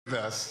with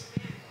us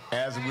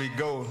as we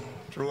go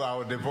through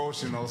our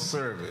devotional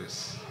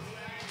service.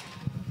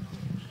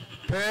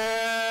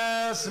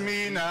 Pass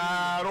me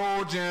not,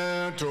 O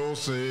gentle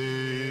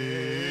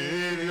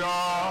Savior,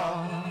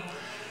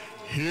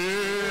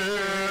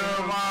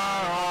 hear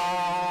my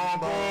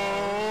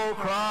humble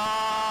cry,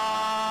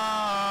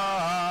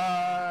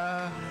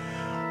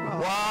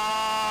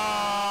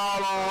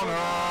 while on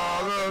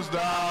others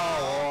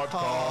thou art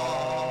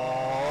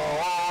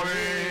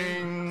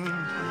calling.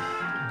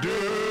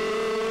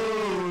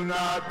 Do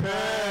not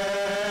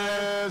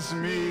pass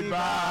me by.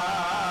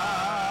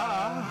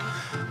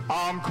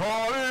 I'm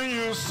calling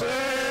you, Savior,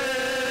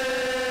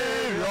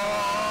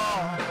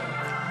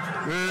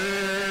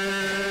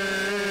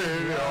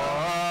 Savior,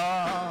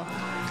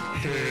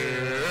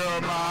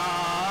 hear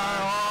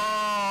my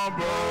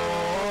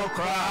humble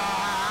cry,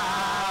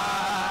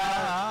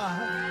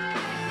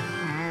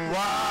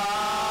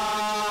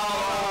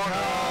 while on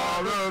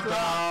others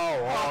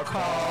thou art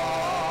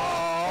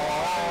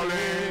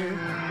calling.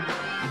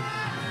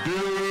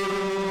 Do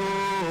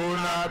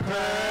not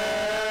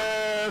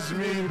pass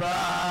me by.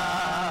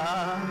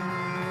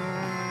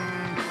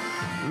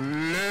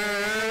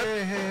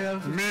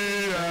 Lift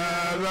me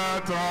at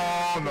the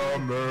throne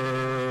of mercy.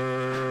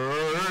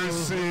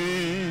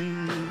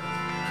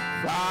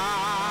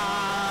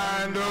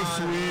 Find a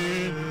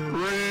sweet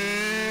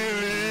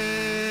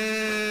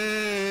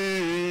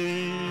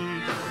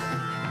relief.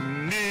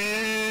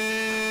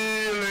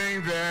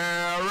 Kneeling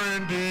there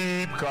in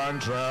deep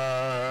contrition.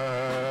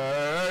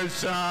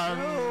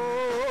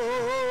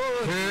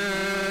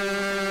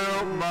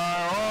 Help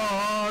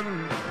my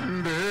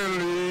unbelief.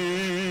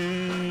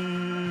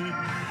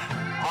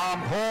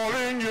 I'm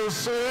calling you,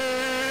 Savior,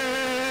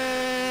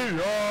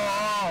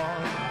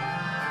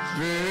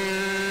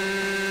 Savior,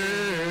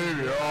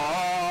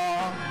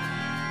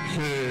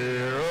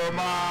 hear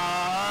my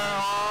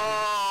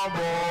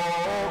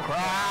humble cry,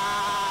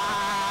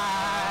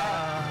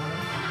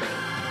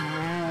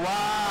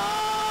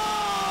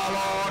 while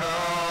on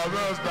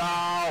others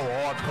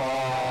thou art calling.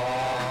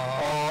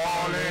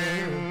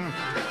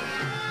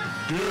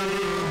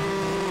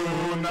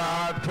 Do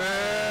not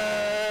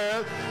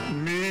pass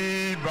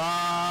me by.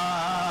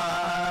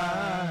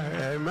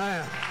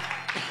 Amen.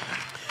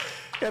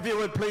 If you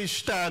would please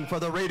stand for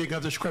the reading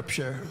of the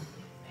scripture.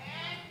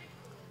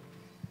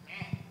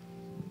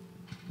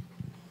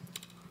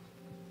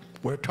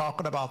 We're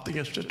talking about the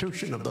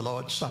institution of the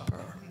Lord's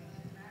Supper.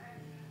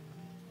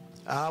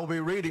 I'll be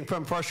reading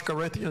from 1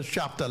 Corinthians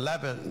chapter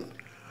 11,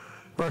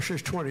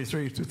 verses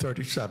 23 through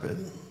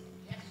 37.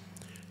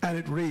 And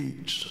it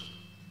reads,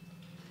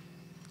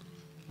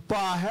 For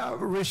I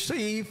have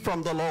received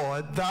from the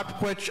Lord that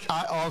which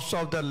I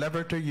also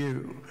delivered to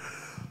you,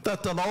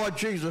 that the Lord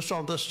Jesus,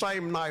 on the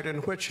same night in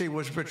which he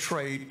was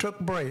betrayed, took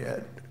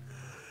bread.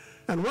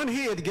 And when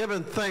he had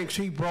given thanks,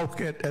 he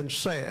broke it and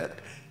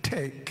said,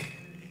 Take,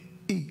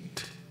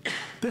 eat.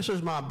 This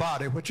is my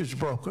body, which is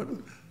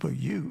broken for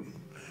you.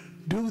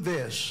 Do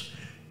this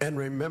in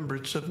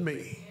remembrance of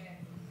me.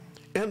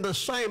 In the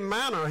same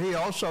manner, he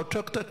also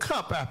took the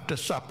cup after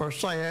supper,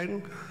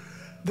 saying,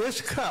 This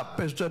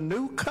cup is the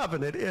new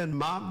covenant in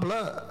my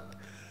blood.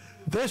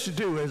 This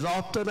do as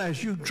often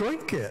as you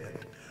drink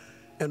it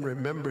in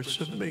remembrance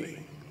of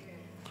me.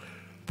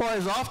 For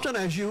as often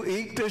as you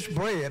eat this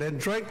bread and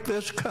drink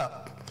this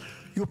cup,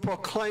 you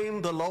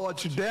proclaim the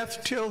Lord's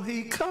death till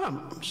he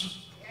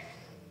comes.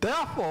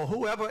 Therefore,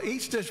 whoever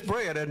eats this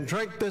bread and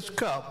drink this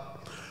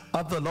cup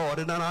of the Lord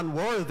in an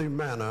unworthy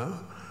manner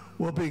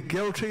will be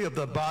guilty of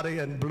the body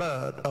and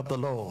blood of the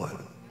Lord.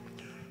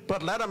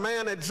 But let a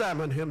man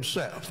examine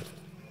himself,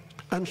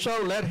 and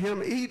so let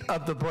him eat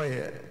of the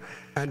bread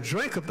and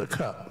drink of the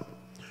cup.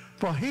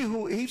 For he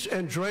who eats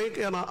and drinks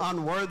in an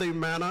unworthy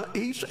manner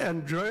eats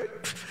and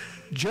drinks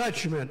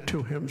judgment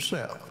to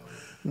himself,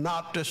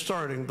 not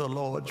discerning the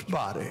Lord's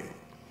body.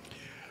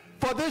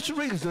 For this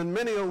reason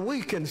many are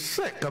weak and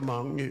sick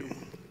among you,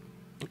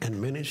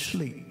 and many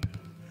sleep.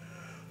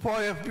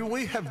 For if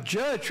we have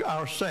judged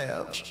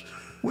ourselves,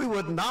 we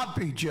would not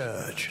be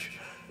judged.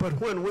 But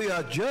when we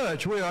are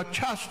judged, we are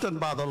chastened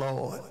by the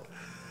Lord,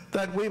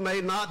 that we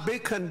may not be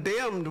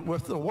condemned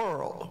with the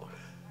world.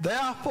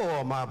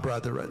 Therefore, my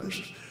brethren,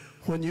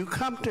 when you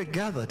come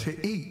together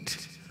to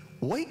eat,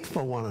 wait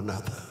for one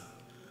another.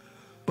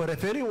 But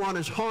if anyone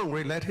is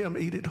hungry, let him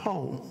eat at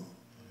home.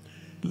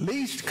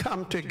 Least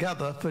come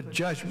together for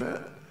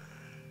judgment,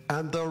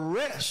 and the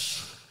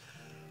rest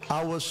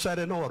I will set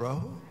in order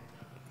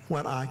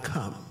when I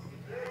come.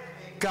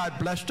 God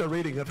bless the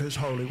reading of his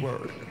holy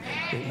word.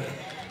 Amen.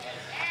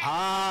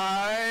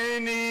 I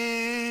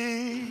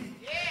need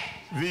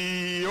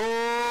thee,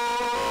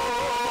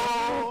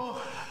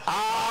 oh,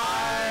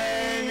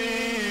 I need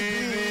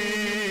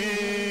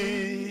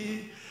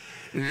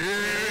thee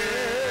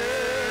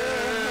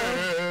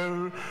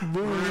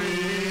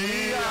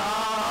every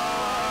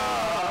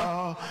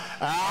hour.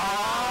 I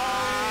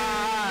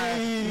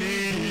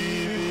need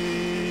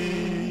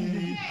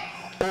thee,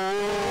 oh,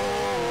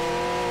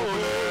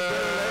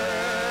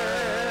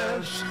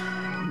 bless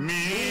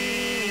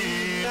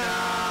me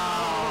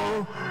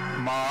now.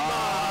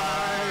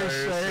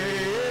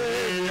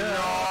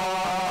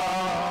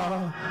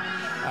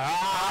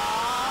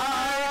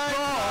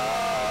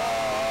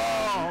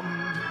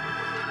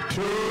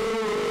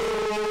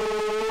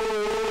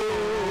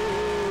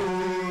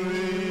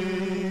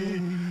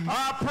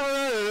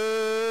 pray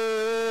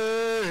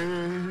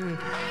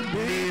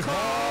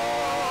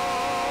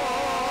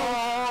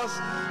because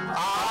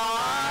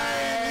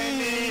I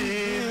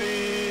need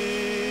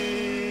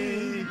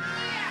thee.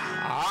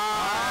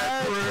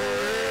 I pray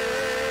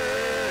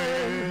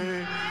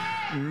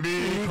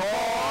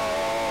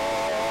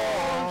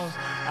because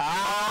I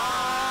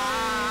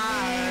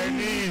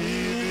need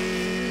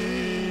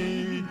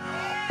thee.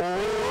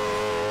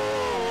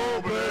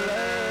 Oh,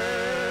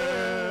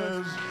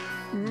 bless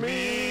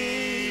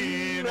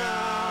me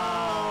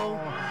now,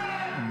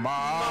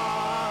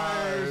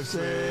 my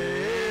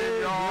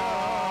Savior.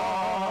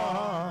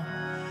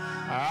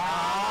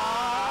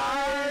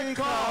 I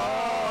come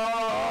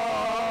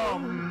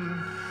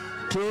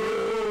to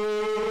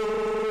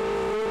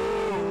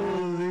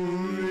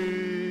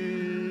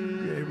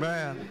thee.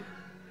 Amen.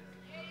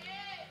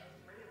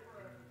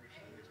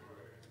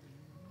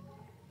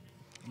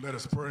 Let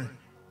us pray.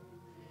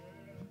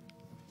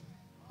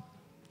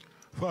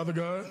 Father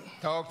God,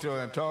 Talk to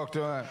him, talk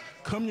to him.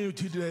 come to you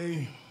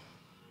today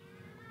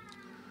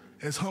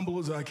as humble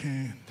as I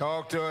can.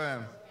 Talk to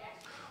him.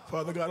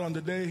 Father God, on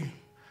today,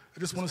 I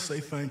just want to say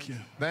thank you.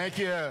 Thank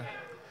you.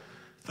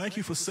 Thank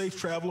you for safe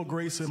travel,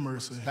 grace, and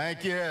mercy.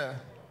 Thank you.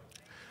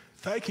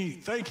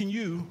 Thanking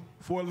you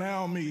for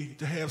allowing me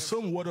to have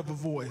somewhat of a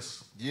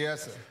voice.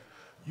 Yes, sir.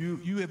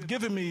 You have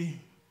given me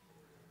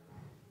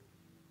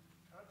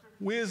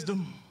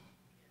wisdom,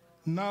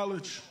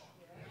 knowledge,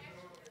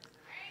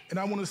 and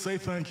I want to say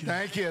thank you.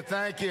 Thank you,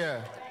 thank you.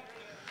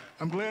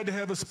 I'm glad to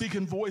have a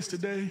speaking voice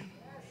today.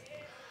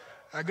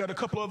 I got a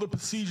couple other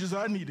procedures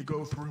I need to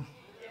go through,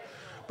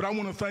 but I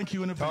want to thank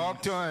you in advance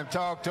Talk to him,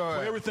 talk to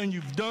for him. everything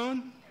you've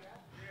done,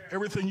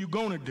 everything you're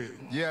going to do.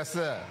 Yes,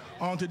 sir.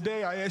 On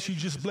today, I ask you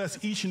just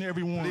bless each and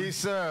every one. Please,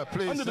 sir,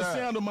 please, Under the sir.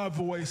 sound of my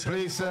voice.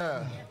 Please,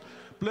 sir.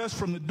 Bless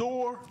from the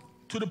door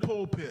to the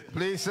pulpit,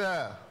 Please,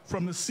 sir.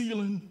 from the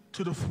ceiling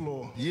to the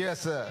floor.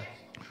 Yes, sir.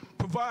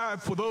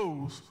 Provide for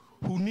those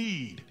who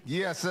need.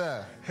 Yes,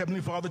 sir.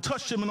 Heavenly Father,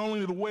 touch them in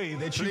only the way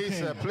that you Please, can.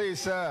 sir, please,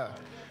 sir.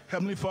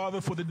 Heavenly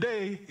Father, for the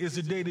day is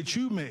the day that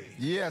you made,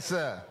 Yes,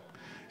 sir.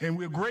 and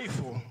we're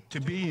grateful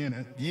to be in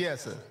it.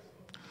 Yes, sir.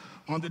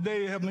 On the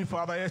day, Heavenly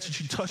Father, I ask that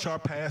you touch our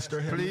pastor.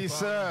 Heavenly Please,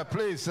 Father. sir,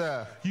 please,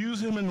 sir.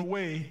 Use him in the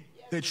way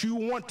that you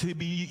want to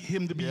be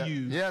him to be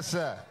used. Yes,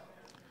 sir.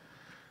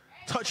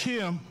 Touch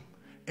him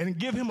and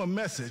give him a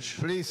message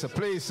Please, sir,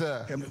 please,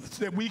 sir.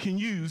 that we can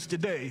use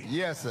today.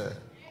 Yes, sir.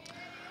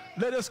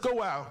 Let us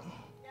go out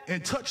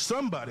and touch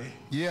somebody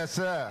Yes,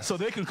 sir. so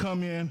they can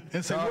come in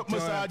and say, Talk what to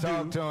must him, I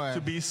talk do to him.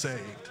 to be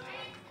saved?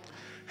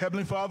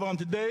 Heavenly Father, on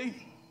today,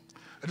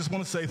 I just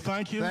want to say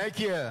thank you Thank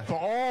you. for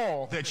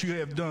all that you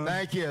have done.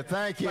 Thank you,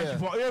 thank you.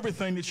 Thank you for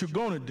everything that you're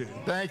going to do.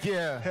 Thank you.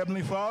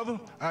 Heavenly Father,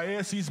 I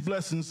ask these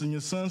blessings in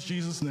your Son's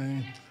Jesus'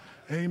 name.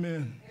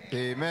 Amen.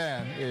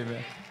 Amen,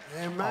 amen.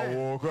 I Amen.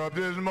 woke up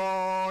this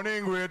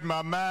morning with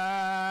my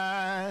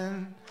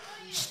mind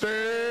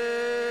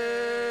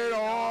stayed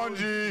on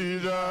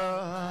Jesus.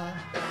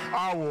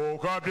 I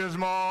woke up this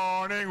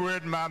morning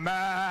with my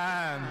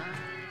mind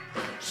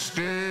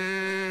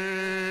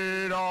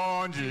stayed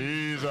on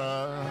Jesus.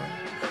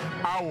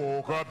 I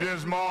woke up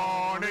this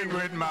morning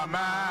with my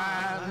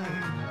mind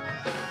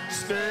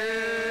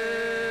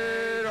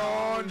stayed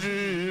on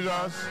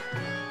Jesus.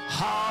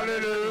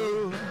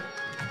 Hallelujah,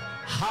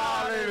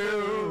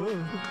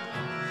 hallelujah,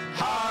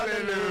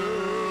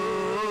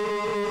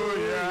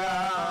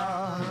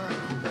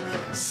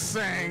 hallelujah.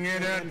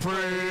 Singing and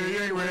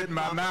praying with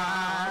my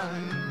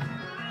mind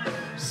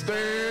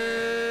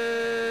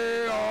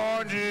stayed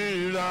on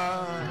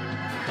Jesus.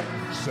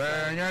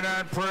 Singing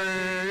and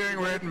praying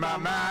with my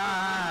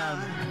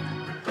mind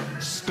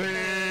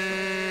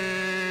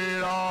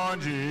stayed on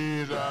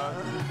Jesus.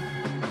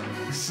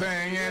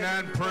 Singing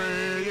and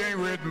praying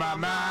with my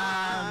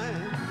mind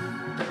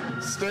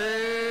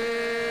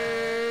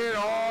stayed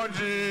on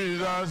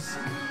Jesus.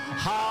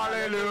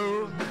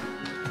 Hallelujah,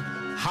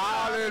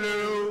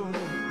 hallelujah,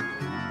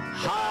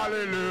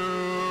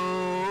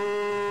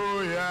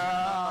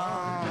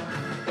 hallelujah.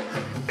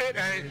 It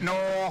ain't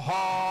no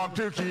harm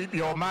to keep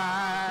your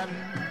mind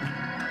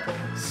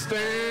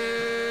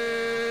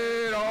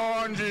stayed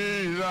on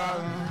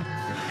Jesus.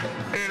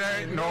 It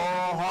ain't no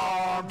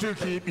harm to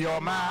keep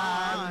your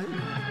mind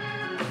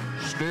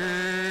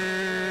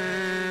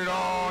stayed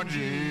on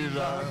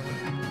Jesus.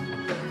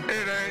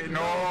 It ain't no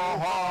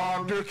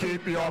harm to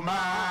keep your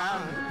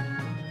mind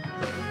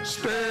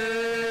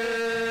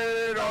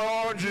stayed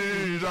on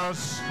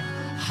Jesus.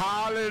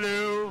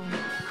 Hallelujah,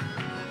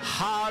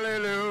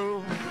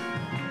 hallelujah,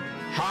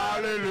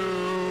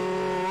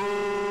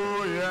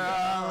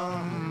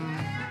 hallelujah.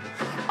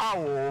 I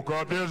woke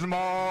up this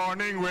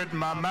morning with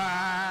my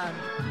mind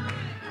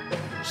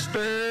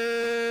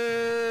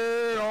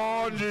stayed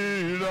on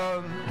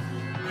Jesus.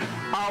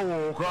 I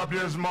woke up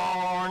this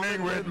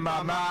morning with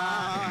my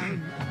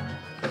mind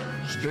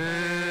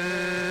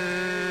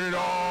stayed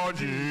on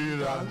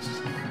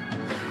Jesus.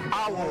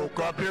 I woke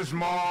up this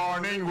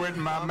morning with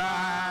my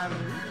mind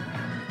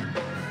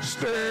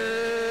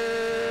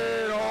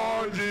stayed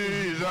on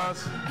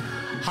Jesus.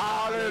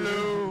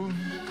 Hallelujah,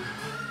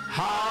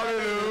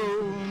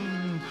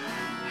 Hallelujah.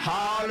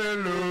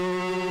 Hallelujah.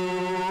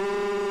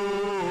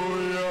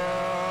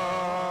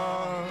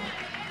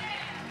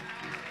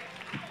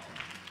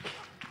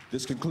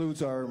 This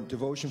concludes our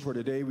devotion for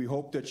today. We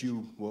hope that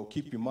you will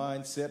keep your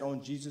mind set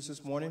on Jesus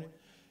this morning.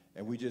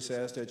 And we just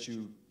ask that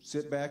you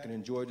sit back and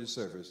enjoy the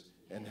service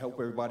and hope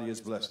everybody is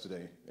blessed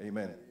today.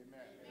 Amen.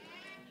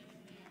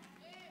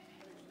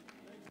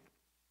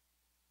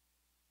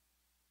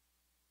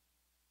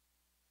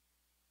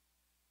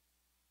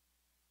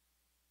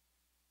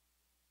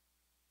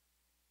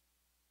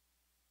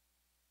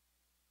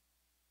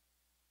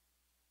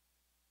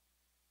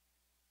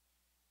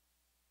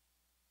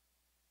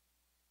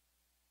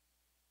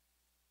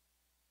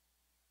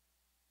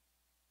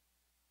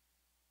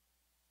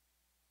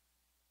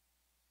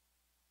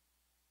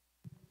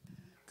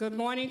 Good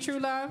morning, True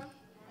Love.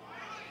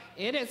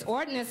 It is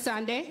Ordinance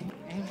Sunday.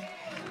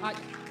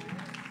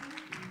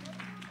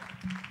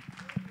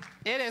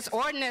 It is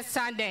Ordinance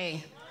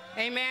Sunday.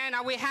 Amen.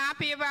 Are we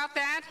happy about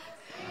that?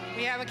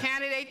 We have a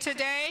candidate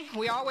today.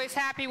 We're always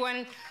happy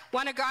when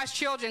one of God's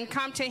children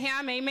come to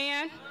him.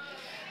 Amen.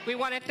 We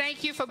want to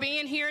thank you for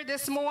being here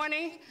this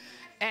morning.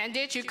 And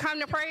did you come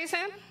to praise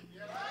him?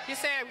 You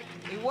said,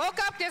 we woke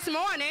up this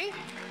morning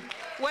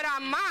with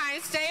our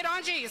minds stayed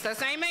on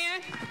Jesus.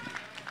 Amen.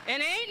 And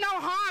it ain't no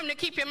harm to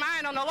keep your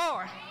mind on the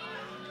Lord.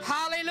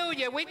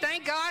 Hallelujah. We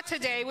thank God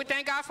today. We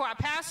thank God for our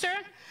pastor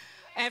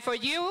and for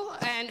you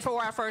and for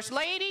our first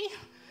lady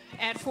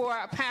and for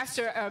our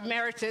Pastor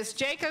Emeritus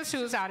Jacobs,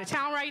 who's out of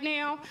town right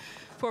now,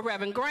 for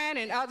Reverend Grant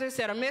and others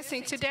that are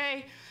missing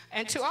today.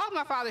 And to all of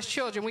my father's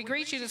children, we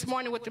greet you this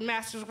morning with the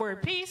Master's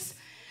word peace.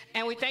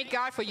 And we thank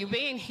God for you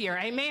being here.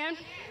 Amen.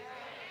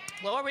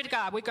 Glory to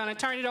God. We're going to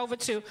turn it over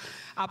to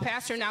our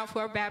pastor now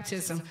for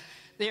baptism.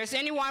 There's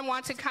anyone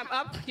want to come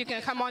up, you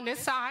can come on this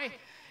side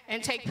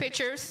and take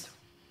pictures.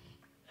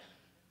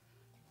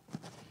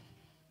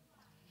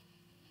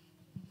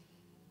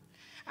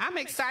 I'm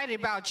excited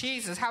about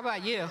Jesus. How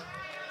about you?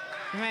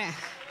 Man,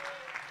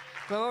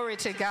 glory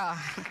to God.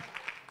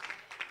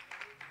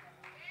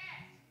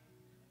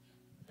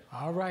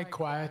 All right,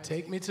 choir,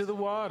 take me to the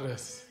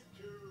waters.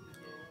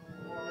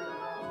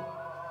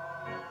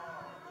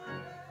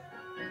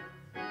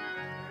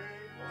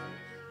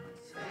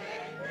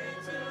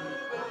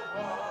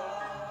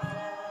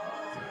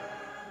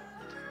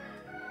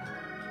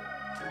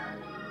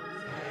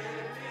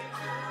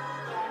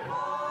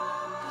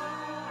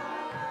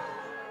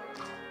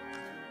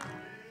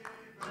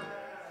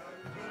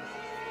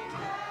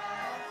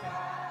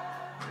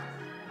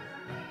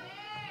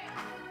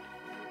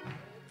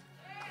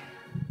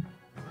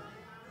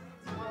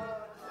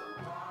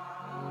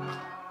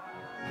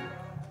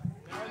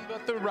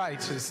 The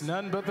righteous,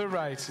 none but the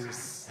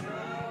righteous.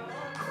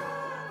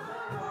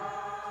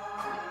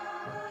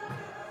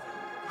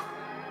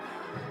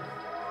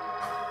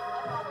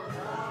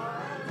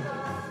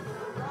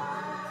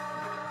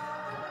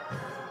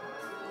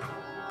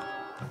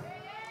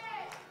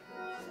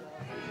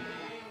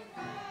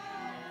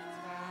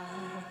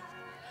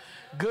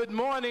 Good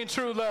morning,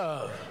 True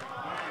Love.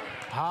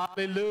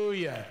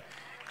 Hallelujah.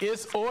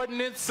 It's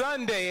Ordinance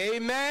Sunday,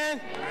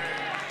 amen?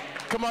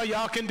 Come on,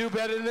 y'all can do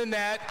better than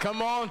that.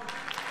 Come on.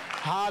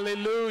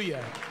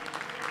 Hallelujah.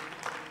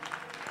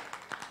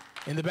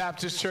 In the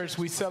Baptist Church,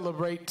 we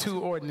celebrate two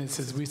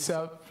ordinances. We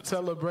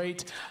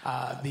celebrate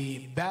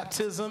the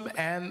baptism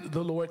and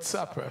the Lord's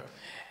Supper.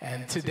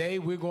 And today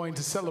we're going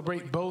to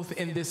celebrate both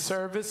in this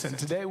service. And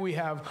today we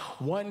have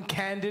one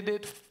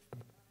candidate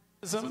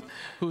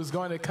who's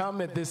going to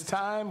come at this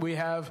time. We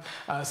have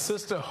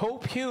Sister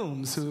Hope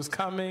Humes, who's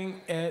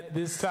coming at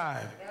this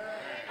time.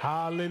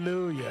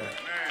 Hallelujah.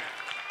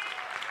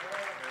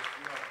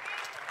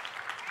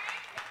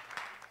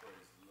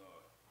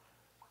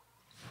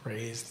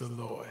 Praise the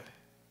Lord.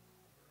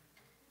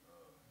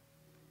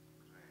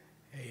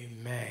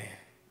 Amen.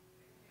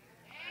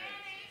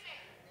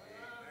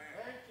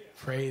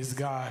 Praise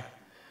God.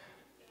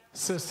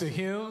 Sister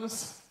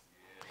Humes,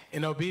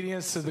 in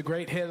obedience to the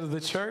great head of the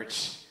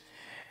church,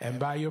 and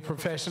by your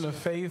profession of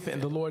faith in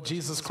the Lord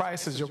Jesus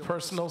Christ as your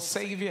personal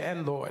Savior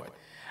and Lord,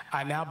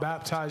 I now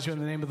baptize you in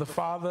the name of the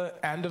Father,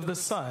 and of the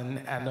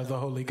Son, and of the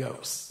Holy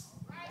Ghost.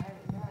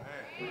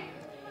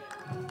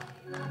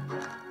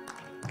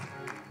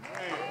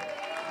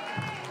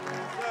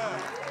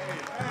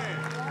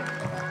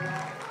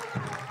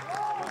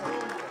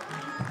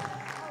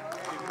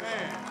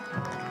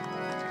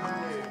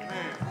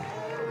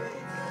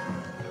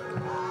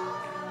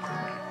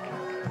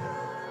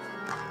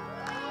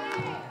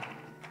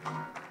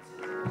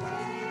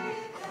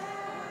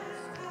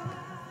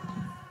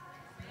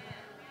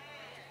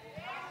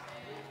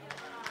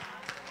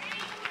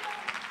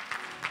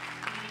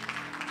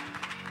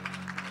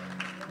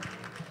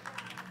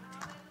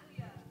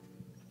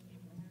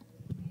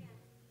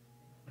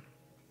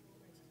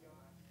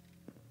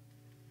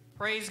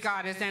 Praise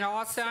God. Isn't that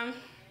awesome?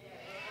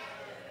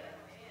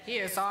 He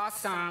is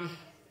awesome.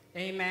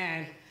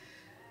 Amen.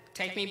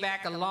 Take me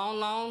back a long,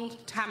 long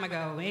time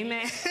ago.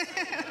 Amen.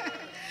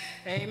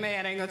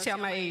 Amen. I ain't going to tell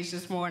my age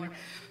this morning.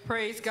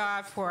 Praise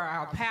God for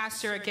our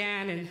pastor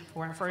again and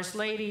for our First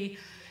Lady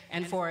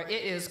and for it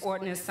is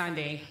Ordinance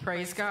Sunday.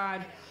 Praise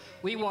God.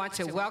 We want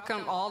to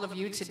welcome all of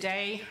you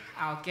today,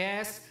 our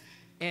guests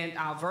and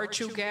our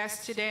virtual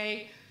guests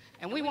today.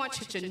 And we want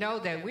you to know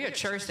that we're a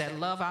church that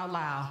love out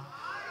loud.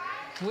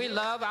 We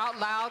love out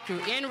loud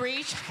through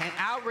in-reach and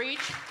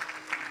outreach.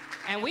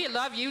 And we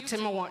love you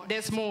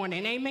this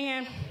morning.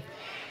 Amen.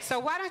 So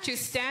why don't you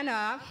stand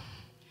up,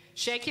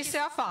 shake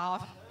yourself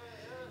off,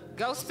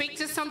 go speak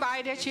to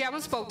somebody that you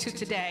haven't spoke to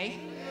today,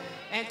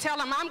 and tell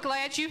them, I'm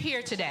glad you're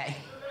here today.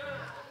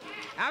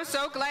 I'm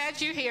so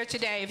glad you're here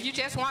today. If you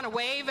just want to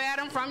wave at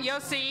them from your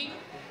seat,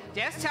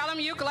 just tell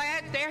them you're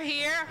glad they're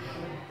here.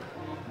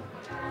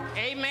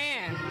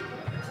 Amen.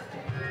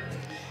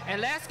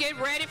 And let's get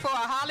ready for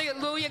a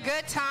hallelujah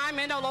good time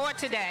in the Lord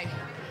today.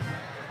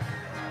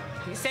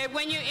 He said,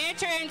 when you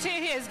enter into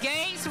his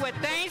gates with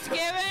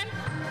thanksgiving,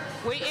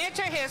 we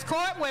enter his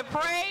court with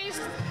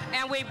praise,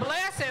 and we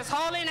bless his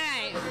holy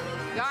name.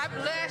 God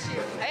bless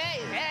you.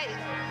 Hey, hey.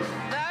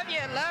 Love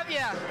you, love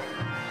you.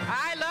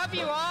 I love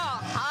you all.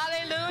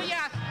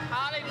 Hallelujah.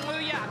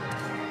 Hallelujah.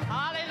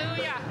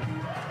 Hallelujah.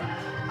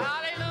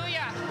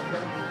 Hallelujah.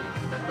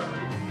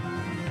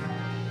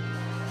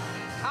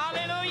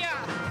 Hallelujah.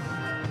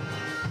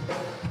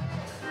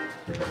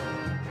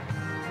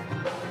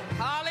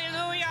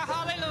 Hallelujah.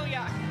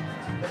 Hallelujah.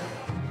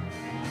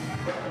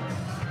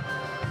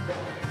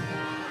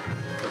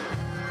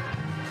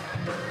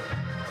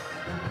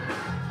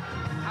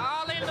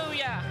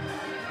 Hallelujah.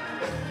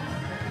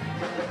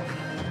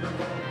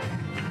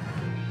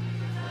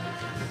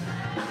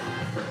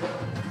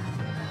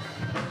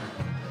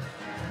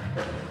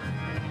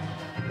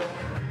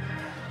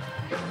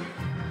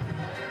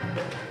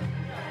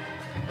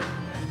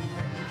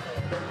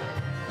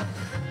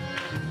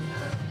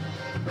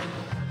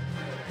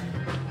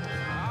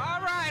 All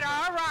right,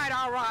 all right,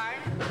 all right.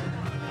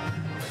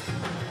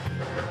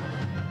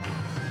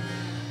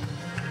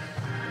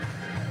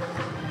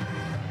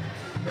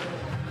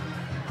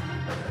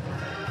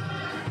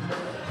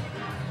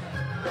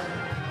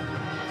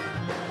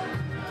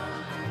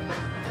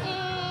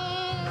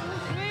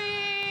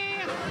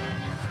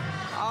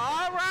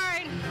 All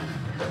right.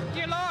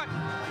 Dear Lord,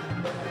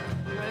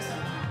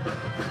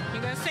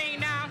 you're going to sing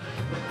now.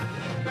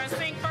 You're going to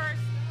sing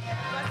first.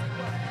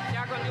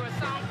 Y'all going to do a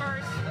song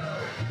first.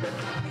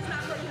 He's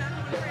not doing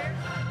prayer.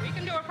 We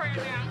can do a prayer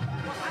now.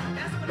 Well,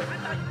 that's what I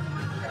thought you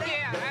were doing.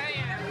 Yeah, I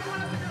am.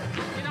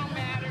 It don't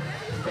matter.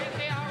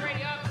 They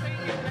already up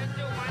singing. Let's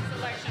do one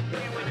selection,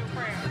 then we do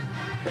prayer.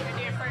 And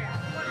then prayer.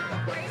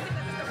 Praise team,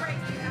 this is the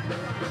praise team.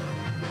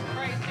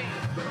 Praise team.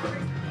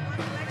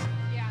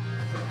 Yeah.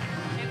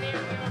 And then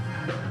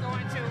we'll go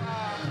into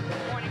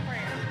morning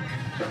prayer.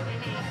 Bring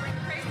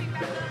the praise team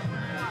back up.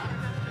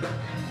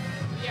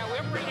 Yeah,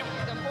 we'll bring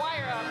the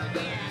choir up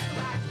again.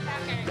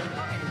 Okay.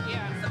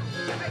 Yeah.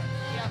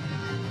 Yeah.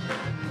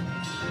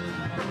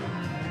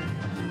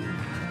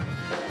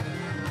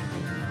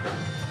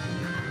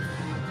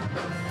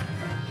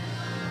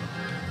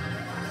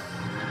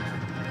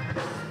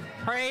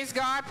 Praise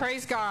God,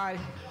 praise God.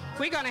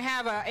 We're going to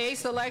have a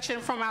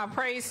selection from our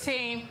praise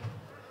team.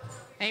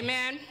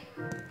 Amen.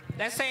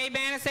 Let's say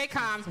amen and say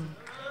come.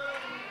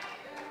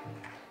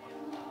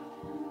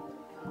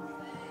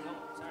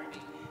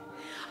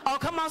 Oh,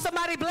 come on,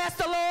 somebody bless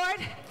the Lord.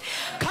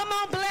 Come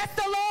on, bless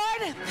the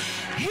Lord.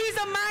 He's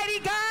a mighty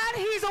God.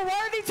 He's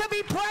worthy to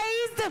be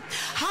praised.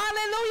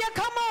 Hallelujah.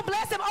 Come on,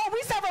 bless him. Oh,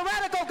 we serve a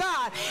radical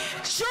God.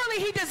 Surely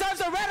he deserves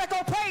a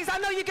radical praise. I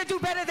know you could do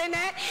better than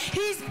that.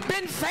 He's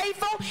been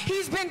faithful.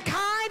 He's been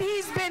kind.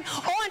 He's been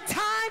on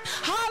time.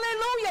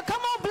 Hallelujah. Come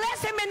on,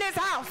 bless him in this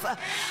house.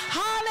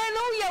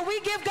 Hallelujah.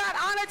 We give God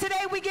honor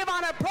today. We give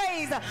honor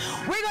praise.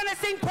 We're going to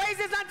sing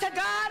praises unto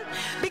God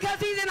because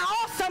he's an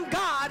awesome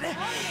God.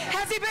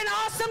 Has he been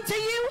awesome to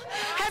you?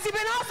 Has he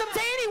been awesome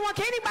to anyone?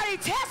 Can anybody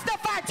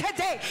testify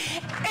today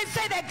and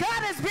say that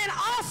God has been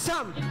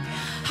awesome?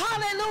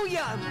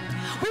 Hallelujah.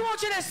 We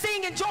want you to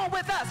sing and join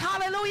with us.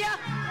 Hallelujah.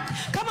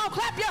 Come on,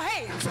 clap your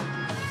hands.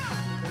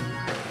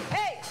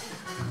 Hey.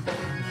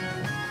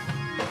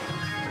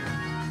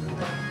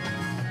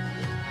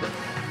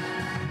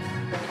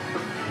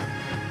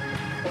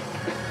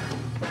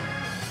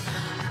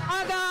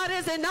 Our God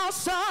is an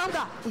awesome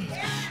God.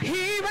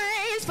 He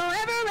reigns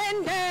forever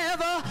and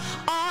ever.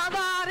 Our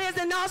God is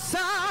an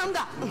awesome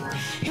God.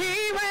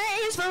 He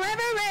reigns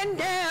forever and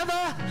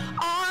ever.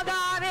 Our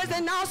God is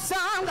an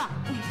awesome God.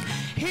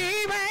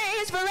 He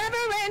reigns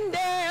forever and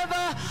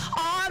ever.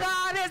 Our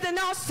God is an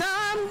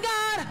awesome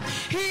God.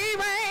 He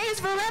reigns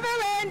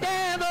forever and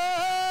ever.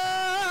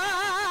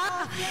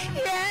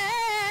 Yeah.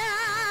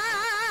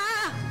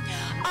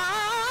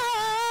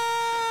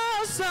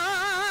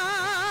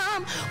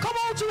 Awesome. Come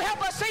on, you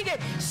help us sing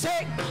it.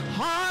 Say,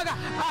 our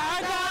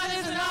God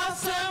is an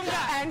awesome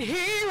God. And he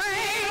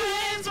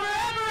reigns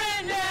forever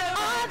and ever.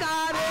 Our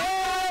God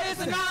is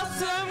an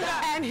awesome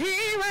God. And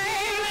he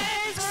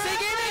reigns.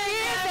 Sing it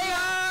again. Say,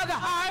 our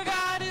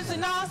God is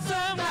an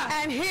awesome God.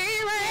 And he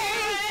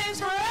reigns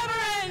forever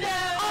and ever.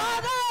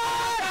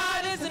 Our God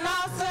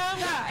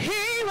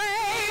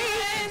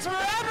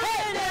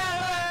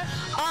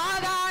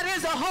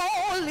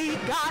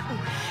God.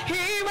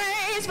 He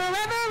reigns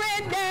forever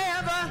and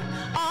ever.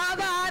 Our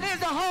God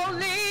is a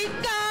holy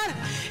God.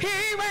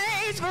 He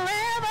reigns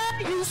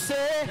forever. You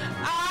say,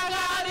 our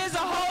God is a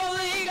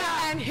holy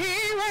God. And He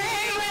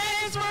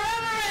reigns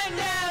forever and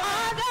ever.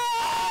 Our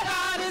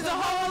God is a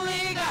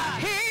holy God.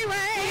 He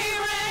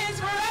reigns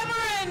forever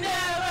and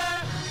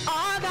ever.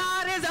 Our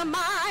God is a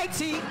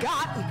mighty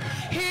God.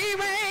 He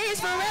reigns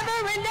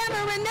forever and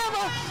ever and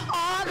ever.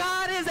 Our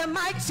God is a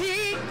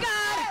mighty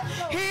God.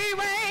 He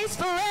reigns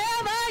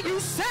forever. You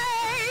say,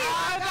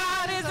 our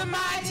God is a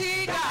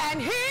mighty God.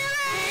 And He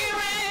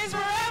reigns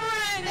forever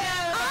and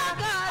ever. Our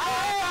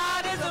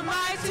God is a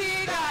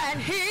mighty God.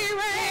 And He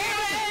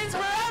reigns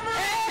forever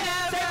and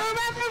ever. Say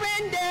forever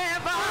and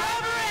ever.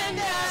 Forever and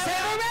ever. Say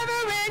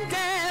forever and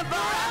ever.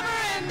 Forever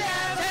and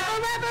ever. Say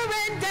forever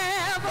and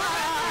ever.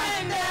 Forever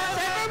and ever.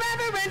 Say forever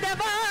and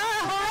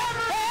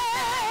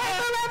ever.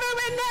 Forever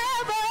and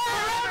ever.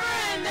 Forever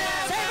and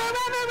ever. Say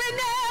forever and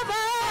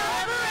ever.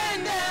 Forever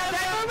and ever. Say forever and ever. Forever and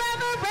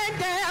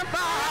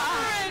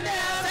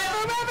ever. Say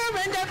forever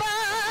and ever.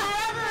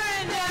 Forever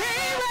and ever. He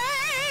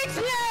reigns,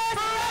 yes.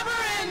 Forever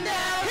and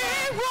ever. He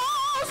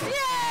rules,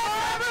 yes.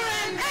 Forever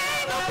and ever.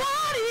 Ain't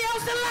nobody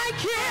else like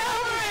Him.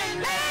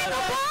 Ain't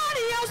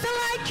nobody else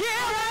like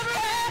Him.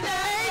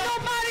 Ain't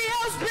nobody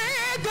else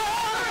bigger.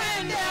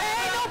 Ain't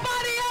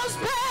nobody else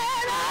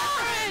better.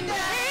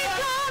 He's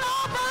God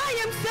all by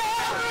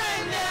Himself.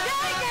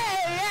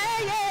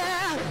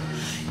 Yeah.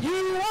 You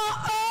are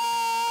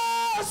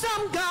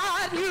awesome,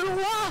 God. You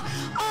are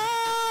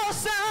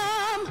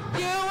awesome.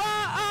 You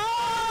are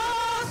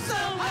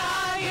awesome,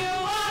 God. You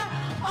are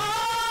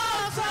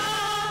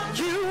awesome.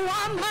 You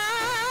are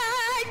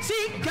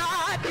mighty,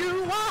 God. You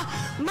are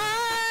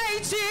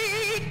mighty.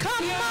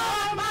 Come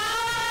on,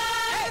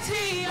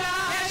 mighty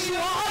God. Yes, you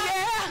are.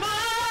 Yeah,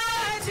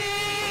 mighty.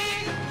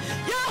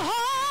 You're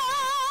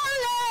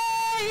holy.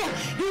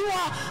 You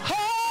are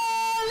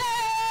holy.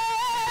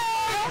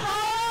 You're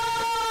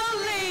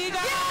holy,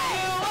 God.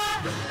 You are.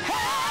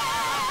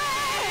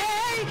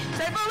 Hey,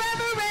 say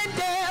forever and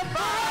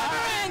ever.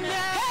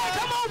 Hey,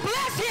 come on,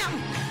 bless Him.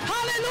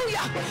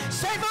 Hallelujah.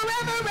 Say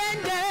forever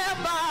and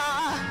ever.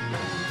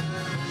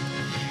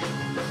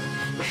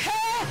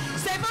 Hey,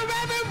 say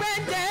forever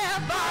and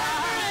ever.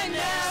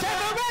 Say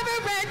forever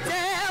and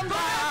ever.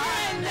 Say forever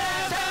and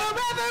ever. Say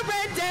forever and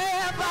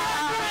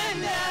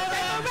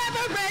ever.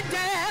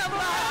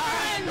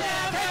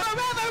 Say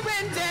forever and ever. Say forever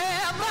and ever.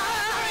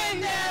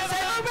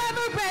 Say forever and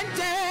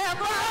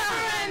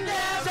ever.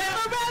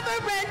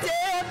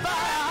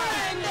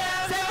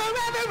 Say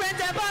forever and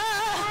ever.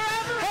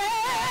 Hey,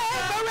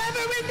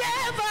 forever and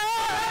ever.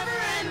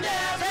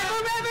 Say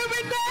forever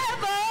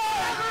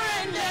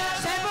and ever.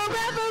 Say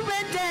forever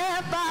and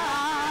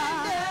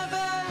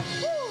ever.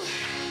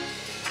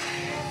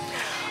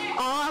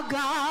 Our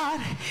God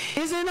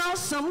is an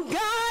awesome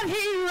God.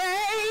 He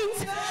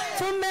reigns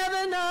from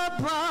heaven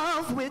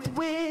above with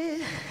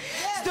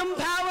wisdom,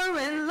 power,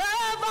 and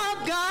love. Our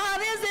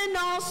God is an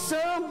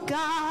awesome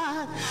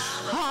God.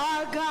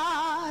 Our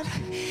God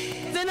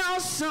is an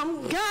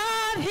awesome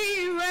God.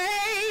 He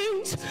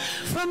reigns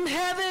from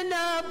heaven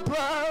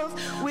above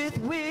with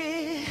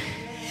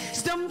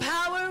wisdom,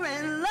 power,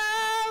 and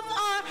love.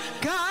 Our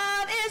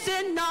God is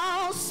an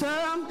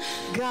awesome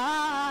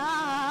God.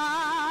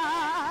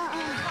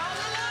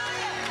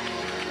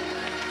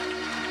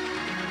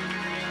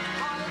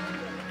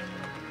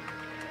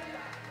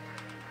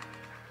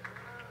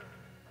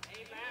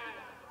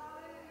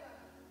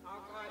 Our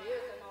God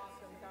is an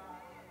awesome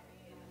God,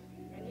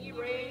 and He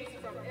reigns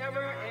from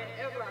ever and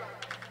ever.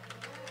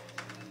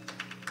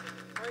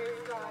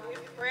 Praise God.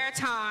 It's prayer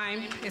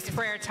time. It's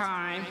prayer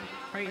time.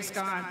 Praise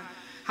God.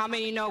 How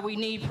many know we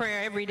need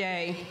prayer every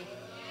day?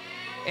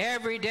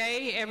 Every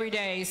day, every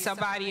day.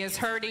 Somebody is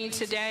hurting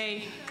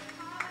today.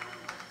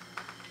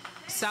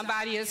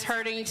 Somebody is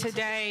hurting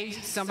today.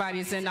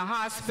 Somebody's in the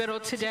hospital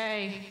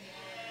today.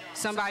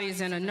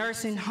 Somebody's in a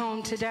nursing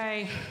home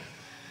today.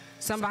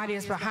 Somebody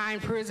is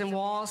behind prison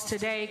walls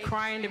today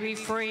crying to be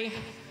free.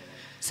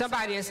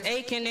 Somebody is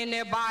aching in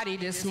their body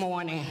this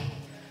morning.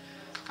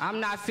 I'm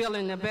not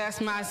feeling the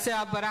best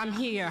myself, but I'm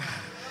here.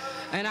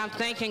 And I'm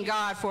thanking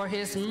God for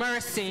His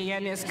mercy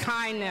and His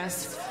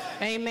kindness.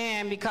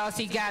 Amen. Because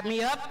He got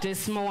me up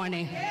this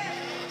morning.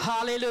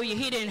 Hallelujah.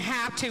 He didn't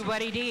have to,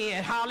 but He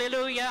did.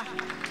 Hallelujah.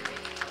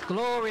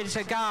 Glory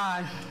to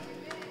God.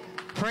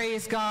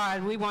 Praise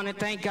God. We want to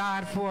thank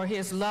God for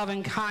His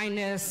loving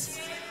kindness,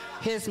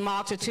 His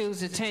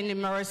multitudes of tender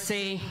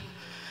mercy.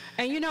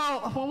 And you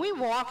know, when we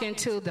walk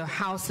into the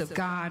house of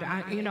God,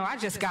 I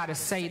just got to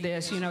say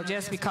this,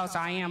 just because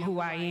I am who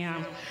I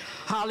am.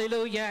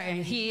 Hallelujah.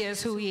 And He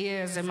is who He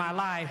is in my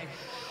life.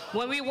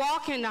 When we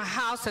walk in the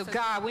house of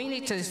God, we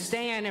need to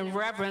stand and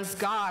reverence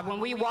God. When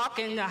we walk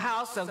in the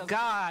house of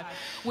God,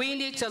 we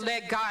need to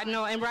let God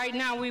know. And right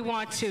now we're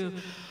going to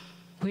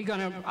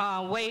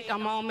wait a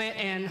moment,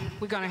 and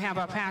we're going to have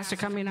our pastor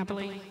come in, I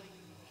believe.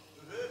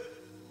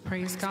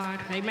 Praise God.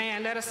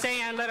 Amen. Let us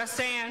stand. Let us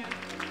stand.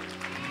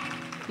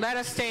 Let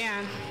us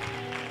stand.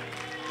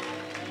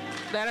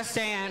 Let us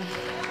stand.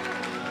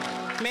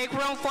 Make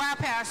room for our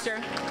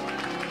pastor.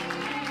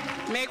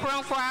 Make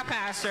room for our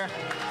pastor.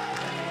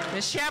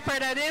 The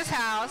shepherd of this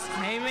house.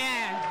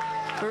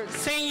 Amen.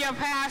 Senior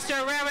Pastor,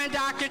 Reverend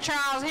Dr.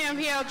 Charles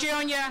Hemphill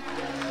Jr.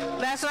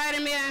 Let's let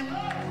him in.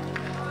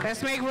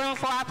 Let's make room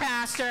for our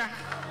pastor.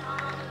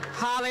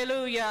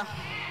 Hallelujah.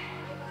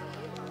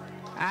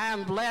 I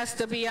am blessed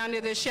to be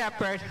under the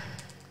shepherd.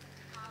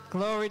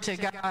 Glory to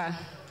God.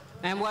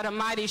 And what a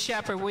mighty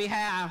shepherd we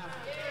have.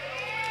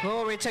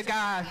 Glory to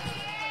God.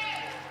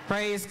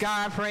 Praise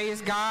God,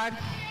 praise God.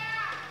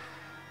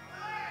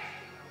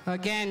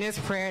 Again, it's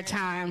prayer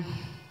time.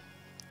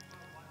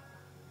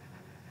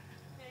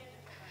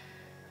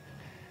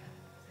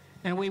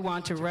 And we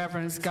want to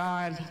reverence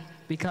God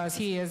because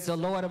he is the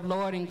Lord of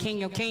Lords and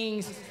King of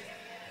Kings.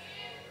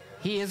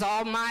 He is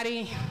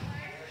almighty.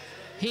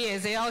 He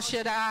is El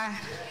Shaddai.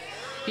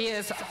 He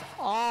is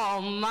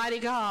almighty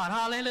God.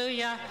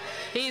 Hallelujah.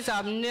 He's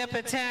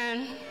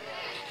omnipotent.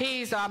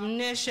 He's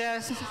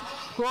omniscient.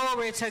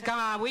 Glory to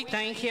God. We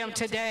thank him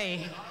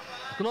today.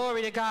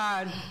 Glory to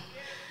God.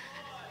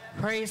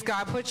 Praise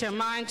God. Put your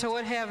mind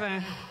toward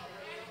heaven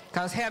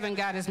because heaven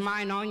got his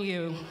mind on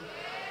you.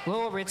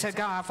 Glory to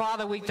God.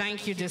 Father, we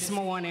thank you this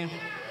morning.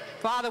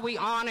 Father, we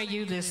honor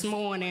you this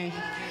morning.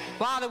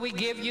 Father, we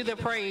give you the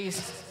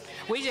praise.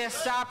 We just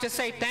stop to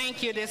say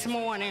thank you this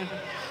morning.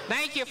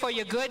 Thank you for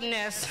your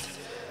goodness.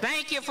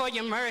 Thank you for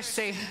your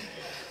mercy.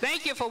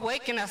 Thank you for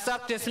waking us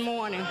up this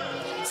morning.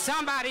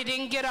 Somebody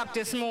didn't get up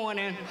this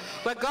morning,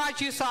 but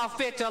God, you saw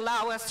fit to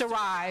allow us to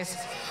rise.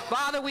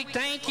 Father, we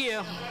thank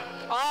you.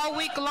 All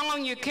week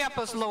long you kept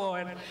us,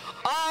 Lord.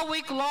 All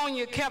week long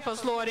you kept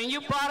us, Lord, and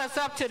you brought us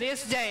up to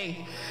this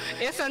day.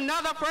 It's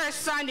another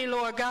first Sunday,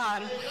 Lord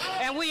God,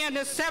 and we're in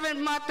the 7th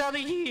month of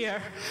the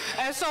year.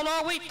 And so,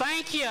 Lord, we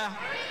thank you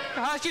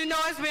because you know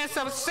it's been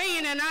some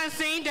seen and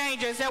unseen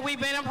dangers that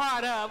we've been a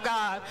part of,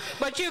 God,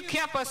 but you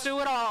kept us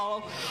through it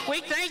all.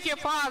 We thank you,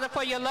 Father,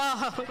 for your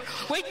love.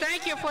 We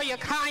thank you for your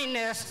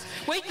kindness.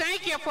 We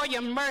thank you for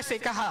your mercy,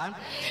 God,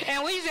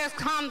 and we just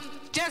come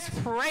just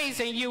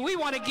praising you. We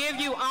want to give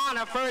you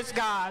honor first,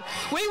 God.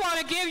 We want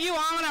to give you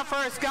honor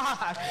first,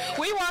 God.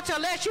 We want to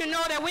let you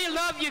know that we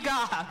love you,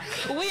 God.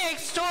 We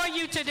extol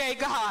you today,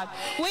 God.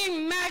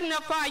 We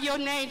magnify your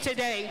name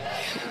today.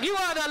 You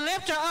are the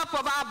lifter up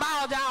of our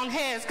bow down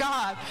heads,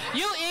 God.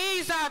 You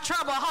ease our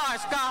troubled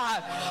hearts,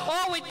 God.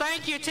 Oh, we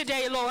thank you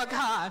today, Lord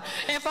God.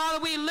 And Father,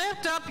 we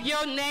lift up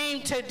your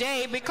name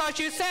today because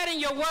you said in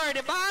your word,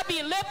 if I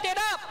be lifted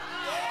up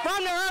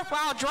from the earth,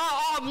 I'll draw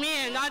all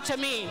men unto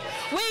me.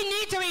 We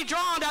need to be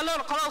drawn a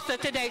little closer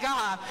today,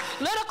 God.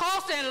 A little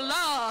closer in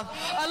love.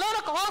 A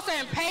little closer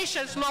in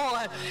patience,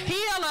 Lord.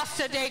 Heal us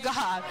today,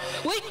 God.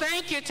 We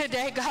thank you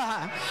today,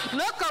 God.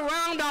 Look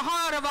around the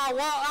heart of our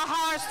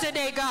hearts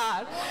today,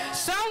 God.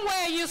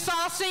 Somewhere you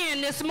saw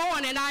sin this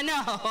morning, I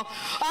know.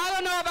 I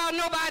don't know about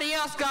nobody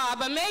else, God,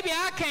 but maybe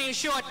I came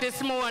short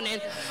this morning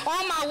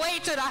on my way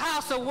to the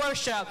house of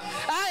worship.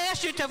 I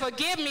ask you to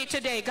forgive me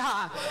today,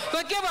 God.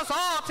 Forgive us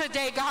all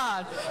today,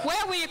 God.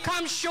 Where we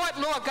come short,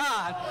 Lord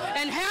God,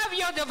 and have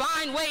your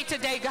divine way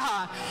today,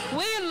 God.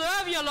 We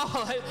love you,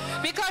 Lord,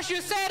 because you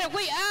said if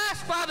we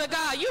ask, Father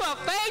God, you are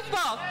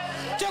faithful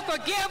to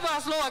forgive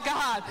us, Lord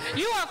God.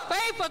 You are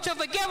faithful to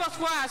forgive us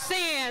for our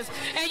sins.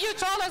 And you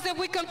told us if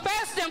we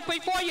confess them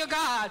before you,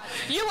 God,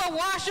 you will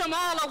wash them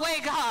all away,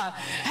 God.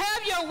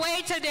 Have your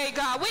way today,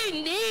 God.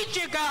 We need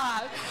you,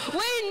 God.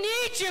 We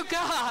need you,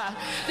 God.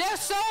 There's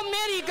so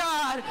many,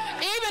 God,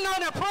 even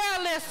on the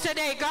prayer list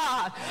today,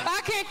 God. I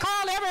can't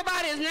call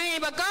everybody's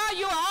name, but God,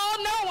 you are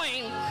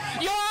all-knowing.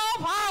 You're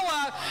all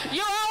power.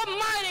 You're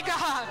almighty,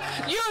 God.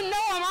 You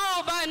know them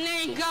all by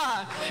name,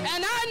 God.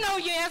 And I know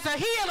you as a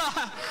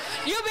healer.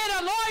 You've been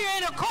a lawyer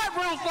in a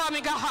courtroom for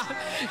me, God.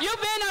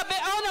 You've been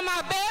under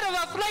my bed of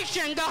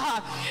affliction,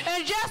 God.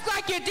 And just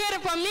like you did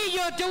it for me,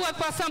 you'll do it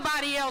for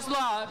somebody else,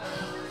 Lord.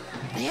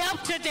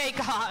 Help today,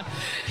 God.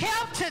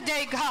 Help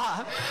today,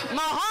 God.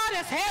 My heart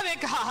is heavy,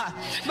 God.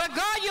 But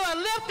God, you are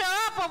lifter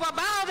up of a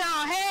bowed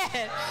down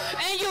head.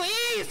 And you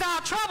ease our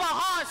troubled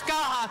hearts,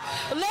 God.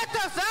 Lift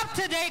us up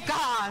today,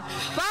 God.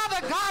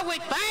 Father God, we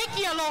thank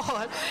you,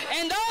 Lord.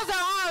 And those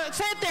that are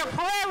sent their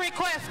prayer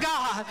requests,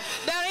 God,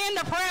 that are in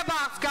the prayer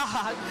box,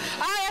 God,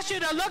 I ask you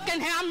to look and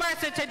have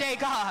mercy today,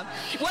 God.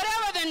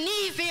 Whatever the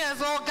needs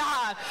is, Lord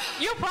God,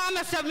 you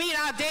promise to meet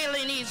our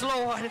daily needs,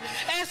 Lord.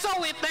 And so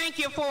we thank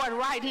you for it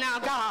right now,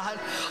 God.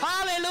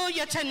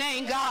 Hallelujah to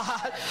name,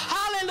 God.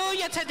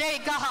 Hallelujah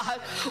today, God.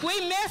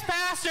 We miss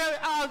Pastor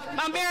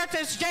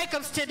Emeritus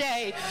Jacobs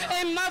today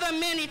and Mother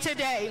Minnie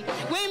today.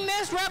 We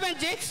miss Reverend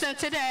Dixon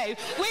today.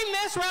 We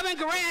miss Reverend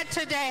Grant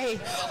today.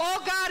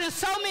 Oh, God, and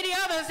so many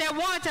others that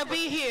want to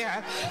be here.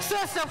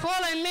 Sister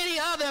Full and many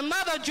others.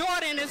 Mother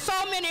Jordan and so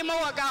many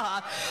more,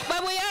 God.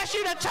 But we ask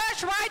you to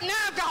touch right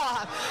now,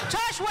 God.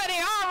 Touch where they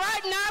are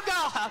right now,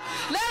 God.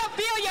 Let them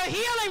feel your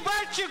healing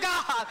virtue,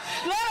 God.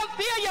 Let them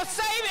feel your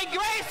saving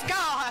grace,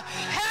 God.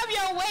 Have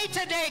your way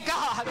today,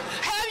 God.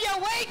 Have your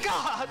way,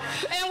 God.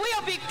 And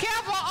we'll be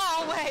careful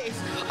always.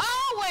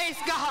 Always,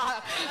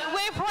 God.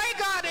 We pray,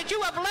 God, that you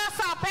will bless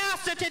our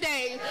pastor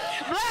today.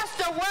 Bless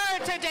the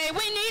word today.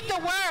 We need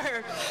the word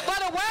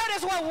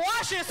what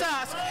washes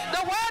us.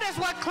 The word is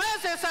what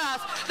cleanses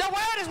us. The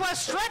word is what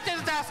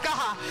strengthens us,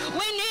 God.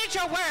 We need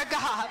your word,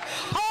 God.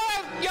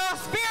 Pour your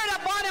spirit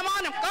upon him,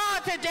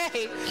 God,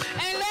 today.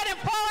 And let him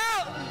pour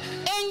out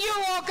in you,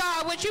 oh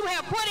God, what you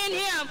have put in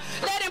him.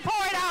 Let him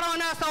pour it out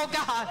on us, oh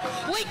God.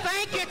 We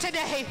thank you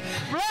today.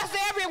 Bless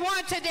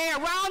everyone today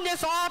around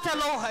this altar,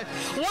 Lord.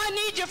 One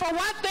needs you for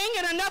one thing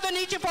and another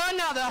needs you for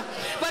another.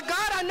 But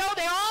God, I know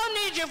they all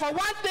need you for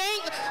one thing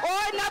or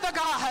another,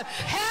 God.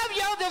 Have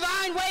your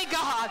divine way,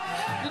 God.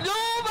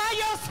 Move by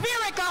your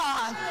spirit,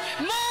 God.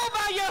 Move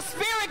by your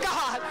spirit,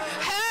 God.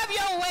 Have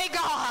your way,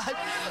 God.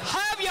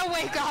 Have your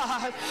way,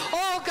 God.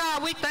 Oh,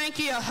 God, we thank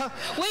you.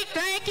 We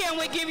thank you and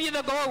we give you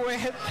the glory.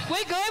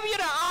 We give you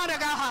the honor,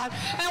 God.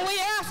 And we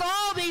ask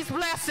all these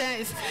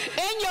blessings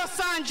in your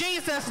son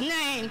Jesus'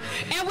 name.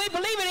 And we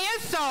believe it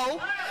is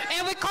so.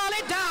 And we call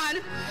it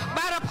done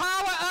by the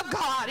power of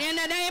God in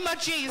the name of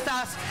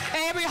Jesus.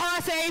 Every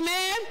heart say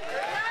amen.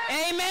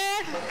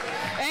 Amen.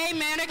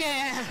 Amen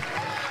again.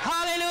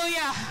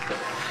 Hallelujah.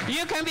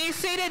 You can be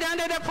seated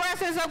under the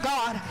presence of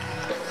God.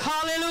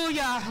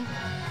 Hallelujah.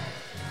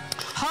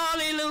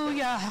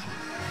 Hallelujah.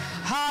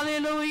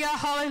 Hallelujah.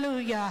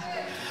 Hallelujah.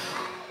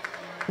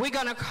 We're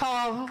going to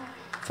call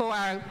for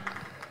our,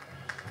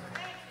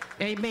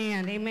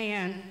 amen,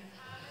 amen,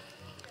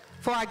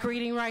 for our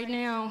greeting right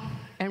now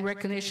and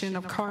recognition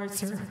of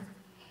Carter.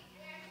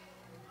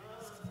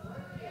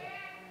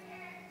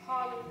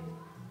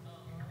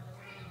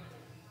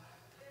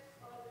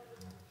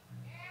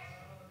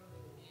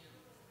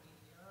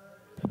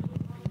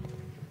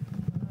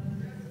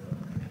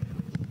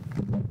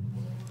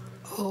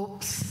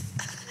 Oops.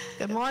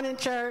 Good morning,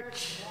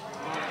 church.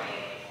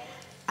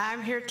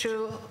 I'm here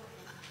to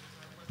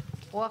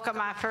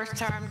welcome our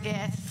first-time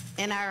guests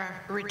and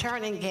our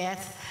returning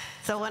guests.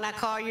 So when I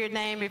call your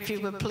name, if you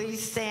would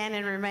please stand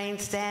and remain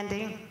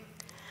standing.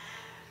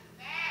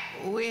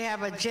 We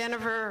have a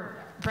Jennifer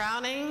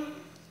Browning.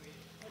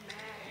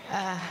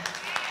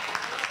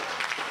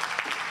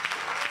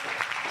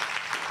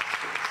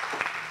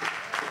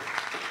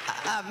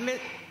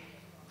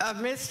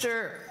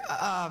 Mr.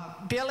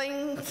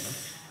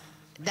 Billings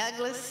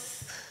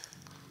Douglas,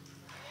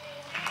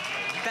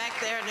 back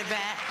there in the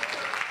back.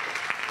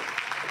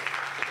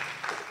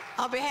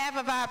 On behalf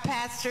of our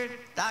pastor,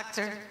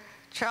 Dr.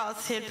 Charles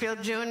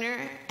Hitfield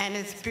Jr., and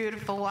his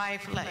beautiful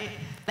wife,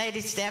 Lady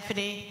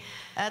Stephanie,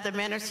 other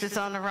ministers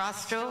on the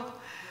roster,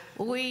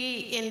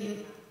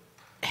 we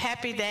are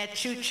happy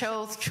that you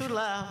chose True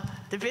Love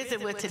to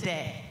visit with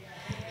today.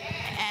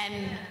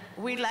 And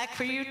we'd like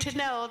for you to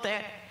know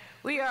that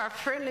we are a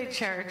friendly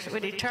church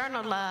with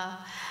eternal love,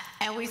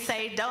 and we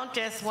say don't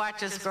just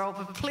watch us grow,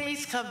 but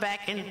please come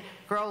back and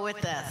grow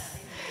with us.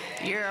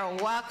 You're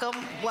welcome,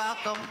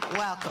 welcome,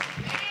 welcome.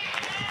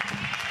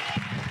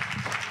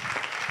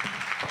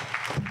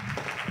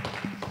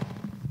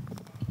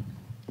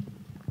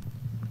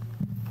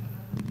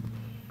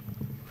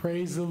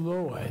 Praise the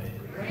Lord.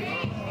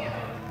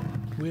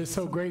 We're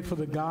so grateful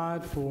to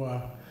God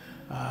for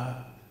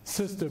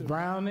Sister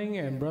Browning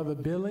and Brother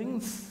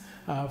Billings.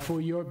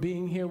 For your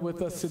being here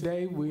with us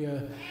today. We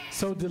are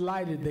so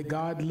delighted that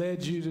God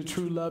led you to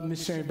True Love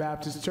Missionary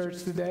Baptist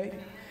Church today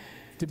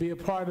to be a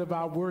part of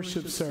our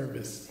worship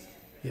service.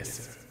 Yes,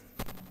 sir.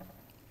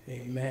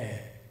 Amen.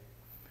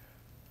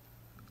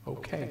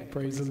 Okay,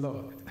 praise the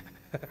Lord.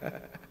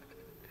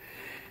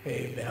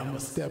 Amen. I'm going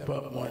to step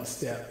up one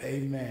step.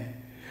 Amen.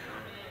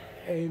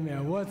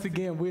 Amen. Once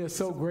again, we are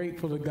so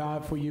grateful to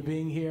God for you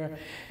being here,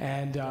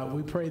 and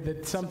we pray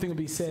that something will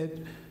be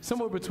said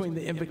somewhere between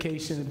the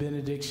invocation and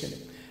benediction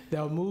that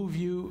will move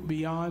you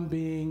beyond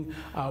being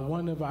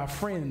one of our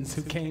friends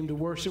who came to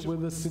worship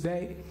with us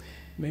today.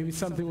 Maybe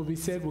something will be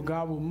said where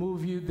God will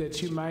move you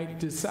that you might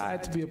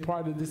decide to be a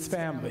part of this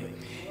family.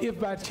 If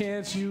by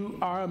chance you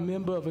are a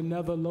member of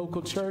another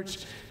local church,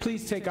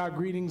 please take our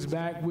greetings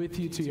back with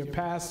you to your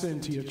pastor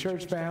and to your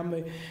church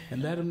family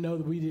and let them know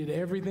that we did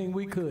everything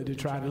we could to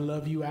try to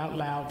love you out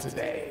loud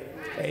today.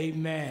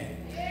 Amen.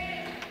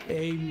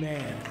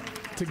 Amen.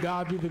 To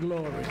God be the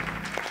glory.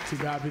 To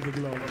God be the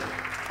glory.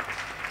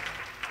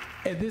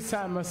 At this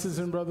time, my sisters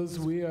and brothers,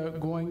 we are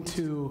going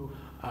to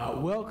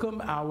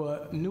welcome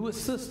our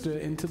newest sister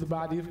into the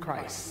body of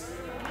Christ.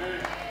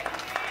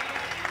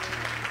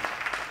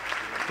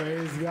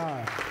 Praise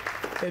God.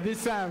 At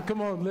this time, come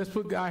on, let's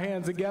put our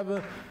hands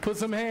together. Put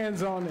some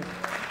hands on it.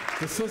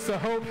 The Sister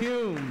Hope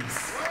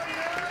Humes.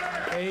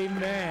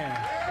 Amen.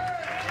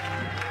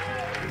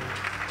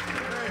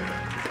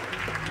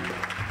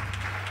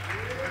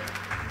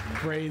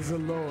 Praise the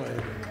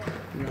Lord.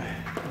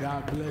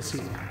 God bless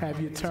you. Have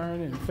you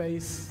turn and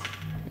face.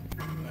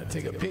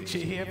 Take a picture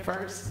here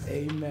first.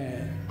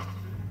 Amen.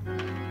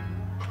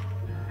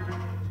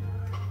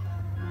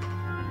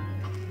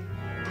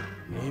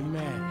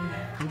 Amen.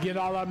 We get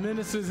all our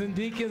ministers and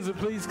deacons to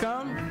please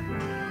come.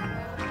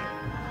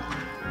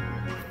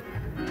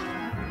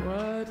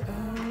 What?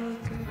 Amen.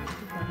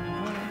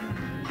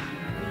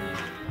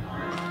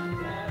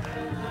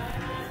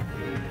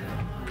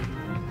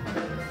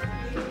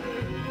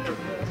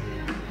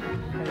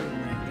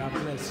 God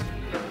bless you.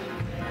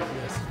 God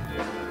bless you.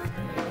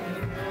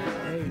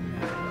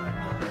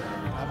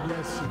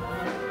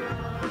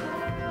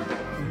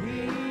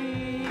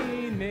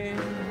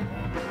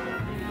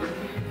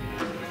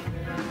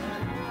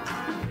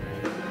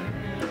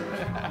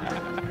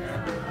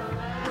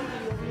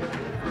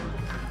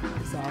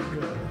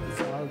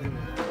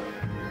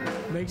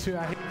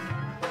 to...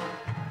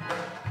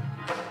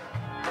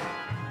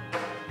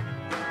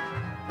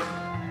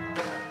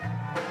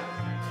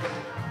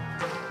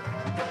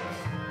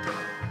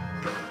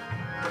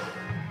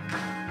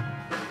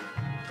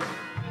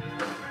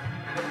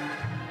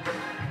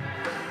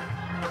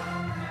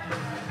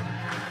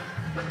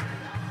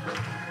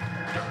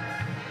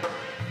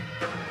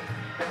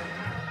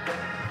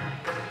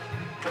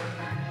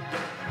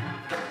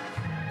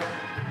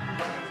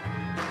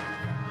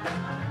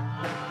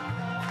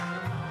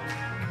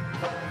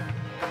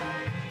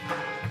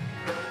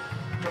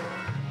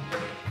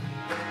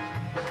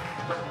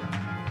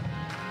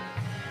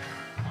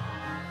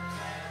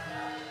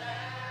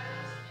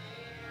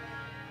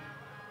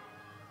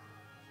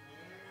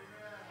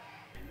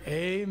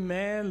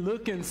 Amen.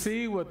 Look and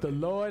see what the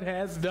Lord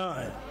has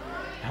done.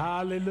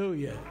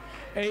 Hallelujah.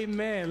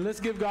 Amen. Let's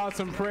give God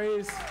some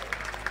praise.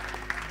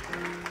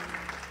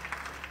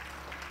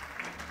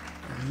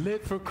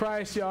 Lit for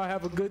Christ, y'all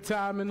have a good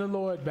time in the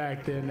Lord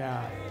back there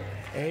now.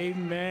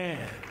 Amen.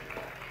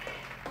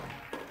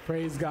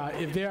 Praise God.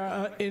 If there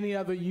are any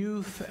other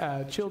youth,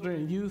 children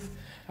and youth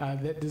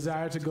that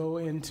desire to go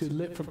into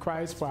Lit for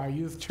Christ for our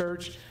youth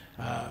church,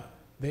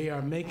 they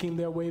are making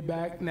their way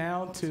back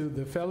now to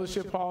the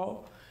fellowship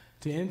hall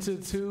to enter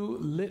to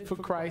Lit for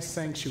Christ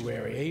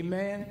Sanctuary.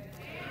 Amen?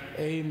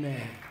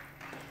 Amen.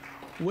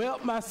 Well,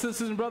 my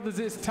sisters and brothers,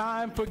 it's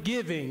time for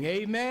giving.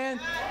 Amen?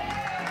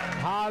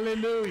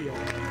 Hallelujah.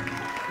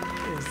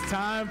 It's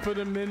time for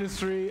the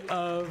ministry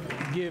of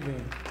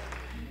giving.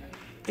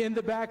 In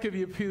the back of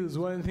your pews,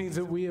 one of the things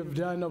that we have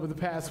done over the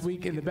past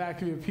week, in the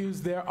back of your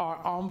pews, there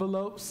are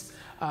envelopes.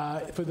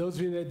 For those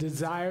of you that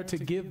desire to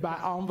give by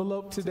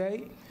envelope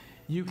today,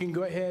 you can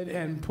go ahead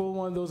and pull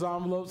one of those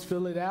envelopes,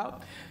 fill it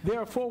out. There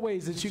are 4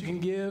 ways that you can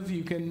give.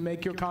 You can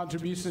make your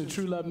contribution to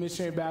True Love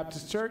Missionary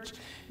Baptist Church.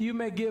 You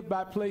may give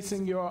by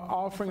placing your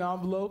offering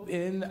envelope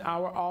in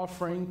our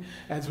offering.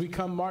 As we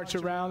come march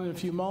around in a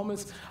few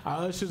moments,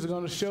 our ushers are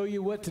going to show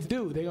you what to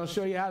do. They're going to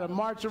show you how to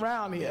march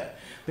around here.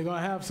 They're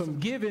going to have some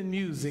giving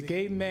music.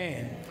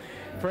 Amen.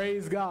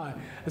 Praise God.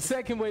 The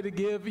second way to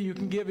give, you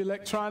can give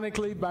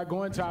electronically by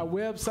going to our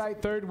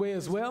website. Third way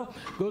as well,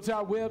 go to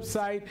our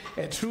website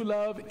at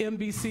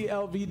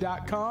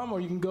truelovembclv.com,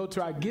 or you can go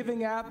to our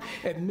giving app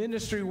at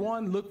Ministry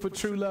One. Look for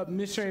True Love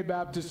Missionary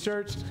Baptist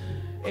Church.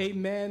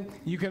 Amen.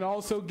 You can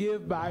also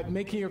give by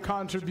making your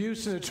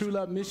contribution to True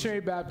Love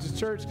Missionary Baptist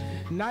Church,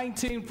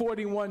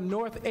 1941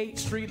 North 8th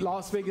Street,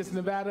 Las Vegas,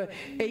 Nevada,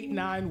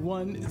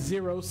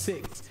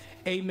 89106.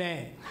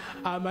 Amen.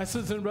 My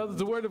sisters and brothers,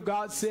 the Word of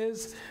God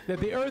says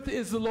that the earth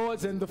is the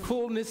Lord's and the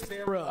fullness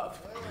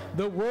thereof,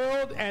 the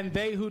world and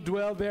they who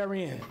dwell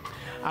therein.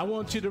 I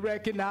want you to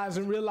recognize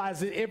and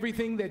realize that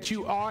everything that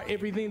you are,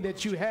 everything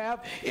that you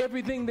have,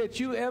 everything that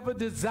you ever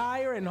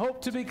desire and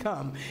hope to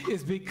become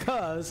is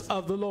because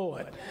of the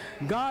Lord.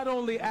 God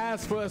only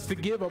asks for us to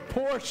give a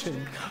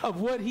portion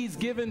of what He's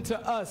given to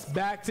us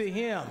back to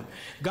Him.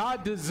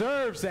 God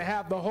deserves to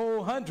have the whole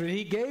 100.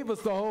 He gave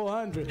us the whole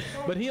 100,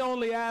 but He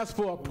only asked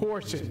for a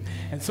portion.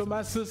 And so,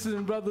 my sisters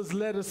and brothers,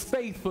 let us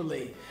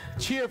faithfully,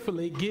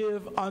 cheerfully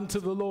give unto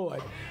the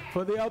Lord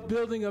for the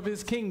upbuilding of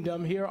His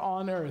kingdom here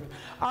on earth.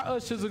 Our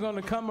ushers are going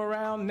to come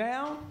around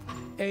now.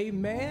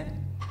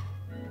 Amen.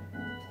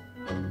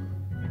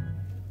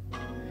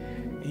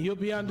 And you'll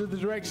be under the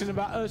direction of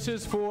our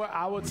ushers for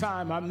our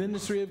time, our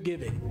ministry of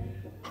giving.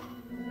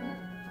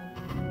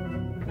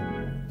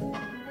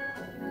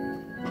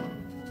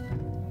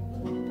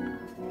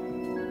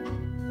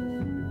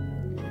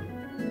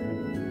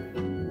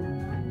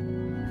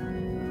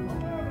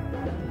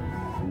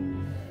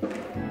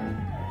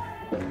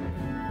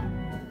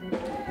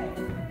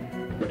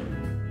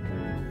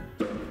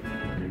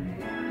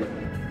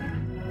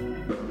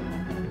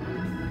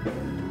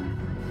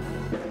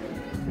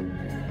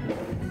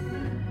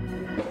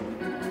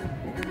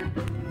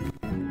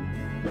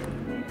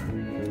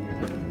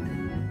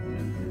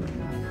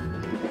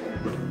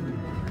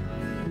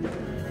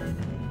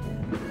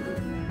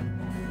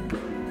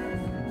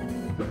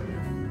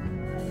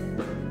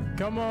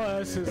 Come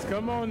on, ushers.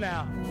 Come on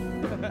now.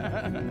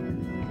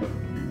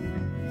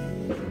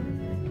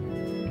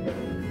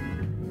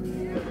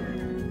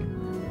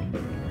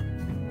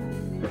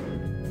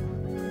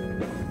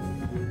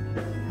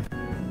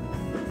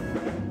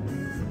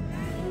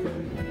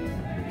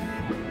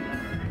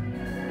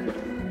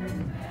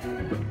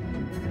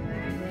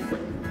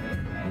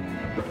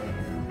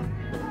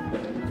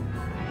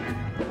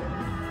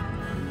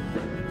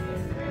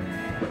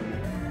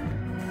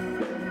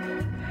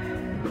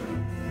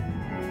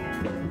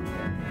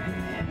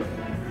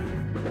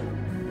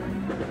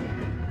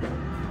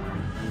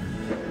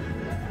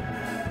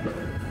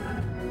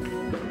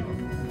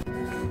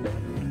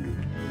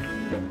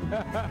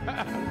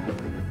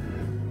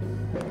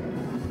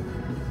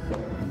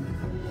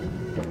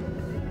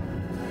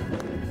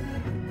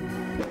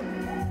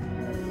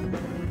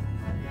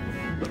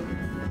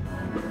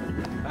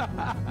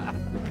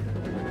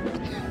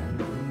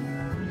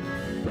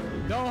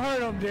 Don't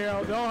hurt him,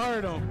 Daryl. Don't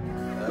hurt him.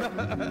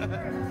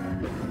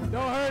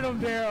 Don't hurt him,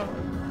 Daryl.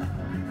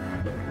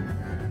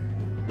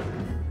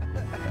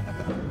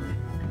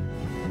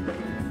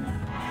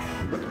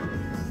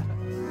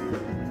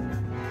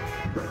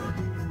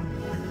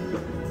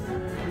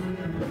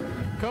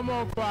 Come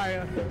on,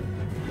 choir.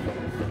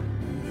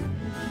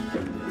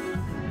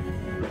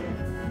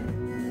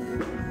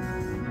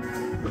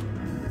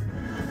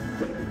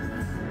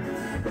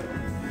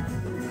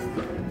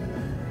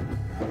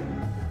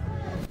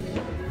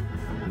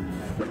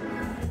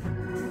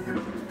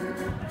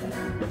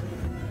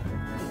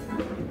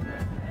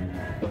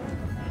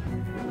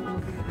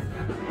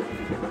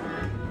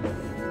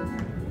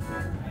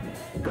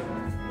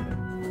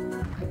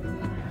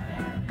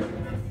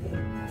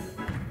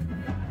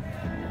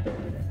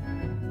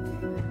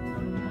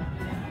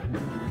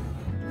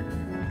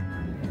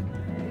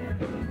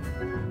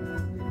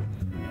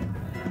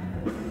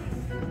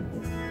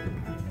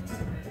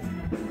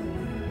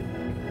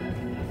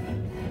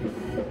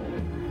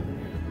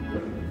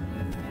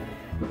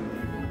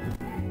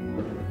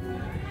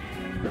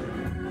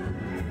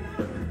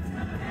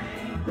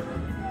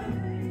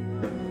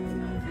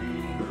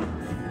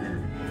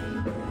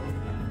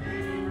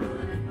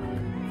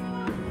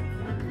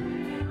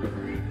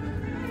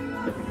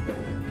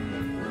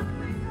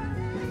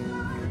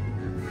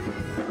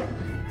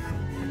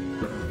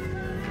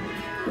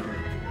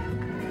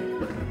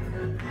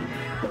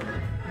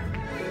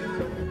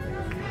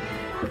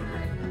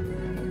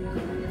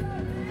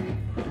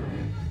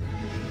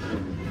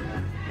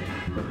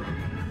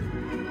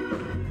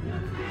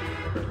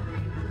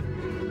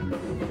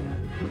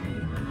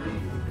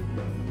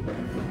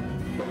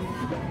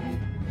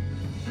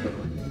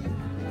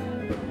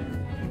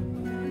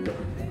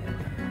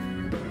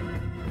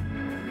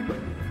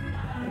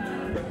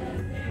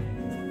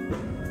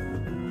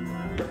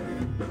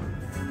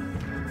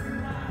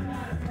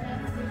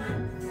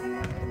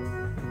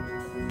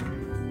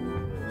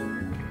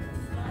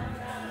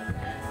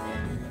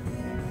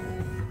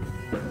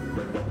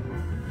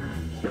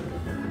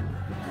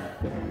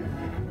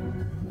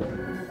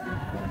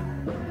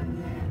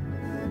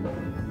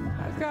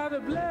 got a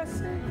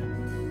blessing.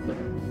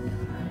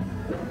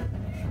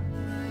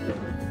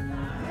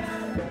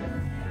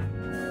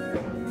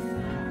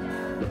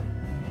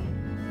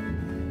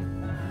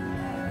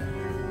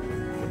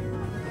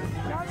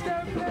 God's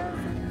got a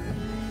blessing.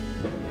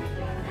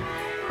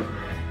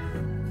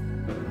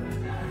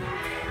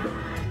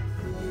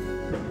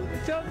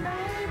 It's your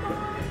name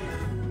on it.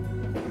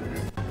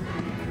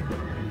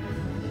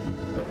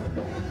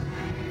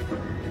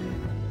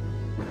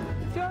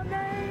 It's your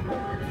name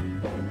on it.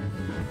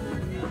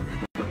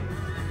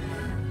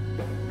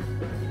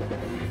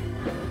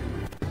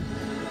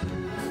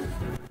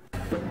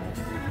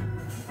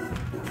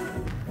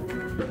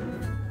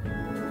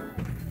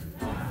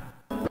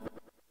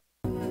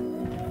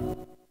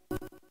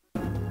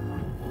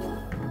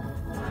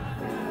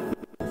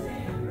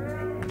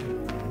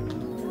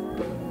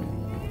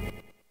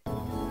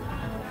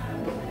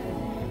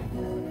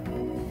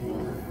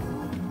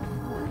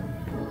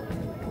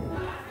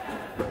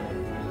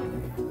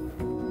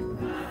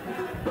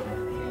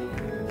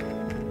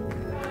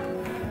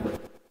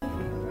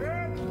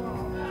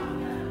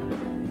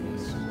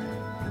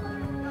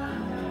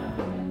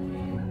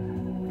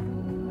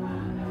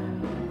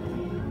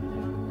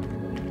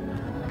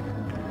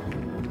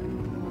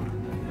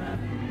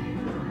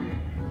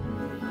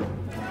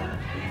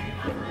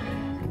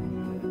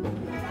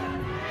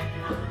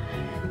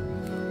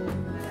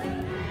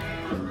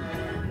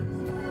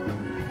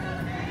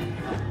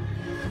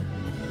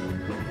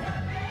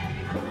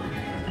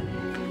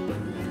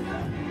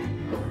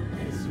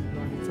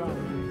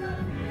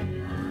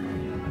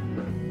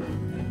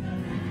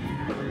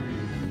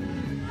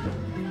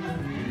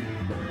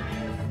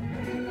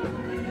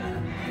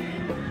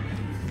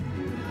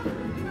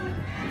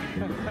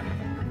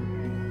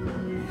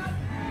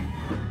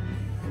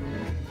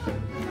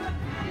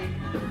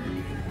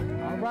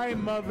 All right,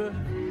 mother.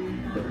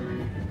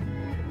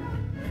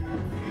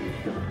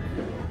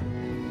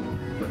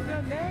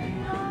 Your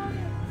name on it.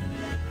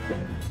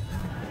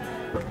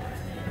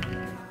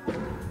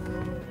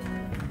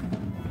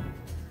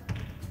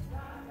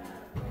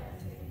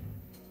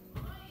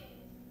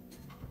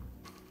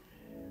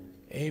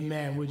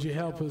 Amen. Would you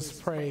help us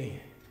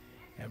pray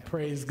and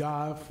praise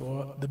God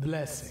for the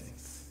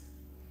blessings?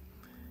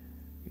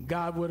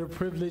 God, what a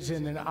privilege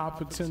and an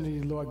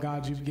opportunity, Lord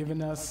God, you've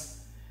given us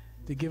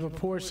to give a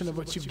portion of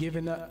what you've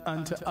given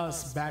unto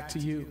us back to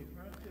you.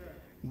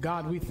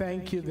 God, we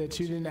thank you that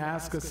you didn't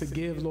ask us to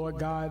give, Lord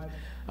God,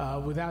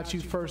 without you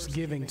first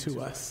giving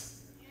to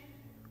us.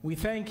 We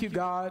thank you,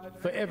 God,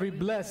 for every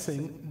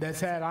blessing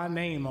that's had our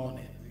name on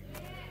it.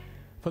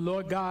 For,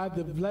 Lord God,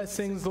 the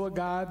blessings, Lord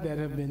God, that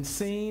have been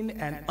seen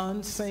and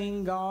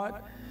unseen,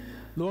 God.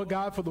 Lord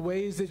God, for the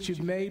ways that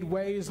you've made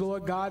ways,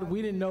 Lord God,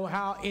 we didn't know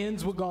how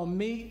ends were going to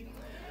meet.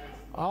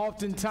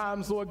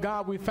 Oftentimes, Lord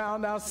God, we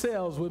found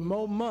ourselves with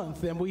more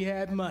month than we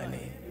had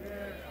money.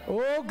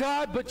 Oh,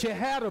 God, but you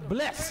had a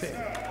blessing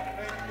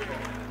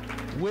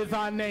with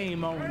our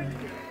name on it.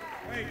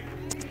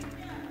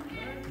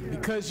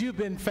 Because you've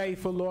been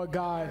faithful, Lord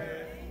God,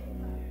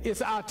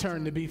 it's our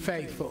turn to be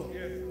faithful.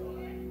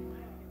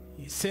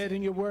 You said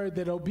in your word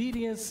that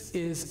obedience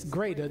is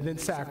greater than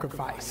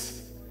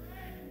sacrifice.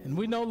 And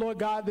we know, Lord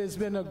God, there's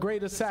been a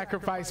greater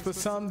sacrifice for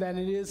some than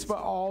it is for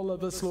all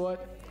of us, Lord.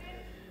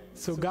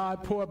 So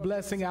God, pour a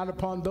blessing out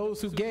upon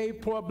those who gave,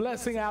 pour a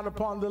blessing out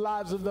upon the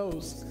lives of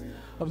those,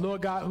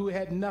 Lord God, who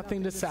had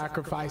nothing to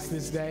sacrifice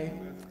this day.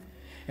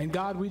 And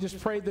God, we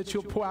just pray that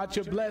you'll pour out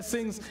your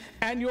blessings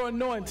and your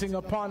anointing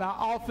upon our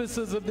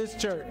officers of this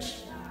church,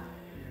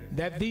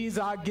 that these,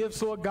 our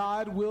gifts, Lord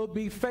God, will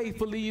be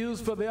faithfully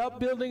used for the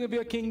upbuilding of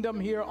your kingdom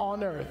here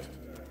on earth.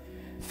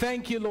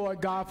 Thank you, Lord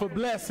God, for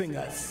blessing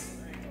us.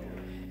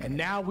 And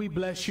now we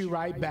bless you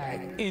right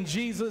back. In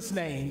Jesus'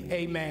 name,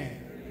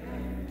 amen.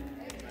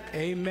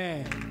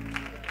 Amen.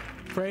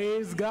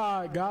 Praise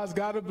God. God's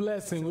got a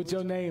blessing with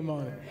your name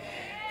on it.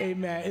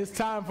 Amen. It's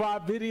time for our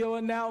video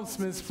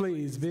announcements,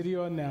 please.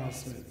 Video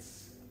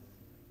announcements.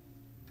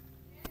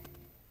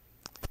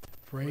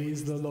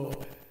 Praise the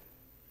Lord.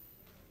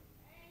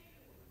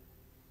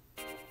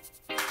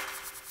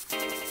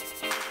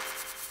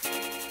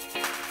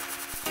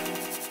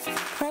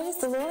 Praise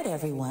the Lord,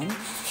 everyone.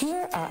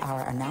 Here are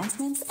our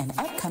announcements and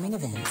upcoming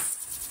events.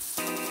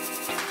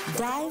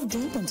 Dive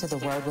deep into the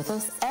Word with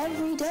us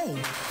every day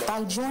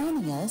by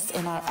joining us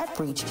in our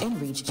Upreach,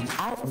 Inreach, and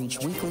Outreach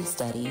weekly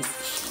studies.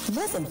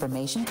 This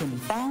information can be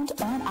found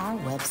on our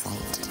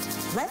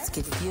website. Let's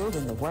get fueled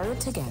in the Word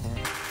together.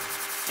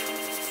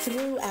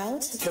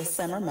 Throughout the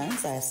summer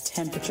months, as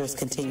temperatures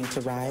continue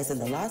to rise in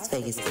the Las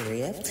Vegas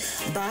area,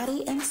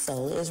 Body and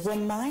Soul is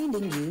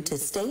reminding you to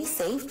stay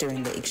safe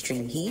during the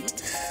extreme heat,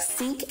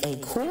 seek a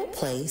cool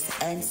place,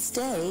 and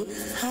stay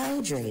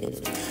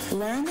hydrated.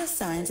 Learn the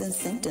signs and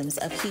symptoms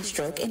of heat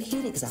stroke and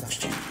heat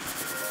exhaustion.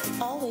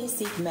 Always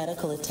seek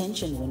medical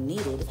attention when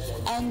needed,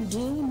 and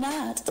do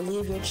not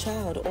leave your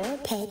child or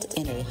pet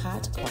in a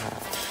hot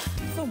car.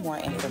 For more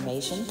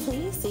information,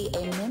 please see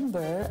a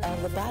member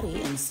of the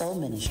Body and Soul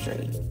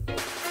Ministry.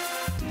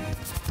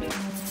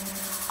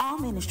 All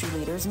ministry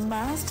leaders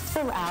must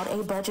fill out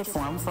a budget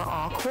form for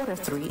all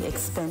Q3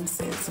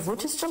 expenses,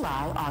 which is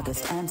July,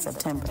 August, and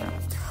September.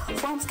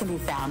 Forms can be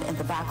found in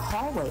the back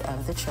hallway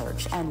of the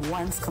church, and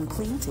once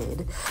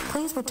completed,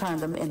 please return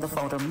them in the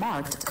folder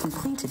marked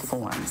Completed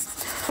Forms.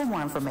 For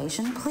more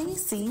information,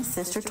 please see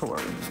Sister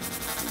Tori.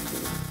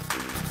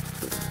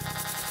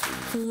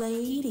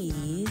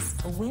 Ladies,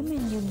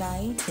 Women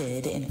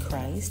United in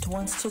Christ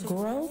wants to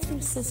grow through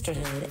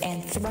sisterhood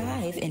and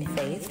thrive in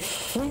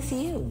faith with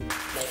you.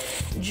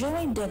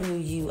 Join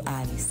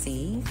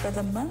WUIC for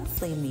the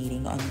monthly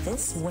meeting on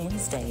this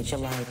Wednesday,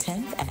 July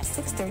 10th at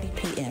 6:30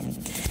 p.m.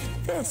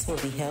 This will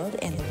be held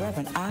in the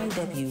Reverend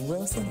I.W.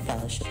 Wilson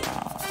Fellowship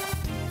Hall.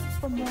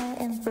 For more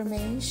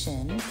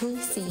information,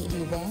 please see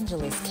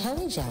Evangelist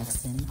Kelly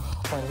Jackson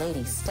or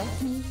Lady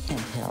Stephanie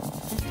Hemphill.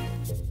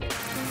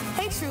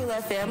 Hey True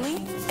Love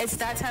family, it's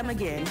that time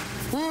again.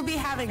 We will be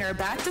having our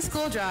back to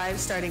school drive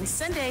starting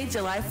Sunday,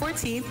 July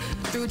 14th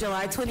through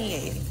July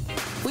 28th.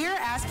 We are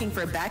asking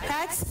for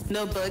backpacks,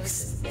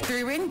 notebooks,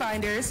 3-ring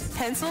binders,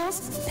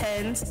 pencils,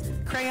 pens,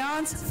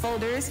 crayons,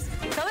 folders,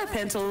 color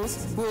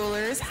pencils,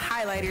 rulers,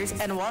 highlighters,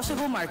 and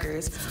washable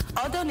markers.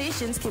 All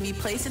donations can be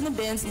placed in the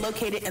bins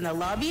located in the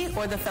lobby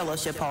or the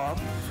fellowship hall.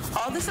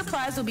 All the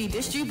supplies will be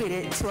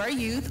distributed to our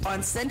youth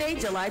on Sunday,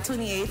 July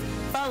 28th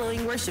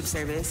following worship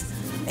service.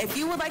 If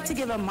you would like to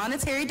give a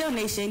monetary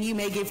donation, you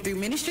may give through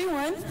Ministry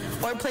One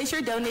or place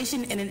your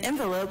donation in an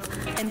envelope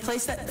and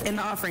place that in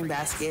the offering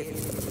basket.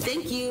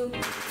 Thank you.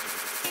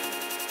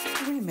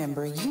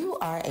 Remember, you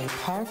are a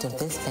part of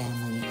this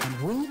family,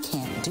 and we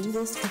can't do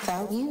this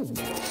without you.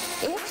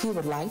 If you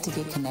would like to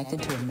get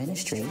connected to a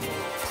ministry,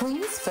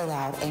 please fill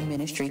out a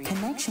ministry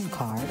connection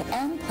card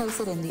and place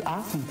it in the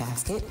offering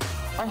basket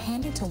or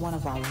hand it to one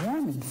of our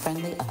warm and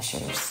friendly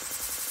ushers.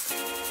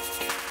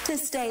 To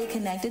stay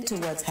connected to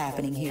what's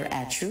happening here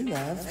at True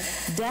Love,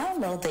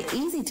 download the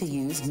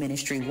easy-to-use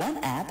Ministry One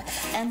app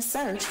and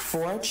search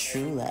for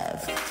True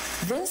Love.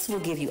 This will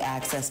give you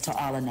access to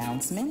all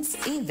announcements,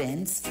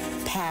 events,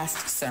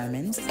 past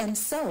sermons, and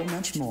so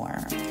much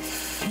more.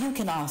 You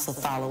can also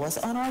follow us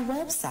on our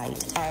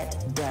website at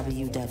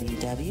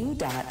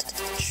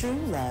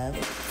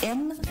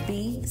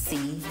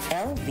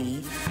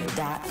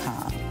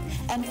www.truelovembclv.com.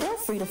 And feel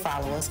free to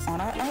follow us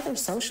on our other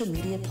social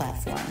media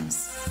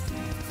platforms.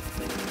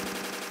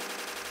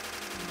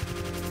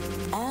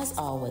 As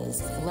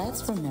always,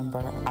 let's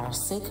remember our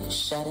sick,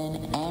 shut-in,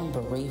 and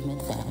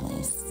bereavement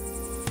families.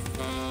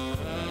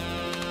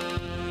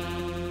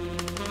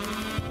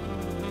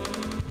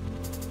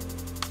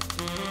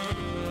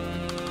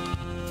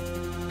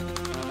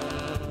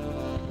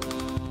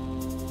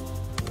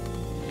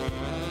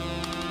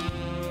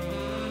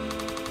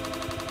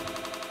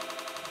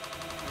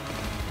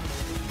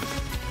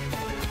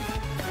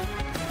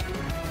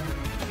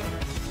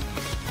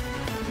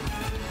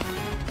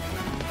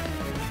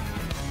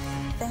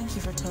 Thank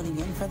you for tuning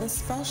in for the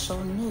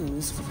special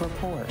news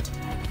report.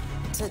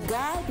 To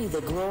God be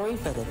the glory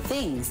for the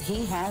things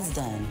He has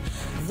done.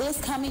 This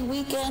coming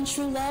weekend,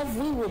 True Love,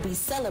 we will be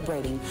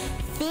celebrating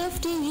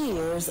 50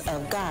 years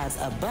of God's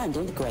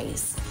abundant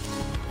grace.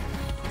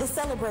 The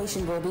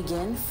celebration will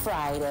begin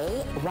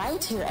Friday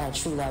right here at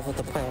True Love with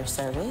a prayer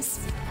service.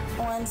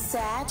 On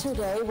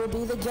Saturday will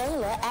be the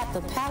gala at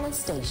the Palace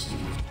Station.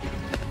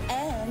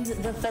 And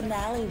the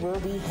finale will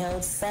be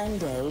held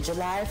Sunday,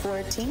 July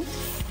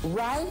 14th,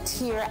 right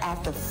here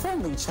at the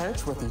Friendly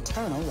Church with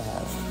Eternal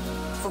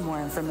Love. For more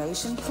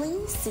information,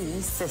 please see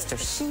Sister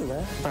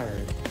Sheila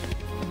Bird.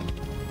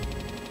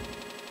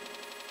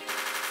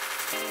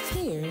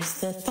 Here's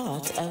the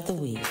thought of the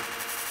week.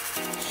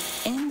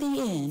 In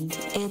the end,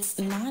 it's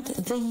not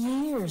the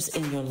years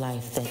in your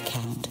life that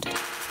count.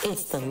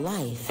 It's the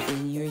life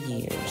in your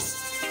years.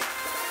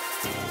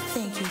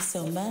 Thank you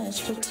so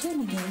much for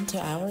tuning in to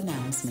our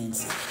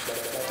announcements.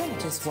 Don't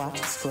just watch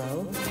us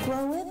grow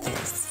with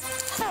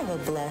us. Have a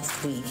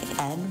blessed week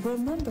and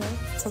remember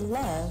to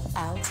love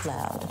out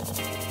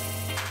loud.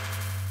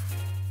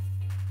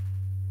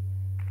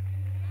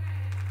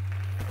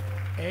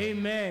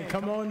 Amen.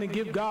 Come on and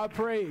give God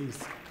praise.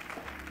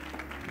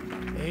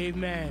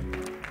 Amen.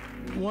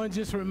 I want to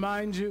just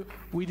remind you,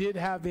 we did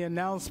have the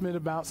announcement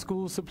about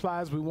school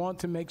supplies. We want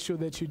to make sure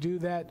that you do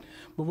that.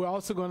 But we're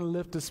also going to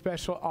lift a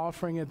special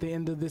offering at the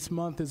end of this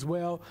month as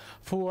well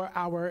for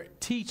our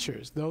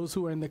teachers, those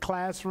who are in the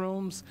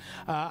classrooms.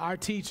 Our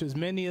teachers,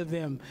 many of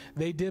them,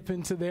 they dip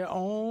into their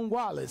own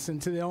wallets,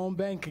 into their own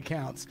bank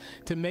accounts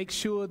to make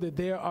sure that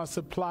there are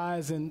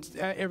supplies and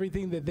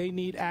everything that they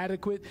need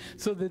adequate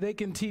so that they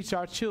can teach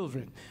our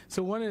children.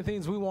 So one of the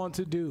things we want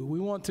to do, we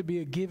want to be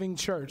a giving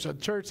church, a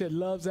church that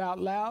loves out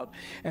loud.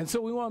 And so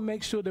we want to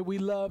make sure that we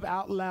love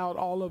out loud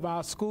all of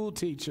our school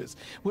teachers.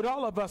 With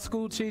all of our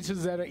school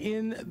teachers that are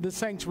in the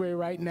sanctuary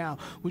right now,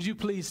 would you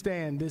please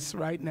stand this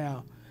right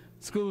now?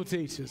 School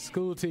teachers,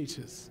 school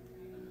teachers.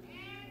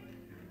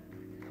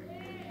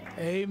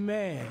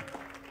 Amen.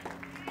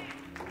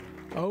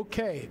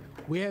 Okay.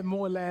 We had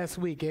more last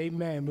week,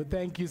 amen. But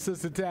thank you,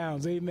 Sister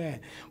Towns,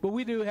 amen. But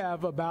we do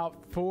have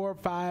about 4 or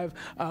 5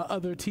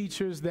 other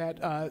teachers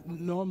that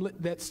normally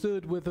that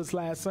stood with us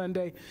last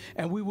Sunday,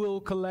 and we will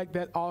collect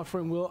that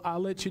offering. I'll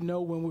let you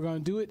know when we're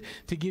going to do it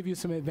to give you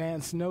some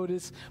advance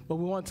notice. But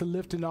we want to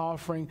lift an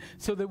offering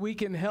so that we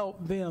can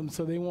help them,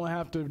 so they won't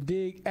have to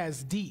dig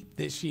as deep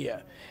this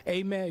year,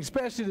 amen.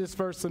 Especially this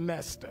first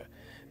semester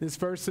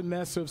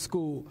of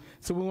school.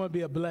 So we want to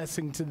be a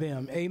blessing to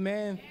them,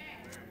 amen.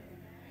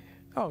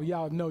 Oh,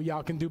 y'all know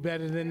y'all can do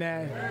better than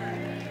that.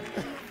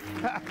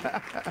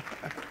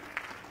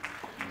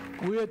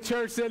 We're a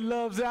church that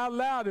loves out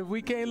loud. If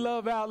we can't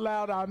love out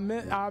loud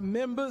our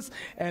members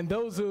and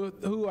those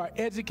who are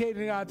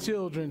educating our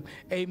children,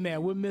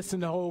 amen, we're missing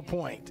the whole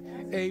point.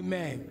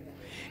 Amen.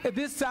 At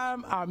this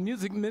time, our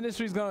music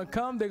ministry is going to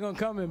come. They're going to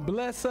come and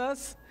bless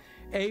us.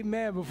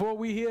 Amen. Before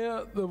we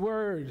hear the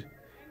word,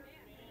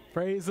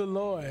 praise the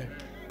Lord.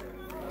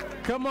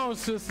 Come on,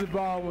 Sister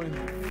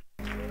Baldwin.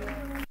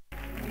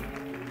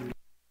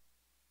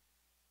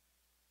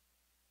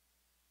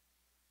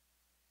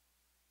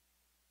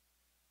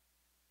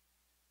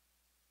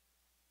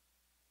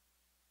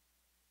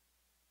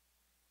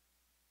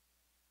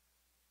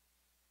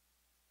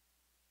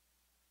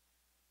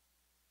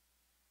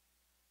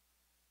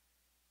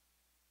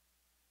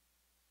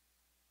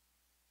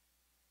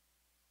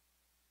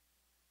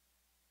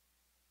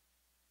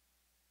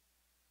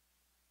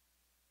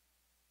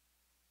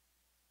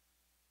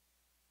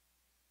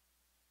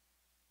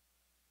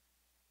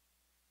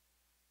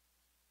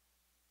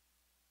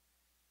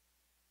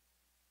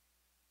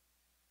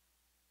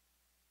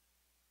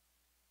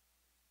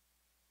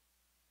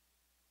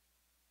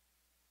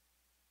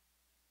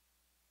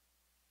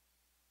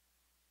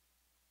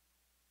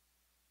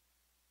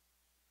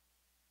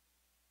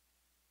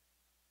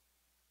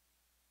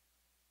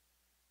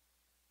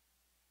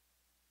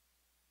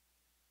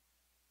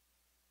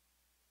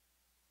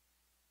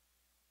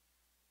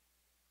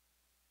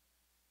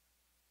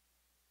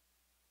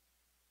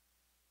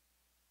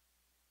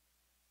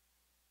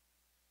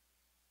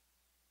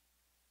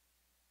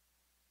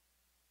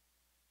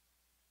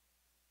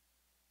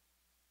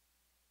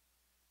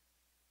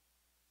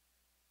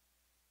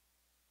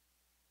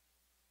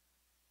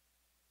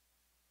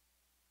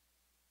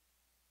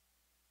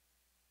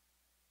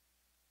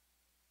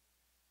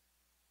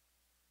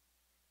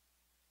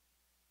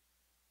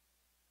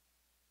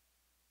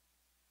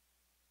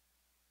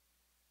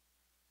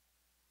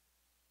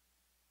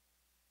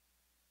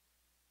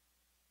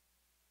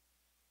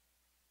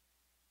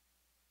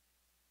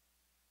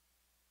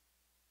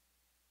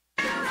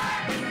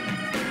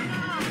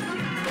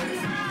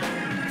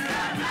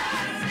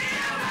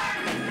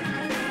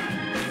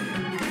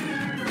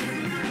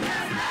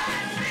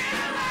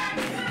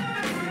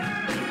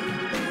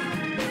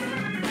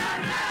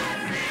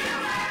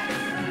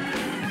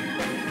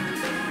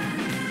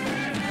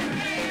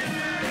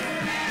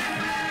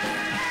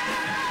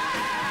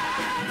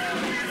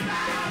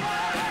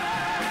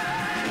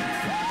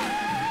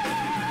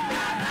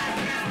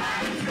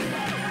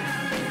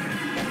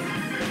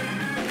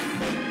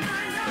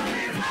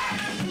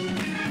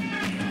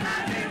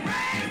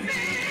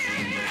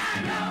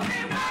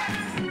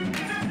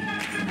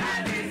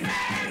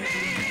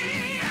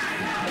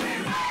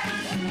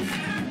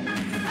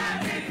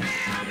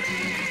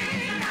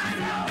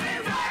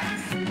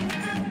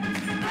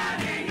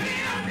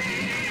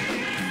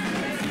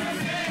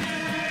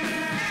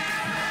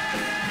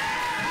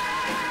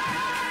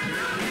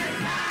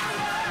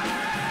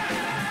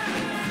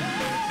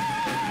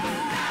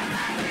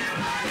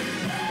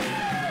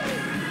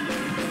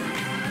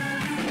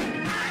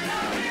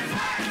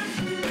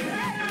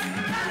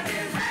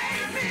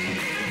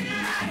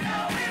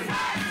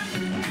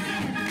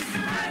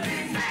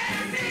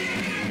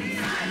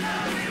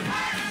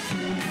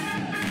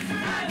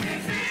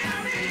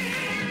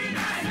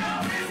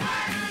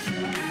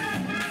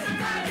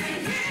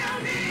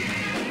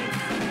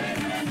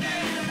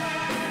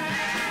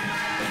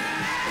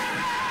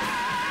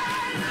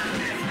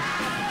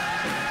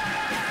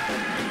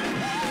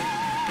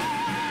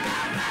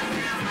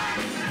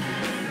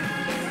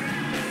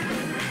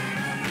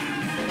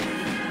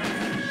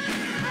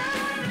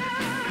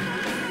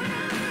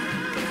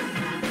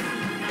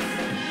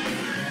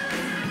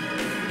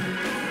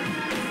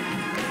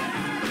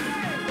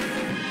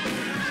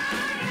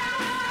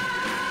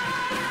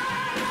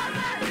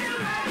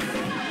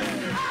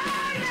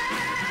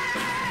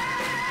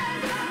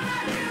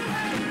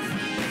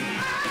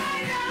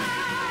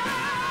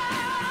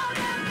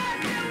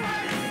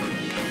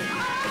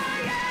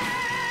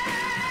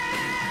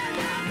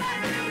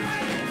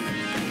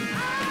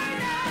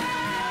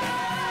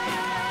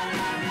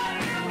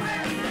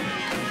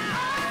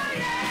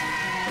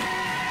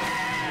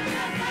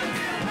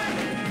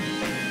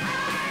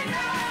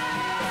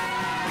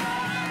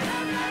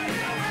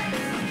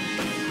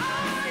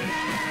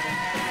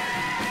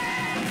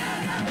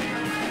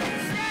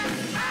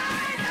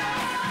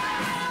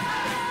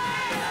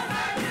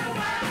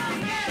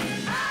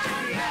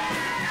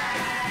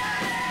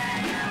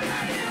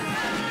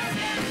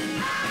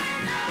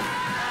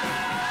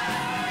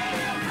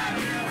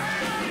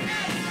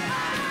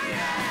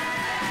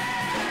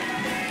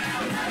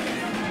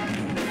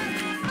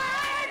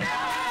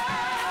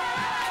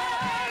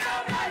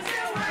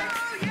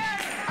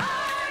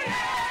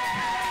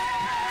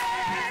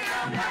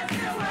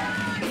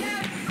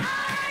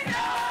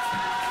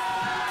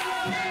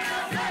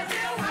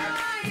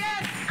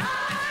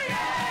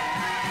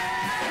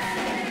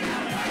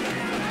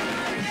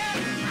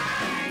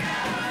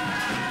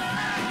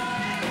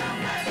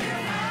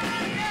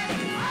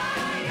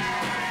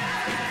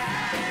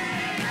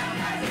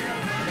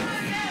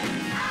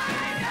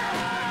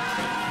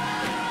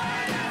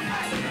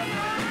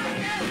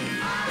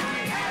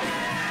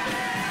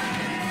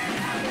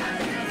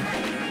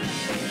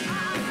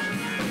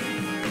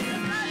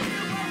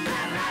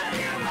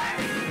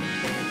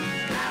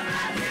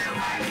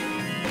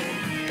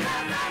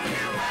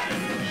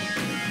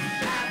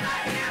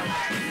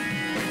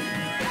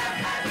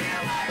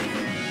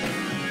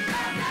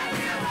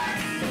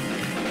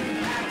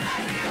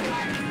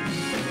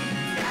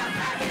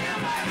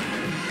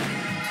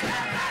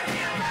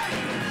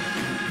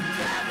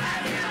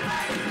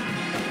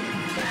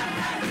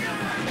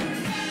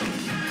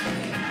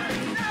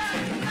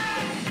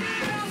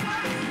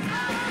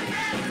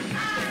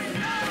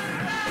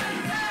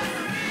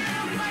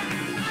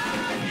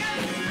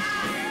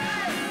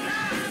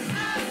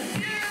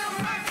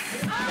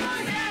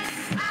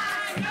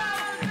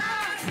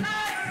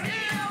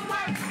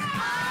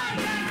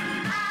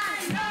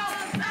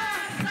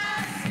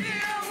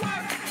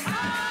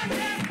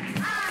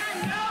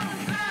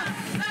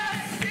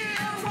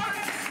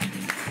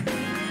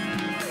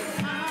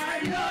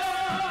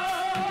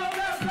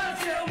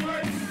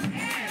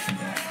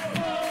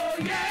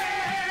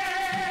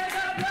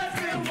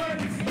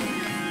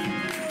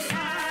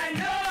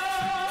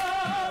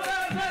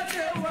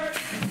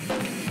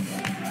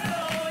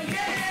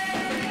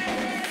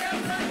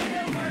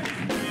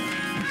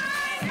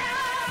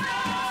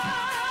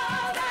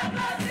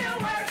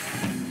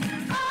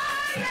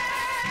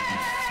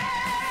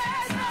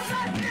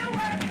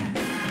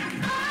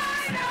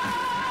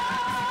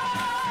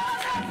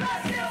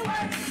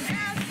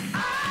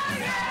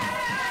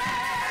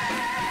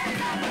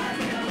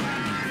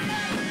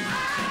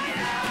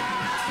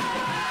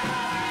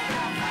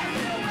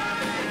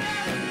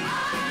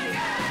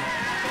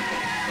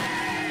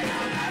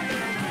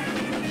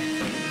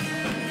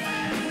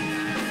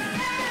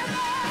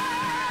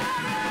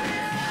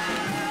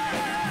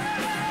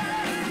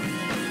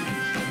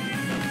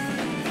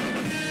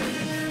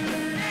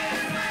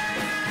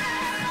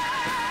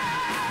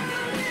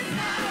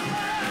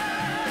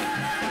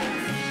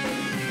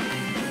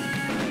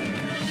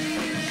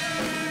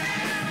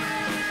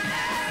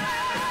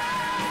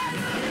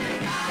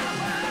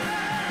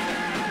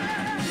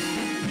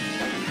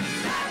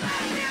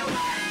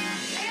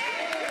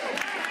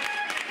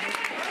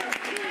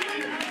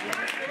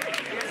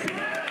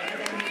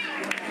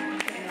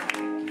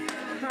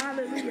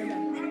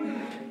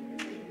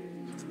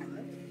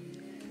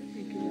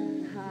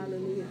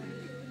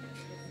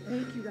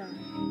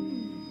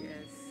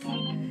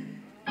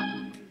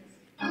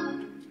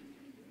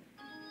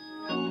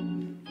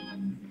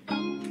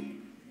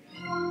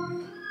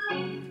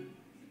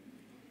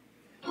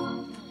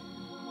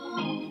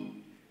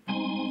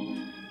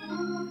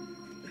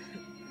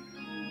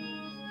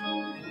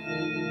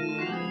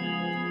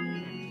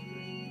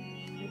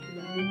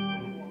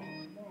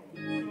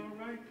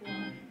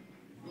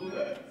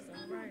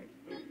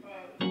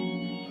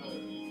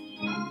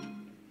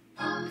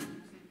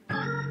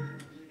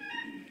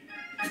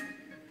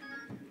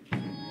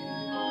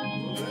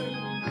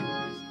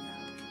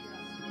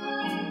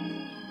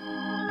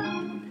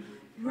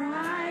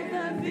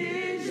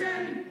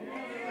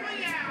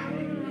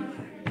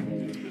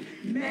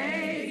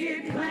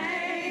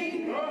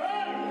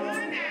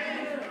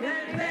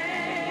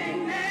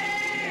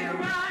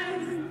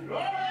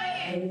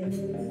 and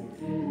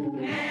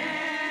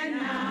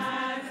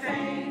not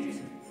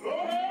faint.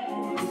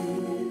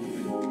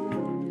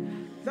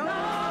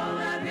 Though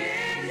the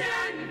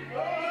vision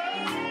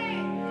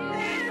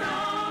is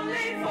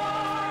only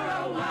for a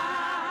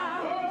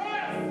while,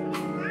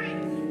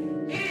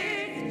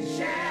 it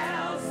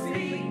shall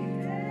speak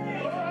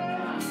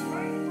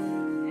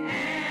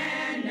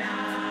and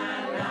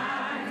not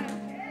lie.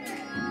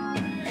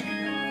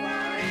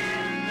 For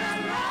if the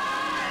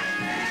Lord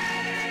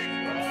said it,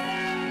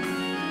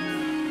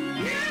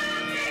 you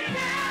can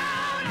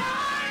count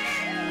on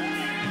it.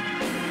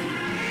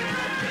 He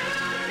will do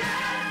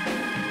just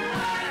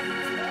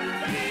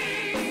what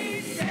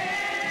He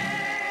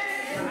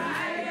said.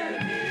 Write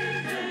a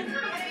vision,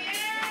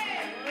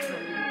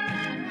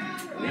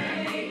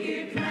 make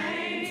it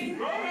plain,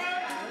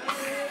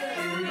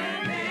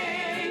 that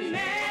they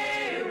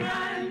may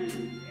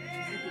run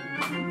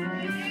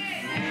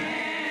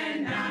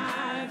and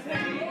not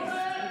faint.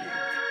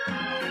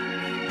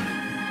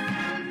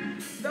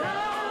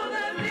 Though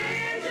the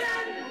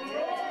vision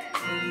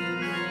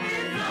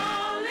is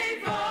only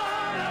for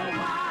a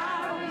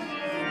while,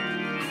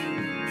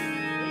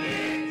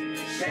 it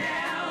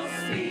shall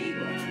speak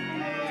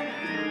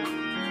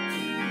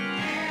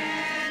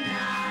and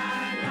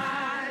not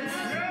lie.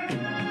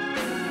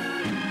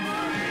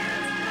 For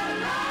if the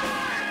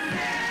Lord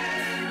said it,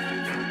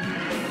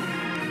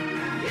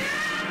 you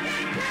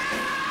can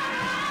count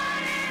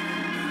on it.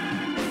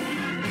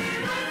 He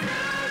will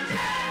do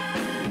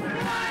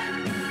just what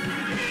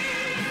He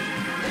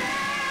said.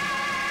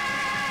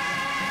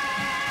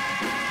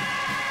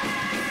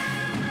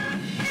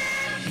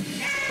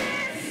 It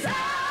is so.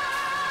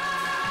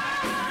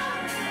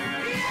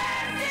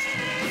 Yes,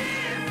 it is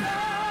so.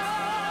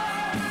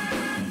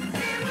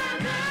 He will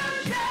do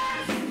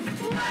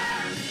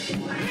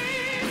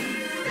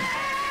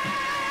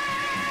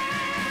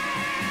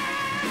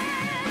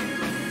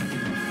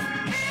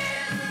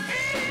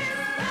just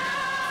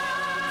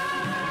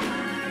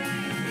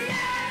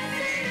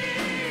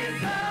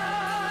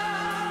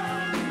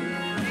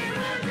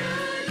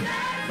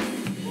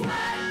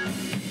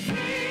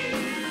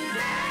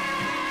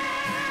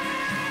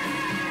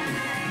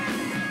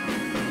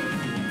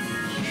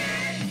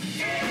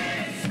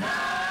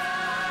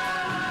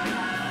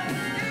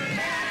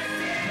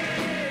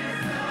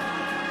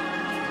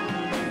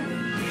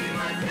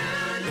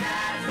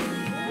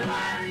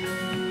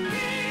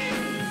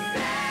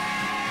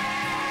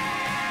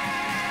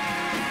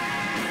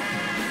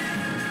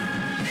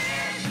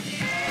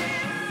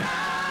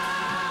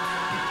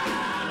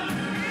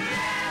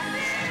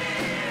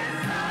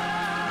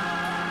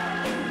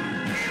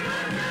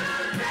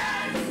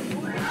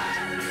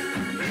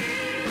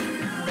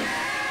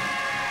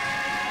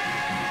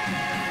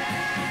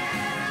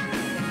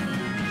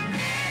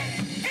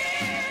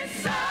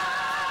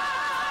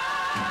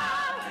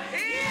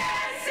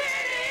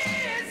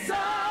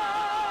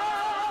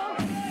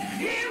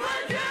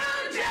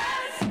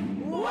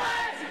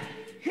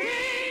He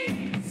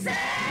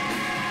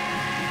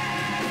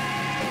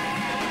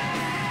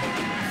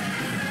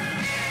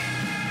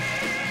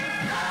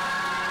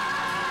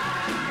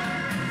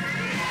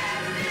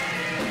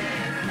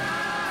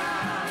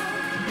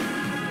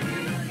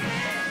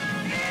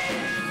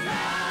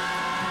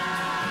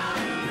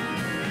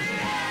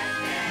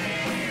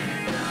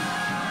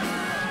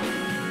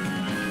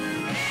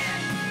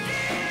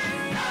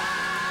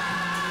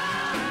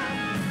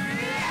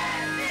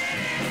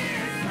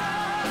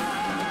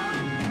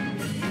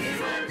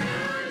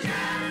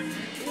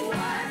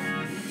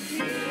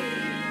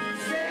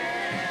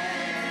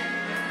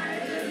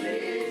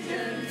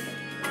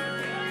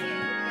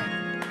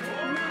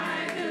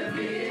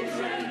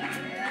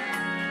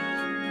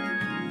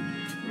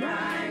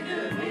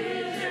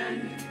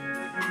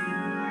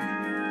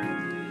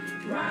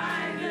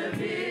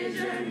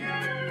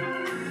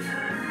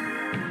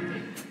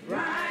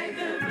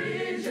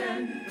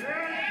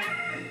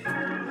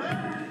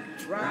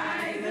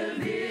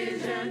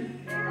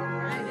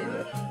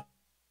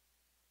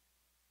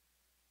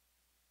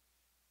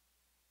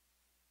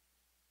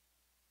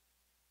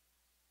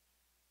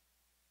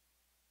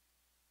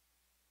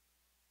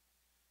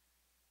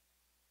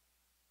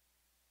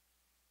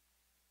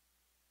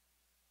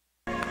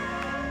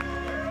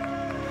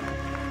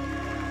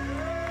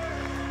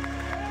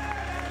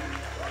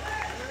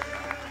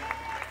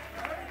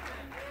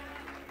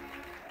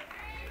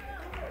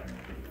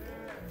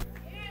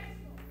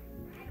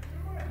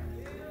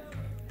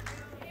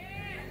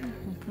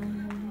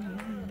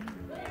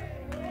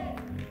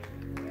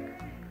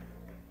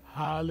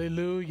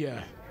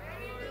Hallelujah.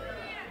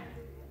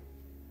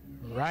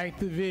 Write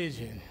the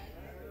vision.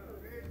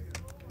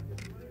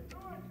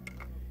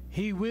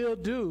 He will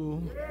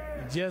do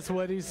just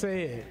what He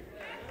said.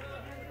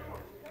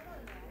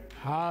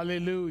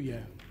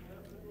 Hallelujah.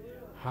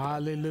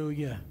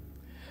 Hallelujah.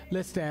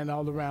 Let's stand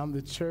all around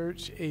the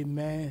church.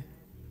 Amen.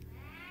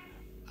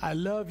 I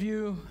love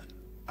you.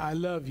 I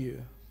love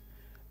you.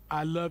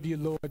 I love you,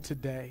 Lord,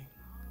 today.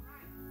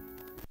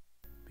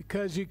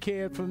 Because you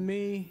cared for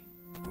me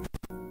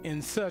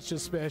in such a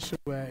special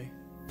way.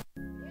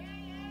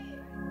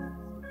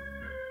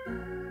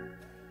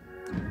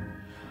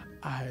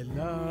 I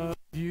love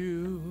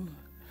you.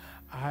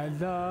 I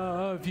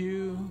love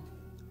you.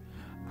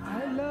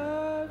 I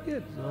love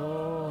you,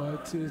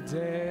 Lord,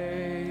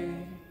 today,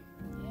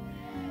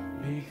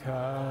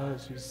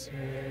 because you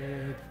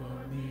said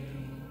for me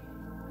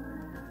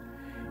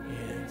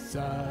in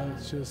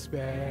such a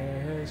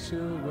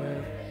special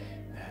way.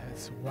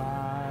 That's why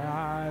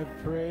I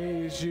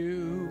praise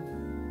you.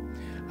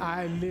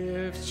 I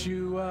lift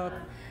you up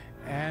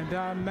and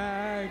I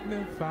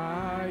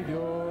magnify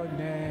your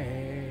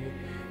name.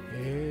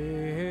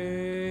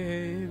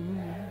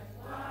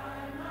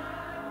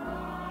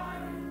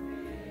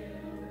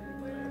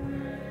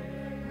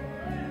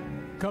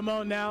 Come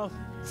on now,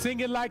 sing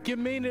it like you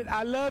mean it.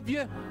 I love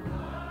you.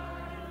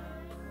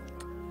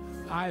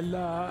 I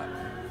love.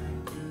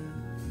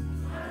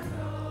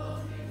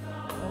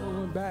 Oh, we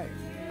went back.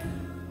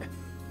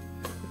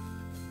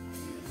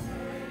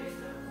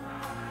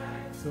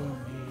 For me.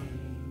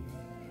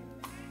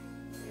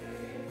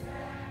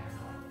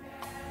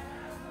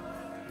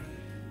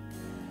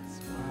 That's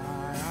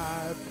why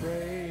I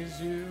praise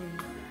you.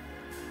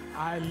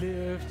 I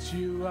lift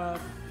you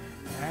up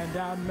and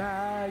I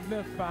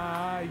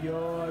magnify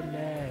your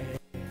name.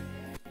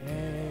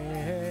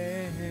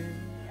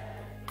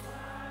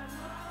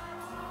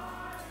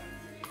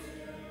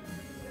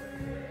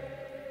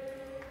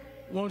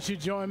 Won't you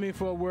join me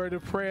for a word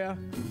of prayer?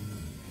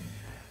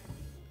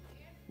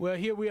 Well,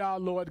 here we are,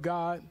 Lord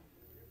God.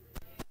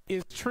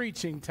 It's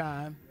preaching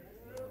time.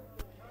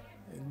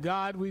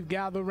 God, we've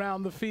gathered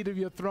around the feet of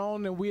your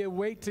throne and we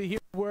await to hear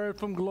a word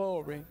from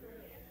glory.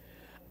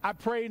 I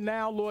pray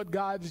now, Lord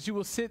God, that you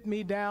will sit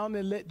me down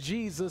and let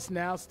Jesus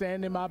now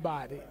stand in my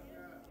body.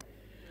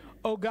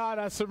 Oh God,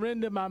 I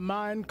surrender my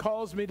mind,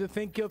 cause me to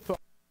think your thoughts.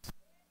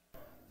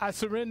 I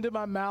surrender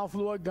my mouth,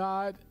 Lord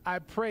God. I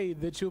pray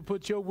that you'll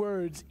put your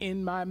words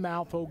in my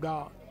mouth, oh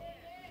God.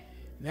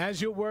 And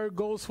as your word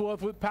goes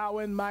forth with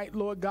power and might,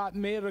 Lord God,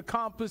 may it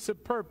accomplish the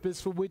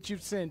purpose for which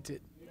you've sent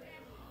it.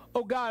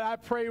 Oh God, I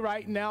pray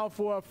right now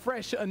for a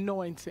fresh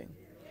anointing.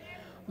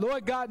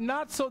 Lord God,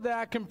 not so that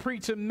I can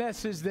preach a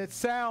message that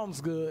sounds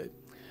good,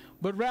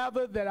 but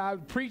rather that I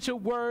preach a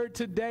word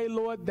today,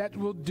 Lord, that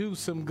will do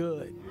some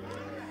good.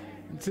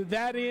 And to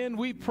that end,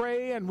 we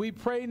pray, and we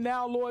pray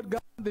now, Lord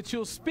God, that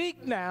you'll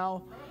speak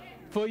now,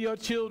 for your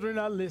children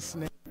are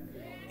listening.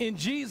 In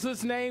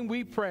Jesus' name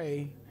we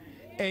pray.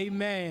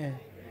 Amen.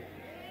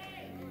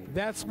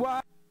 That's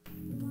why.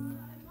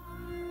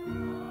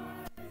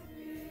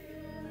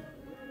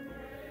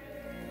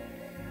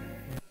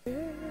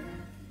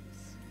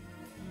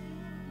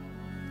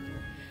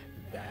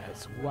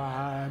 That's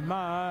why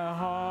my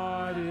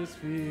heart is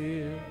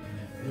filled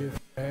with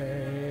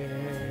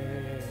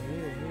faith.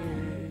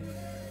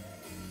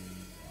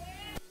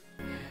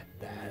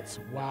 That's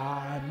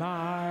why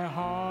my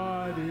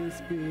heart is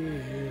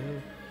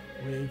filled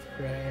with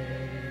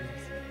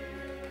praise.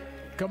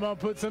 Come on,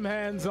 put some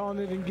hands on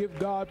it and give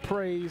God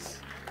praise.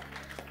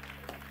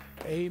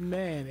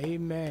 Amen.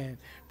 Amen.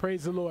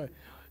 Praise the Lord.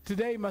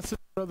 Today, my sisters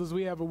and brothers,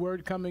 we have a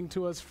word coming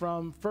to us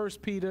from 1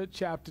 Peter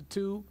chapter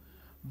 2,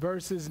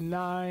 verses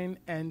 9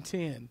 and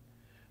 10.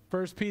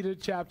 1 Peter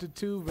chapter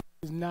 2,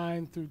 verses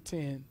 9 through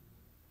 10.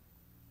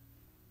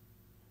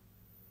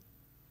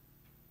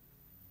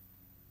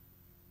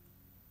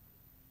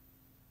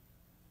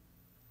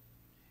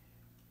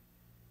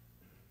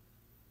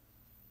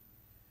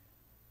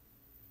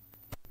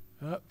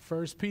 Up,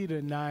 1 Peter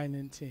 9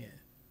 and 10.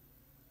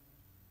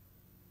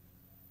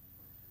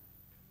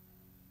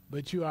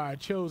 But you are a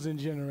chosen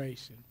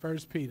generation. 1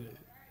 Peter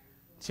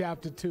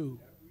chapter 2.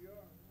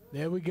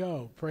 There we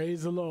go.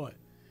 Praise the Lord.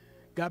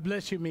 God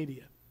bless you,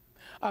 media.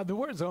 The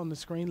words are on the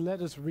screen.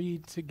 Let us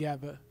read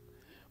together.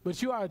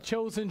 But you are a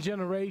chosen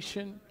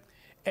generation,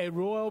 a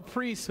royal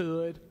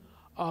priesthood,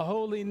 a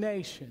holy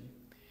nation,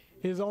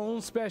 his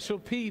own special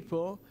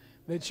people,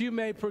 that you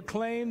may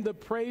proclaim the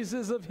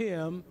praises of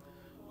him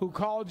who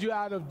called you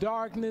out of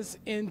darkness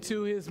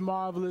into his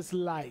marvelous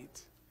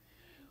light,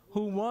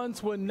 who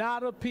once were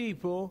not a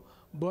people,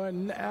 but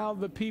now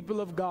the people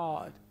of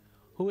God,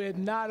 who had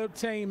not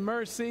obtained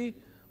mercy,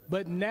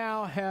 but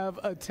now have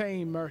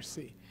attained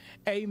mercy.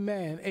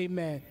 Amen.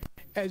 Amen.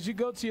 As you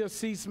go to your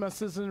seats, my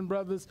sisters and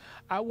brothers,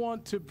 I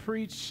want to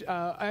preach.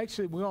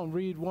 Actually, we're going to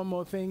read one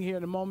more thing here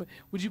in a moment.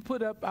 Would you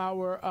put up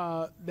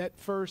our that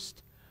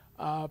first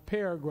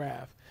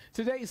paragraph?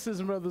 Today, sisters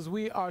and brothers,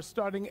 we are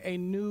starting a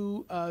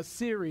new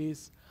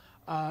series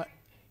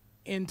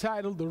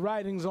entitled The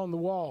Writings on the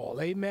Wall.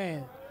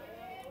 Amen.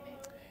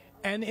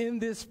 And in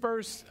this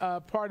first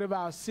part of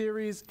our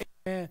series,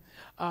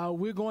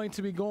 we're going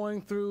to be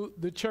going through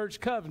the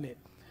church covenant.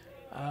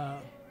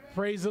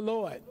 Praise the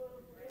Lord.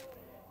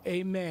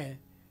 Amen.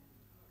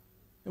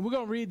 And we're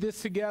going to read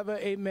this together.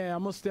 Amen.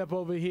 I'm going to step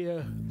over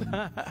here.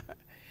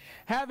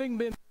 Having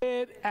been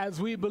led as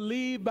we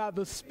believe by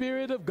the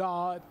Spirit of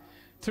God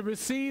to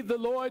receive the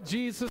Lord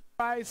Jesus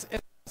Christ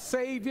as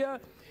Savior,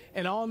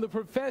 and on the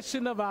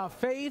profession of our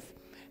faith,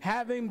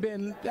 having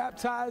been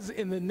baptized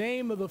in the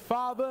name of the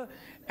Father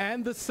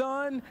and the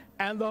Son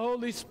and the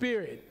Holy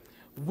Spirit,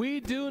 we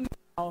do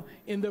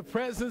in the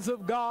presence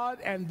of God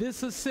and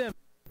this assembly,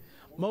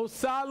 most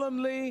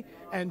solemnly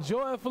and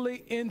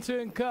joyfully enter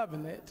in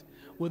covenant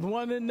with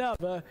one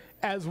another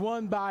as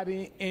one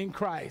body in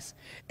Christ.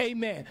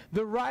 Amen.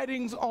 The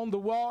writings on the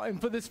wall, and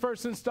for this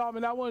first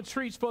installment, I want to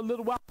preach for a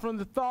little while from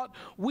the thought,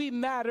 we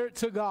matter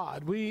to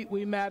God. We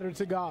matter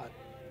to God.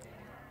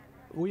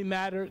 We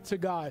matter to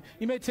God.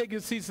 You may take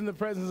your seats in the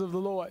presence of the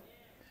Lord.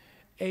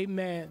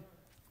 Amen.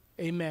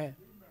 Amen.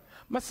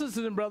 My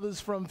sisters and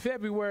brothers, from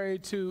February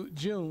to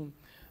June,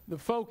 the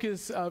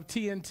focus of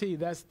TNT,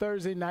 that's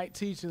Thursday night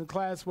teaching, the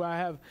class where I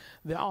have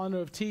the honor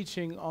of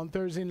teaching on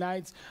Thursday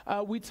nights,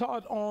 we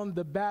taught on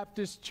the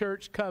Baptist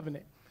Church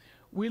Covenant.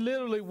 We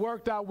literally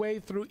worked our way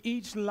through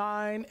each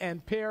line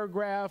and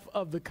paragraph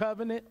of the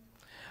covenant.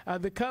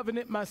 The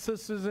covenant, my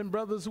sisters and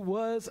brothers,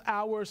 was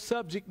our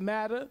subject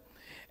matter.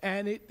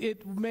 And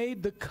it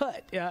made the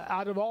cut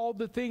out of all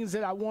the things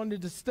that I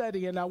wanted to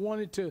study and I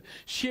wanted to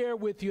share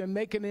with you and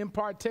make an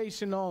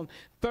impartation on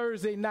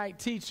Thursday night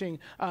teaching.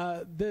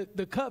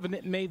 The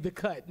covenant made the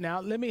cut.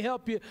 Now, let me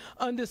help you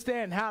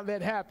understand how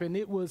that happened.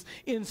 It was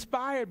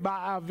inspired by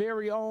our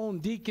very own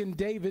Deacon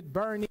David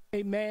Burney,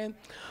 amen,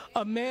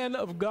 a man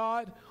of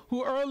God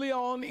who early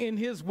on in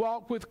his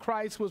walk with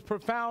Christ was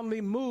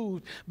profoundly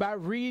moved by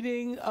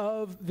reading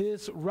of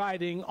this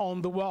writing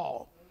on the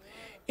wall.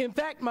 In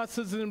fact, my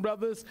sisters and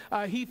brothers,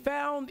 he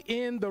found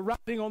in the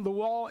writing on the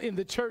wall in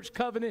the church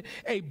covenant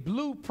a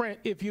blueprint,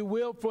 if you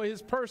will, for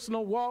his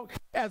personal walk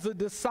as a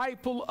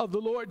disciple of the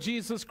Lord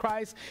Jesus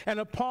Christ. And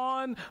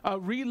upon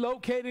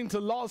relocating to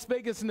Las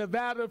Vegas,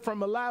 Nevada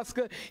from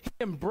Alaska, he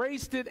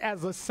embraced it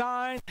as a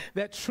sign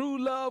that true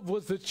love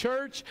was the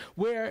church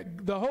where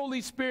the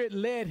Holy Spirit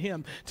led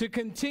him to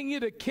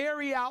continue to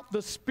carry out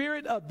the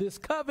spirit of this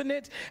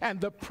covenant and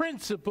the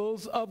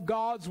principles of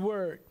God's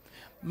word.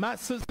 My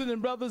sisters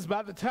and brothers,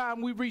 by the time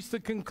we reached the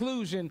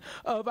conclusion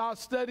of our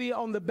study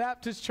on the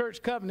Baptist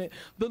Church Covenant,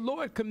 the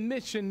Lord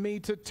commissioned me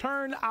to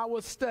turn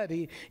our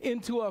study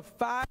into a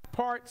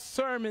 5-part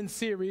sermon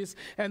series,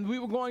 and we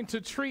were going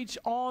to preach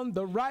on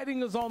the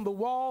writings on the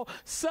wall,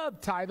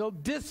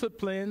 subtitled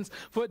Disciplines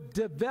for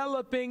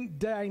Developing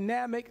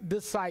Dynamic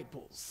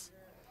Disciples.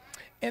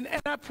 And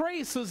I pray,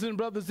 sisters and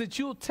brothers, that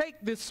you'll take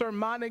this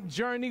sermonic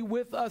journey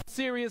with us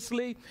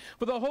seriously,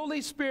 for the Holy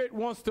Spirit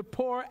wants to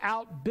pour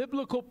out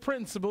biblical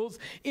principles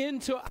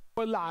into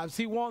our lives.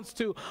 He wants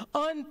to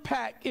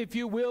unpack, if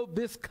you will,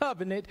 this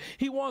covenant.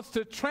 He wants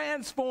to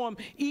transform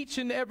each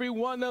and every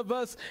one of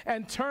us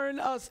and turn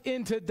us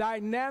into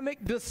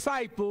dynamic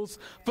disciples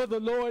for the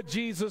Lord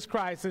Jesus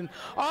Christ. And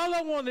all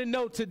I want to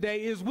know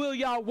today is, will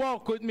y'all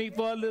walk with me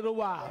for a little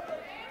while?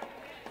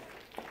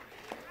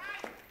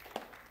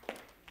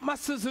 My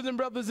sisters and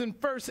brothers, in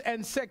 1st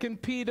and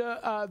 2nd Peter,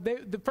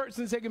 the 1st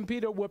and 2nd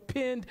Peter were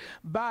penned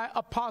by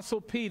Apostle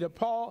Peter.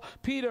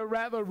 Peter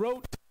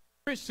wrote to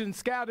Christians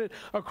scattered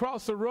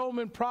across the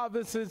Roman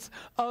provinces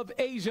of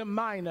Asia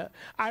Minor.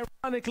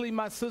 Ironically,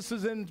 my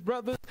sisters and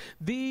brothers,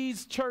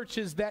 these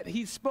churches that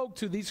he spoke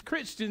to, these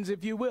Christians,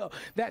 if you will,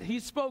 that he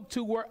spoke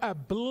to were a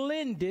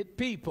blended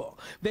people.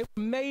 They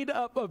were made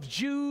up of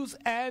Jews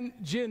and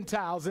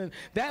Gentiles. And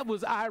that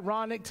was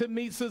ironic to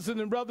me, sisters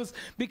and brothers,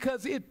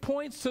 because it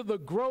points to the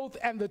growth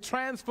and the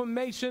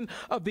transformation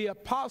of the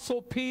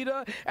Apostle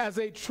Peter as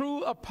a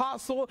true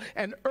apostle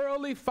and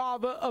early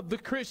father of the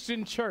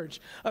Christian church,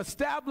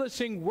 establishing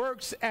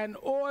works and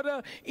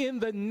order in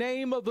the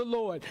name of the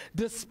Lord,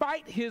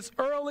 despite his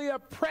earlier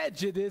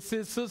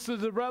prejudices,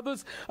 sisters and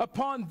brothers,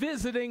 upon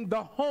visiting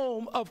the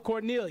home of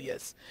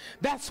Cornelius.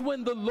 That's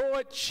when the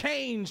Lord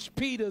changed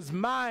Peter's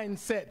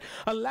mindset,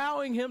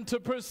 allowing him to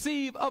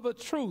perceive of a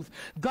truth: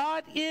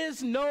 God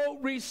is no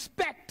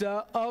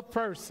respecter of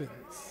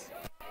persons.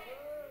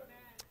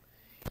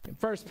 In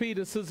 1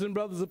 Peter, sisters and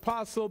brothers,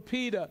 Apostle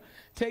Peter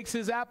takes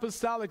his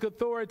apostolic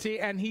authority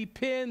and he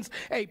pens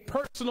a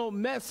personal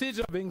message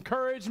of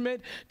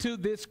encouragement to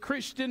this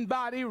Christian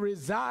body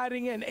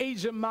residing in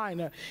Asia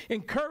Minor,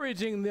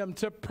 encouraging them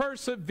to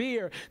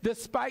persevere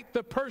despite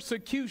the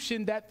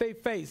persecution that they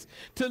face,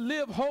 to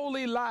live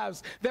holy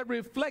lives that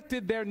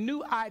reflected their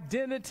new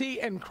identity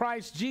in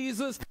Christ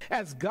Jesus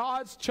as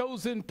God's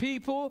chosen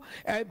people,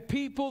 and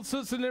people,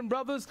 sisters and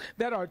brothers,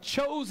 that are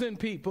chosen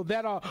people,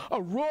 that are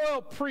a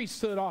royal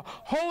priesthood, a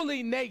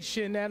holy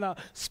nation, and a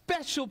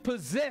special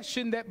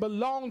possession that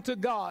belong to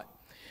God.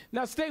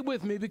 Now stay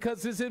with me,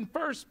 because it's in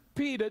 1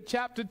 Peter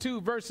chapter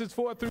 2 verses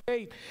 4 through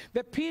 8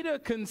 that Peter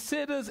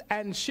considers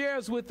and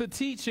shares with the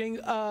teaching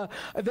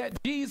that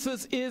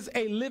Jesus is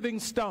a living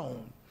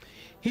stone.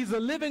 He's a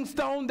living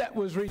stone that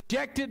was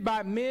rejected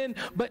by men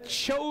but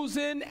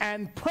chosen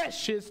and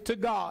precious to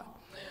God.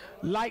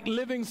 Like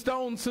living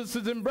stones,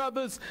 sisters and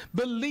brothers,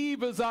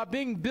 believers are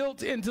being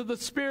built into the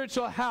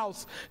spiritual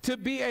house to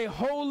be a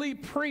holy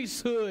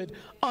priesthood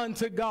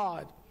unto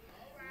God.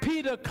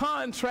 Peter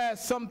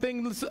contrasts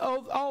something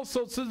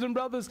also, sisters and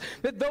brothers,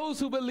 that those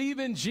who believe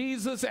in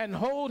Jesus and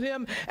hold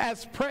him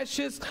as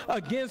precious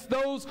against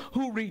those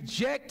who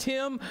reject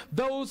him,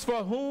 those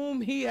for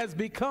whom he has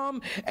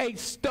become a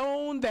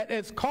stone that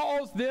has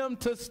caused them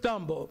to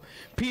stumble.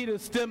 Peter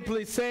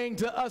simply saying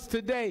to us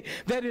today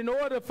that in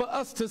order for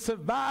us to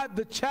survive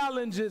the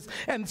challenges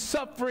and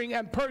suffering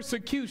and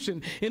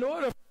persecution, in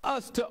order for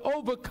us to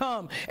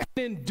overcome and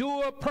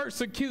endure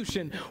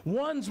persecution,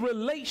 one's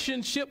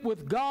relationship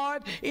with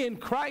God in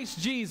Christ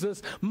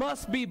Jesus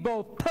must be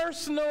both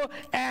personal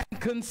and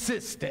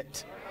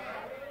consistent.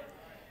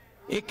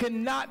 It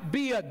cannot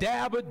be a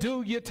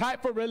dab-a-do-ya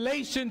type of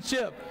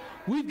relationship.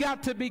 We've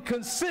got to be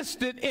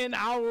consistent in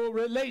our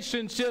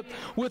relationship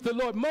with the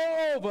Lord.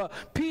 Moreover,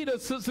 Peter,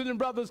 sisters and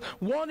brothers,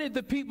 wanted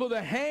the people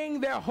to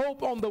hang their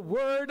hope on the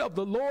word of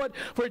the Lord.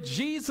 For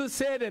Jesus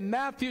said in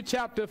Matthew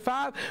chapter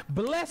 5,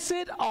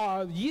 "Blessed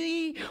are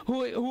ye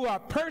who are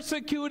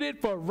persecuted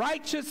for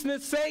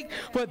righteousness' sake,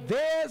 for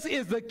theirs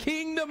is the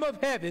kingdom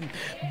of heaven.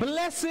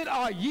 Blessed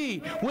are ye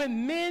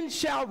when men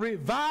shall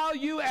revile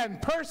you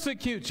and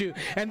persecute you,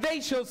 and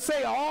they shall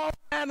say all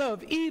manner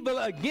of evil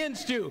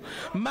against you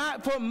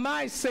for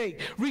my sake.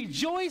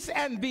 Rejoice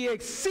and be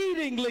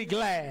exceedingly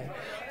glad,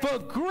 for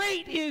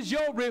great is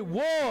your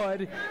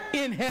reward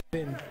in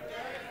heaven."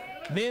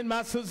 Then,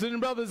 my sisters and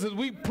brothers, as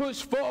we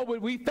push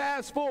forward, we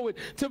fast forward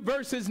to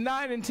verses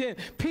 9 and 10.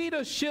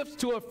 Peter shifts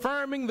to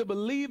affirming the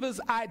believer's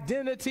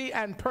identity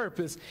and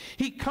purpose.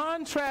 He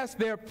contrasts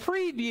their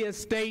previous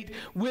state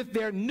with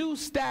their new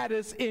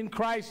status in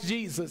Christ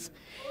Jesus.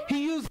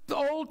 He used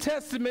Old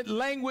Testament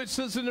language,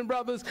 sisters and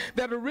brothers,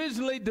 that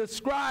originally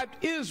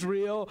described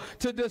Israel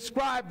to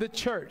describe the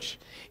church,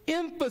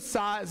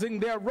 emphasizing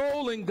their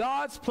role in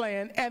God's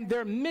plan and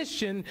their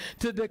mission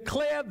to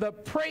declare the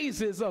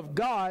praises of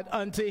God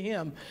unto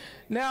him.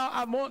 Now,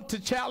 I want to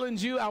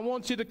challenge you. I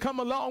want you to come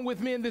along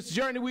with me in this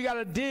journey. We got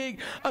to dig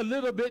a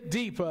little bit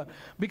deeper,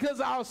 because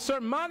our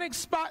sermonic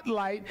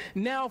spotlight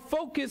now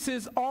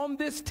focuses on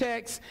this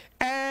text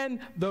and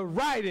the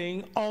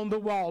writing on the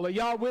wall. Are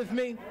y'all with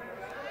me?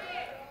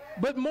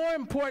 But more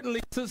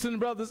importantly, sisters and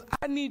brothers,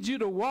 I need you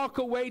to walk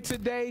away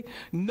today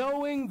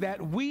knowing that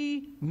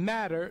we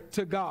matter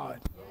to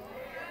God.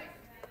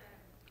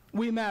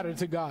 We matter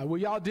to God. Will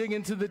y'all dig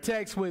into the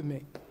text with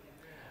me?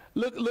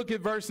 Look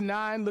at verse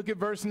 9. Look at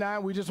verse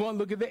 9. We just want to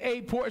look at the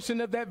A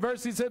portion of that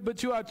verse. He said,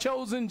 "But you are a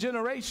chosen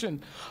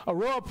generation, a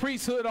royal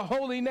priesthood, a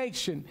holy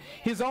nation,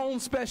 his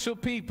own special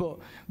people,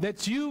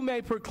 that you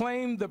may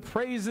proclaim the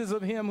praises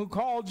of him who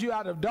called you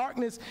out of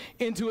darkness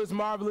into his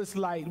marvelous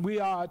light." We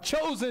are a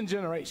chosen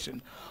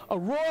generation, a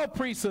royal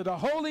priesthood, a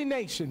holy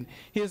nation,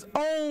 his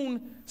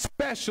own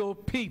special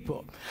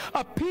people.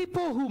 A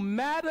people who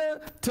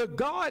matter to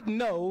God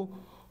know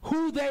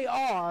who they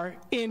are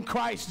in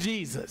Christ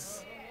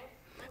Jesus.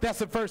 That's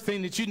the first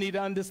thing that you need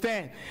to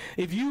understand.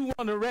 If you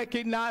want to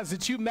recognize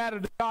that you matter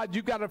to God,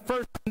 you've got to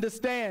first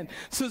understand,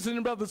 sisters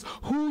and brothers,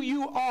 who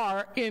you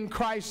are in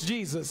Christ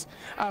Jesus.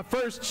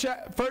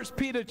 First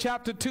Peter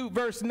chapter 2,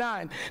 verse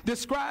 9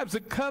 describes a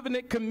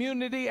covenant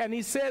community, and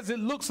he says it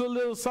looks a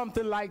little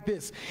something like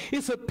this.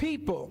 It's a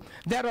people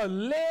that are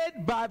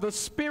led by the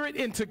Spirit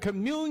into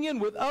communion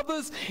with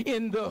others,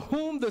 in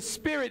whom the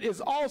Spirit is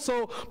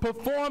also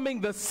performing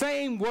the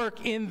same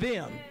work in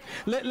them.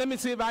 Let me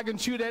see if I can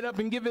chew that up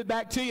and give it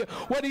back to you.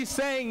 What he's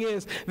saying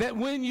is that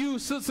when you,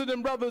 sisters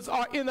and brothers,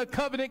 are in a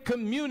covenant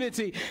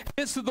community,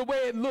 this is the way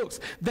it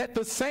looks, that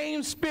the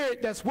same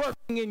Spirit that's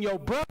working in your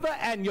brother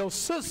and your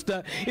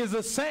sister is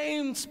the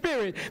same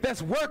Spirit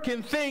that's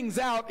working things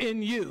out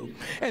in you.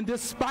 And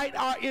despite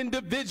our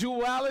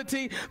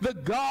individuality, the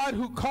God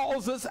who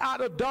calls us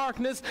out of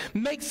darkness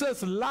makes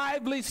us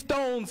lively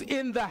stones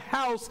in the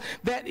house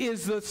that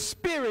is the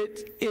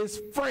Spirit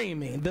is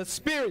framing. The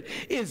Spirit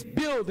is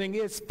building,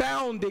 it's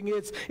founding,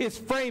 it's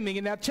framing.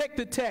 And now check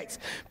the text.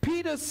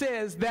 Peter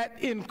says that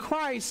in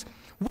Christ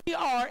we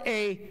are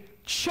a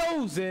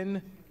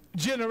chosen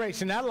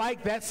generation. I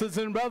like that, sisters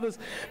and brothers,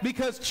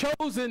 because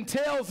chosen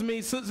tells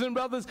me, sisters and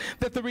brothers,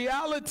 that the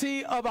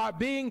reality of our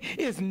being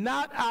is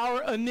not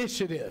our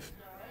initiative.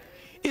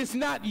 It's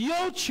not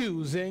your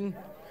choosing,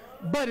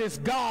 but it's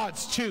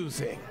God's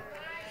choosing.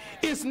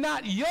 It's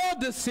not your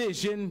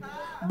decision,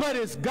 but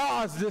it's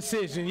God's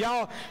decision.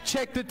 Y'all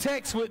check the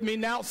text with me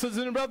now, sisters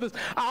and brothers.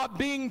 Our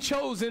being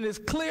chosen is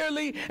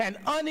clearly and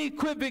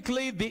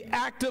unequivocally the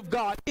act of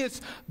God.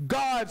 It's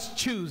God's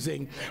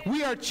choosing.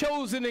 We are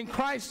chosen in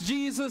Christ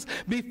Jesus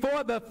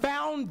before the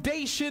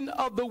foundation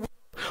of the world.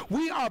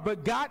 We are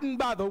begotten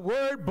by the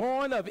word,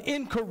 born of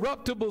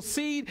incorruptible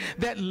seed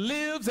that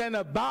lives and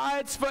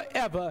abides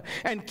forever.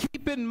 And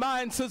keep in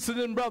mind,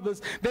 sisters and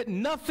brothers, that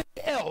nothing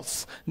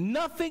else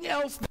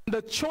than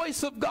the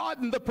choice of God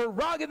and the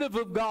prerogative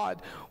of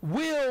God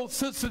will,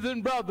 sisters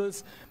and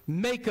brothers,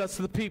 make us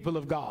the people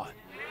of God.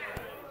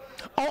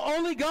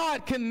 Only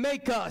God can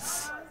make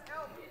us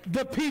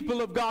the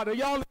people of God. Are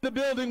y'all in the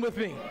building with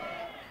me?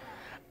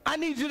 I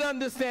need you to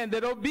understand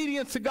that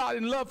obedience to God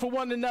and love for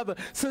one another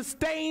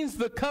sustains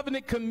the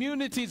covenant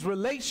community's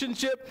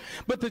relationship,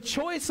 but the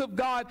choice of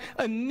God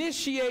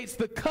initiates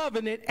the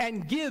covenant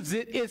and gives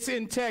it its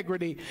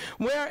integrity.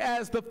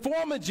 Whereas the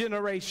former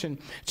generation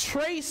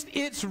traced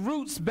its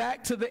roots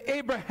back to the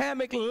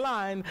Abrahamic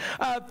line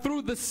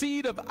through the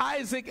seed of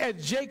Isaac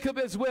and Jacob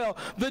as well,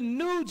 the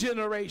new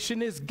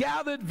generation is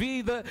gathered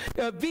via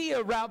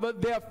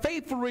their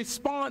faithful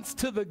response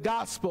to the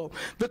gospel,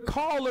 the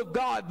call of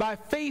God by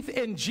faith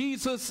in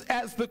Jesus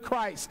as the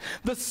Christ,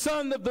 the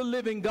Son of the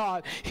living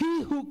God,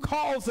 he who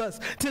calls us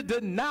to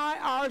deny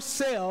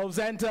ourselves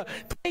and to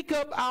take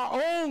up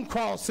our own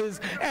crosses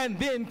and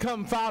then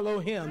come follow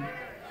him.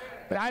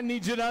 But I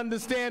need you to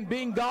understand,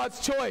 being God's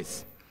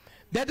choice,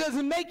 that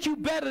doesn't make you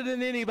better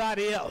than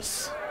anybody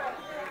else.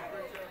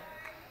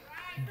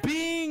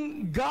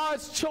 Being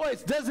God's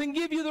choice doesn't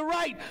give you the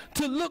right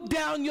to look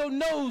down your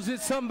nose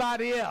at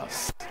somebody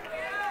else.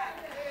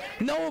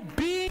 No,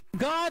 being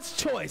God's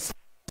choice,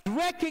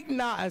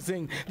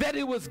 recognizing that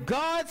it was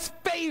God's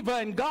favor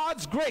and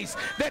God's grace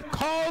that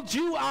called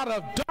you out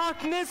of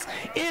darkness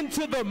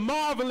into the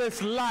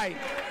marvelous light.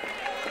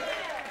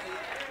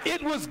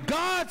 It was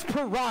God's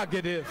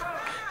prerogative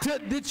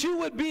that you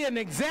would be an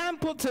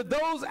example to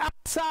those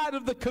outside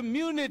of the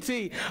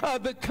community,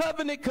 the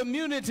covenant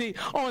community,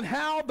 on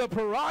how the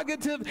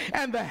prerogative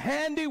and the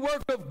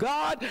handiwork of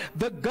God,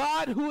 the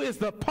God who is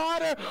the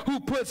potter, who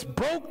puts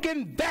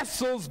broken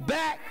vessels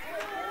back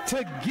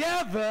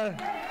together.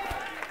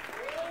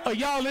 Are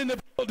y'all in the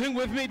building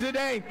with me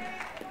today?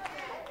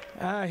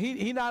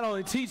 He not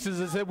only teaches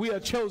us that we are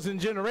a chosen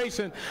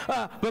generation,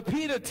 but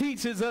Peter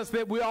teaches us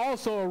that we're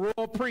also a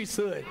royal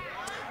priesthood.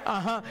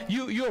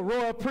 You're a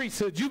royal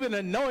priesthood. You've been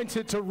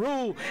anointed to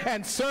rule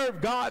and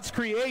serve God's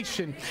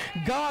creation.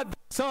 God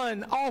the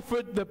Son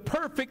offered the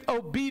perfect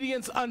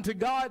obedience unto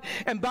God,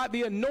 and by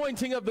the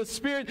anointing of the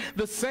Spirit,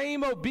 the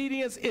same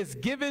obedience is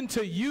given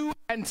to you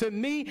and to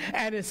me,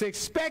 and it's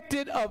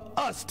expected of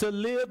us to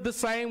live the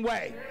same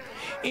way.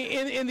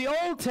 In the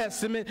Old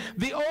Testament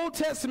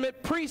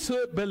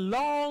priesthood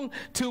belonged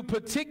to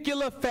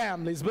particular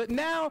families, but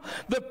now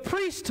the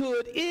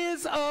priesthood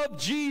is of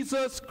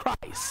Jesus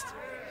Christ,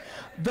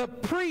 the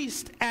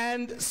priest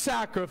and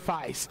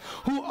sacrifice,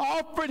 who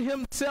offered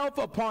himself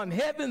upon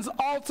heaven's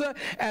altar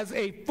as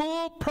a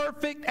full,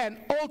 perfect, and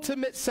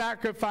ultimate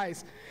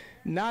sacrifice.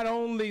 Not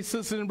only,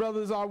 sisters and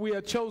brothers, are we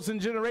a chosen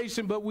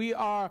generation, but we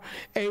are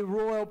a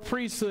royal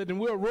priesthood. And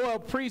we're a royal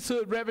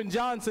priesthood, Reverend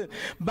Johnson,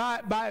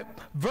 by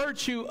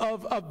virtue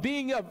of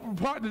being a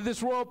part of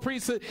this royal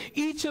priesthood.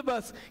 Each of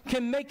us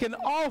can make an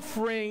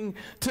offering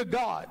to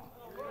God.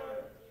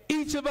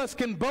 Each of us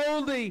can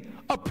boldly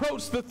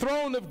approach the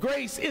throne of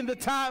grace in the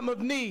time of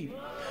need.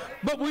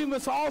 But we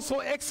must also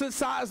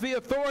exercise the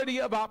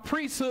authority of our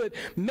priesthood,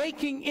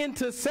 making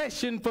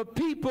intercession for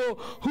people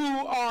who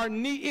are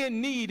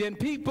in need, and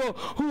people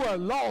who are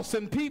lost,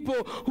 and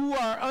people who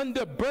are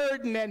under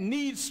burden and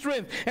need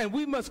strength. And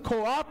we must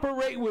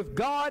cooperate with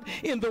God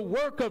in the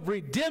work of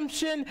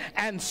redemption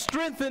and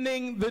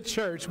strengthening the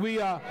church. We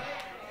are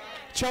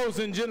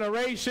chosen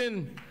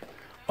generation,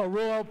 a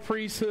royal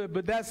priesthood,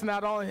 but that's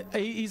not all.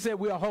 He said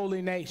we're a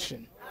holy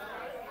nation.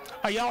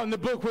 Are y'all in the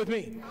book with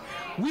me?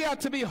 We are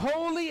to be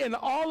holy in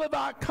all of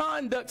our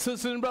conduct,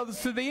 sisters and brothers,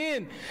 to the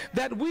end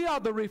that we are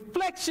the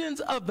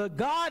reflections of the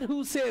God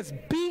who says,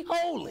 be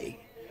holy,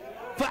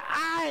 for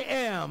I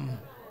am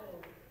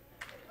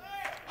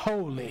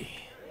holy.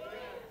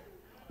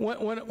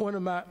 One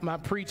of my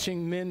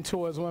preaching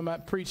mentors,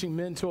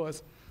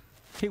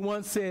 he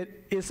once said,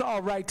 it's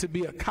all right to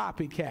be a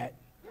copycat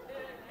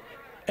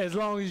as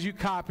long as you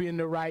copying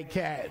the right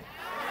cat.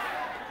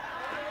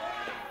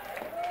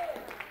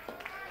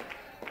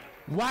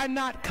 Why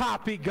not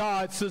copy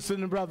God, sisters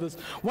and brothers?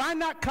 Why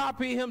not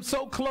copy him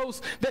so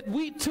close that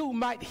we too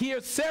might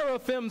hear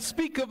seraphim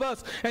speak of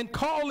us and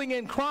calling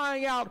and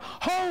crying out,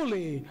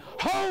 holy,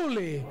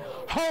 holy,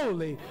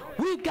 holy.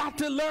 We've got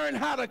to learn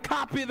how to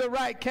copy the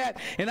right cat.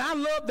 And I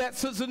love that,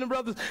 sisters and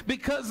brothers,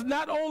 because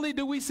not only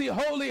do we see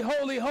holy,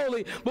 holy,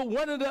 holy, but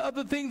one of the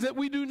other things that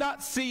we do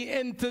not see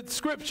in the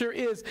scripture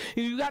is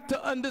you got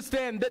to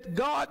understand that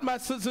God, my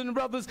sisters and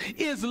brothers,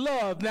 is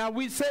love. Now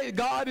we say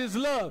God is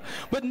love,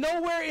 but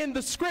nowhere in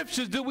the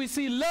scriptures do we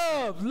see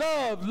love,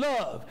 love,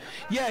 love.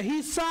 Yeah,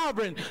 he's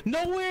sovereign.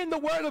 Nowhere in the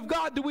word of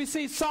God do we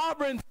see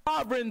sovereign,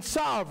 sovereign,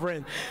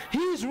 sovereign.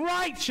 He's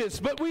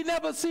righteous, but we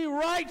never see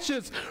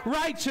righteous,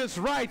 righteous,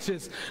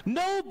 righteous.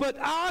 No, but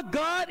our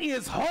God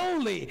is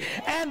holy.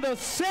 And the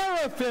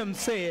seraphim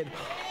said,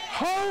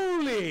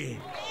 holy,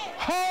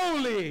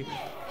 holy,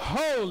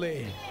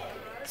 holy.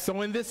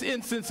 So in this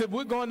instance, if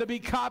we're going to be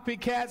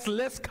copycats,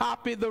 let's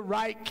copy the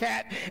right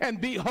cat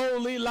and be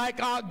holy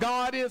like our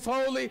God is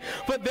holy.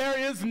 For there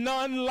is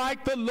none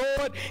like the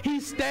Lord. He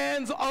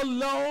stands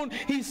alone.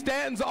 He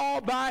stands all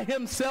by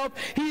himself.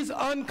 He's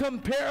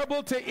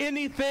uncomparable to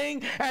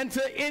anything and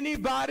to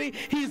anybody.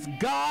 He's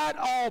God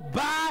all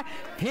by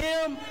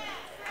him.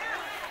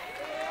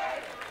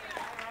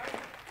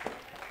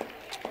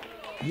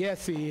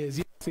 Yes, he is.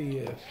 Yes, he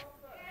is.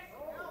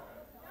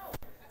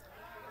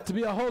 to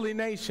be a holy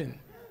nation.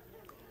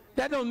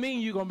 That don't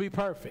mean you're going to be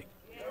perfect.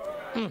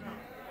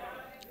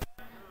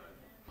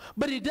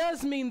 But it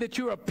does mean that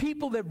you're a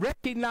people that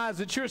recognize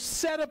that you're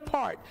set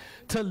apart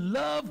to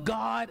love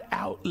God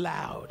out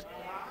loud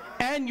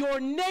and your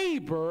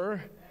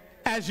neighbor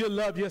as you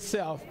love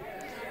yourself.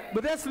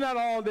 But that's not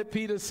all that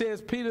Peter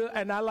says. Peter,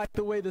 and I like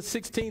the way the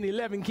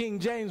 1611 King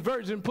James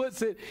Version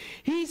puts it,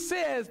 he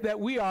says that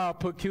we are a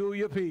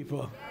peculiar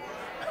people.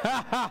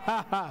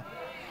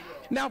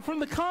 Now, from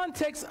the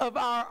context of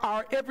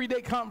our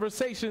everyday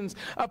conversations,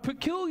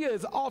 peculiar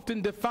is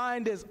often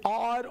defined as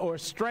odd or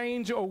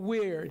strange or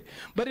weird.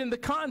 But in the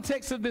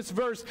context of this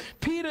verse,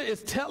 Peter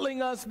is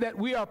telling us that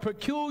we are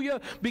peculiar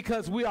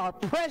because we are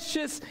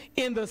precious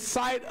in the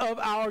sight of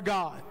our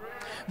God.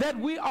 That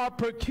we are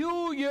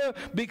peculiar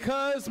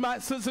because, my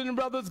sisters and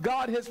brothers,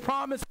 God has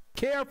promised to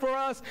care for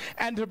us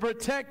and to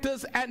protect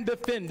us and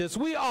defend us.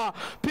 We are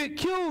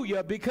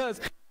peculiar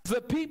because the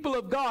people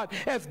of God,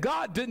 as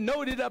God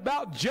denoted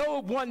about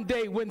Job one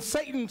day when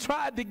Satan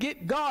tried to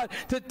get God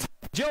to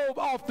take Job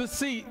off the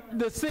scene,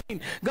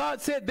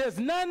 God said, there's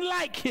none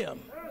like him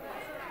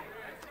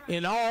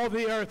in all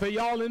the earth. Are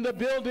y'all in the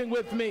building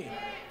with me?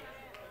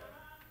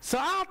 So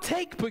I'll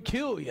take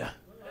peculiar.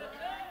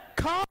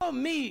 Call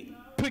me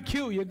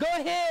peculiar. Go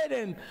ahead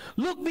and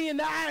look me in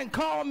the eye and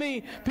call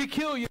me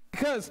peculiar,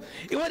 because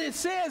what it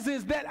says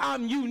is that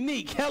I'm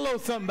unique. Hello,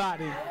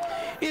 somebody.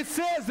 It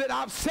says that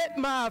I've set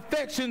my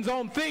affections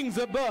on things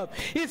above.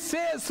 It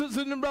says, sisters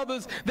and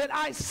brothers, that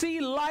I see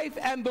life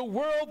and the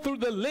world through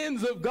the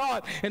lens of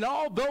God. And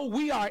although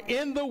we are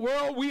in the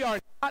world, we are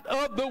not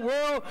of the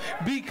world,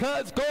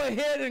 because go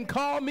ahead and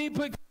call me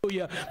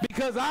peculiar,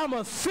 because I'm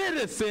a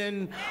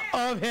citizen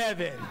of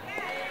heaven.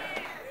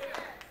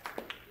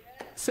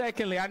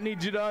 Secondly, I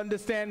need you to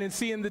understand and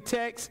see in the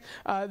text,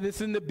 this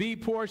in the B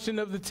portion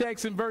of the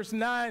text in verse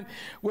 9,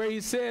 where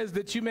he says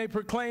that you may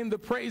proclaim the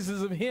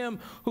praises of him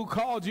who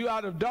called you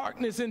out of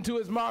darkness into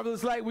his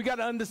marvelous light. We got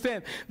to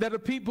understand that the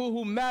people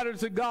who matter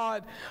to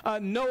God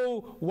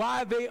know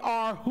why they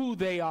are who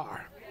they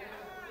are.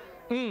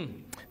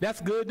 That's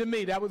good to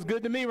me. That was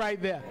good to me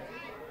right there.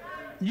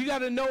 You got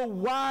to know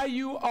why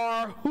you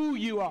are who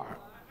you are.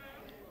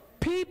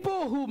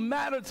 People who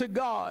matter to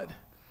God,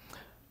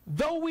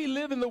 though we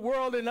live in the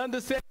world and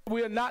understand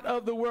we are not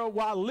of the world,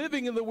 while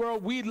living in the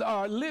world, we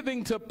are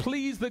living to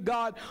please the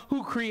God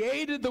who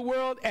created the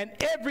world and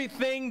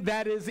everything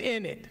that is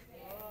in it.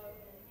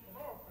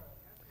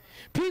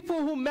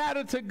 People who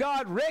matter to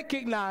God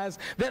recognize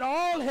that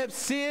all have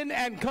sinned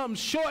and come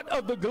short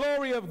of the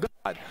glory of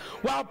God,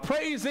 while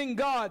praising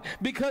God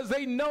because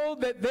they know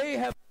that they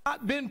have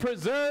not been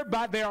preserved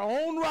by their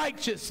own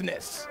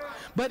righteousness,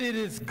 but it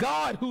is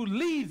God who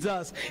leads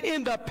us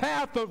in the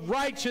path of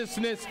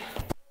righteousness.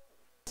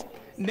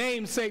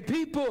 Namesake,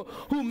 people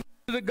who matter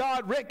to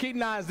God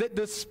recognize that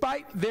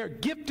despite their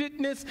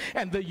giftedness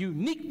and the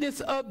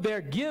uniqueness of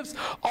their gifts,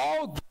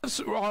 all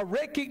gifts are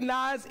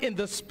recognized in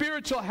the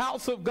spiritual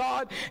house of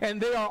God, and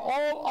they are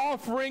all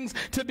offerings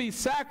to be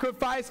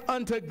sacrificed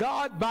unto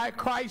God by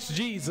Christ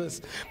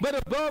Jesus.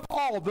 But above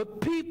all, the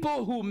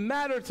people who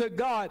matter to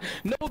God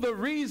know the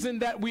reason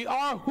that we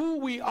are who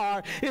we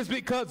are is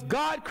because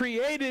God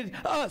created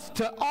us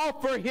to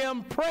offer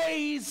him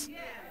praise,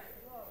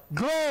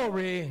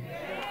 glory,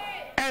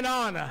 and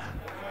honor.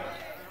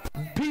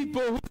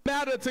 People who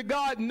matter to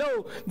God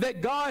know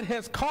that God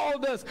has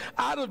called us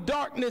out of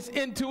darkness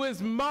into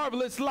his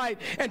marvelous light,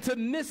 and to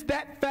miss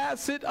that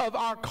facet of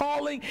our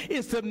calling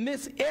is to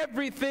miss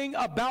everything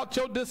about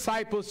your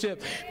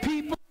discipleship.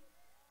 People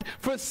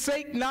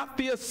forsake not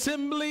the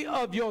assembly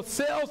of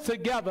yourselves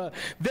together.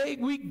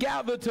 We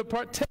gather to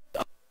partake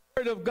of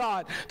of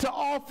God, to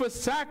offer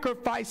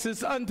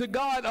sacrifices unto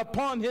God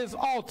upon his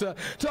altar,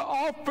 to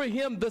offer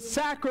him the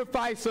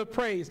sacrifice of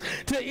praise,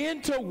 to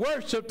enter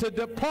worship, to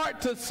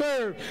depart to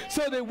serve,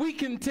 so that we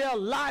can tell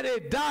Lottie,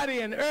 Dottie,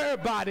 and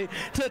everybody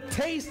to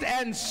taste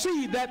and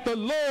see that the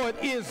Lord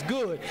is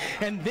good.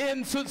 And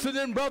then, sisters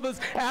and brothers,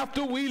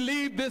 after we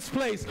leave this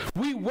place,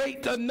 we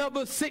wait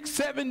another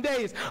 6-7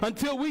 days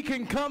until we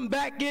can come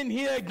back in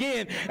here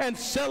again and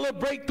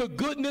celebrate the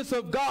goodness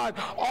of God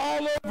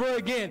all over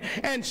again,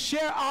 and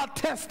share our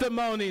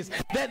testimonies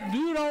that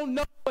you don't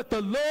know what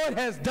the Lord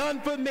has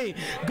done for me.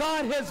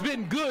 God has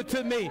been good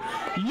to me.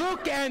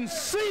 Look and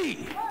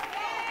see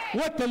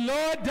what the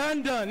Lord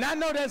done. I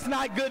know that's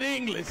not good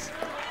English.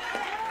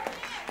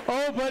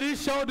 Oh, but it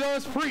sure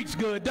does preach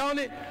good, don't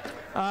it?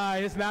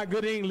 It's not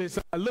good English.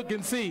 Look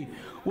and see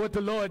what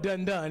the Lord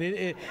done.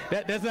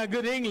 That's not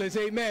good English,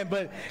 amen,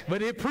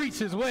 but it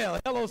preaches well.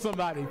 Hello,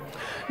 somebody.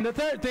 And the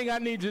third thing I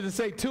need you to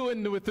say, to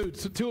and with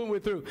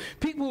through.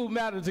 People who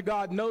matter to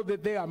God know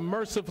that they are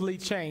mercifully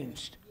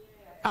changed.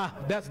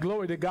 That's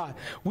glory to God.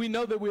 We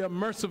know that we are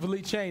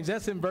mercifully changed.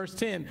 That's in verse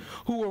 10.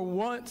 Who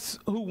once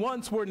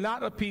were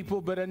not a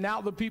people, but are now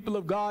the people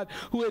of God,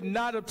 who had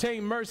not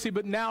obtained mercy,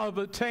 but now have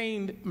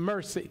obtained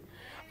mercy.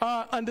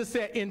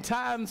 Understand, in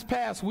times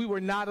past, we were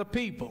not a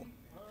people.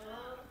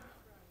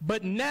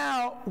 But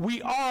now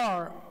we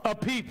are a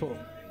people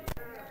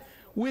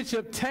which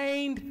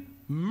obtained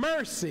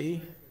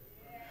mercy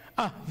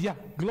Yeah,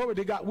 glory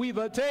to God. We've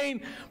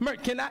attained mercy.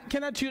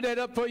 Can I chew that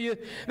up for you?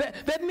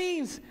 That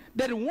means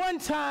that at one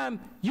time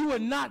you were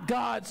not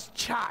God's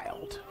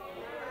child.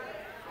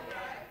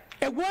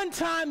 At one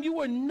time you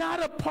were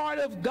not a part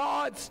of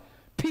God's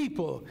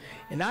people.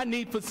 And I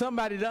need for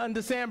somebody to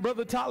understand,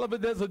 Brother Tolliver,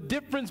 there's a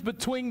difference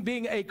between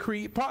being a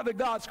part of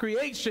God's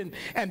creation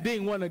and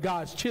being one of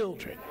God's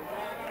children.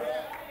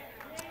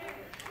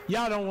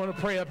 Y'all don't want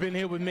to pray up in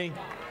here with me.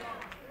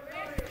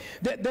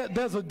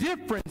 There's a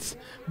difference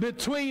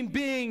between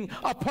being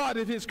a part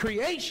of his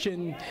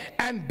creation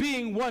and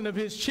being one of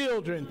his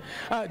children.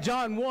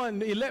 John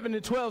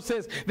 1:11-12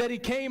 says that he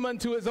came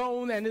unto his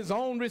own, and his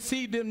own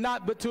received him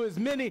not, but to as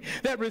many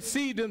that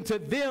received him, to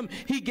them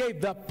he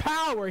gave the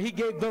power, he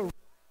gave the right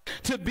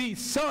to be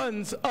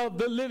sons of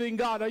the living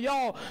God. Are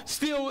y'all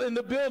still in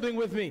the building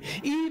with me?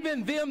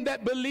 Even them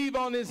that believe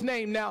on his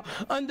name. Now,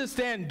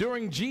 understand,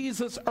 during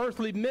Jesus'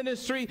 earthly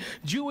ministry,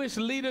 Jewish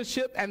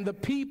leadership and the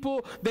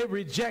people, they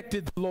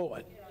rejected the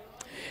Lord.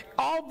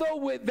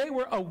 Although they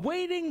were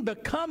awaiting the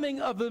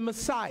coming of the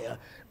Messiah,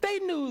 they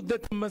knew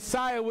that the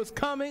Messiah was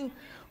coming.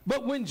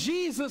 But when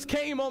Jesus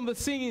came on the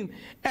scene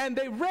and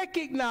they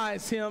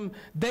recognized him,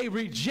 they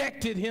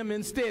rejected him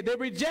instead. They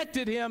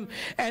rejected him,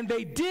 and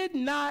they did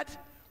not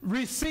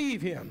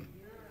receive him.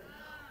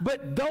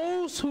 But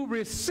those who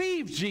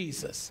receive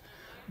Jesus,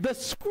 the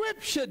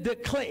scripture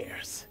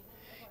declares,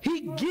 he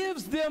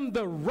gives them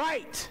the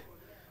right,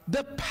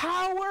 the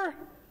power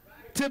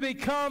to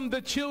become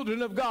the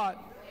children of God.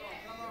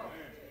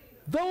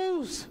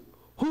 Those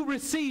who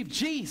receive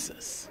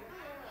Jesus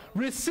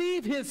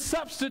receive his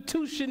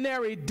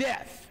substitutionary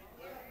death.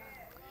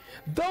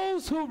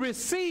 Those who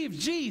receive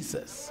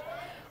Jesus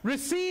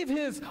receive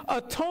his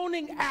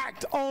atoning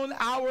act on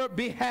our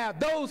behalf.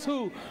 Those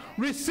who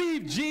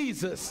receive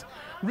Jesus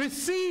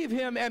receive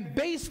him, and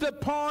based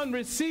upon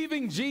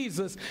receiving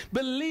Jesus,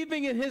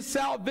 believing in his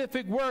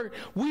salvific work,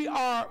 we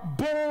are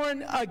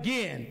born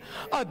again,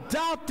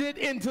 adopted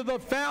into the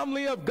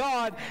family of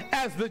God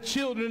as the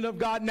children of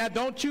God. Now,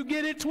 don't you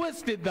get it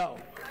twisted, though,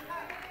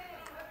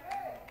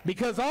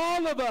 because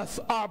all of us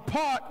are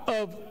part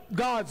of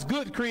God's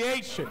good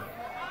creation.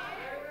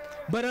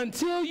 But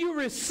until you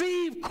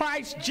receive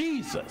Christ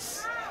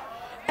Jesus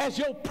as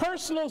your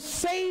personal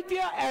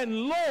Savior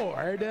and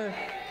Lord,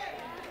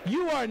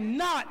 you are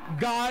not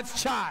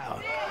God's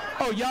child.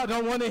 Oh, y'all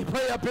don't want to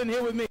pray up in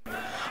here with me.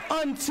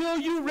 Until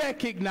you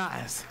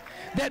recognize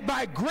that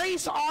by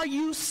grace are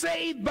you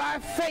saved by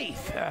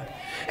faith,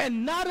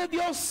 and not of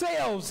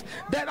yourselves,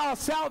 that our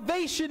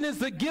salvation is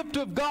the gift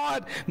of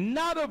God,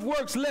 not of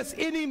works, lest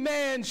any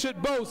man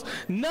should boast.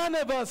 None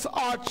of us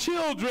are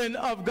children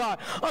of God.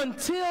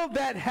 Until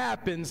that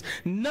happens,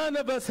 none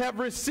of us have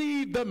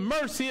received the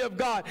mercy of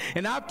God.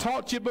 And I've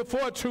taught you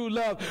before, true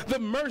love, the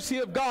mercy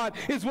of God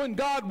is when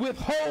God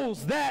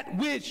withholds that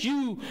which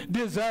you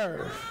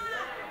deserve.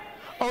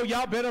 Oh,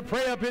 y'all better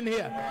pray up in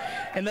here.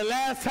 And the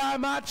last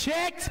time I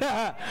checked,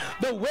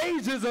 the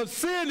wages of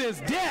sin is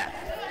death.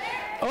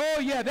 Oh,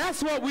 yeah,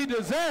 that's what we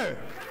deserve.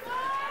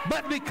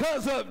 But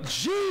because of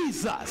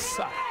Jesus,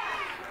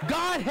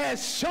 God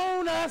has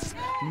shown us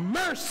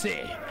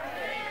mercy.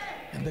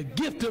 And the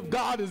gift of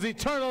God is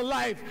eternal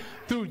life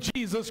through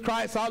Jesus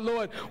Christ our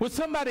Lord. Would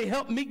somebody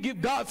help me give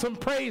God some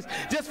praise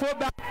just for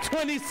about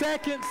 20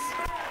 seconds?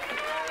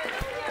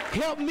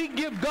 Help me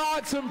give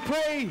God some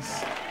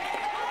praise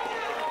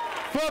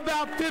for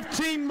about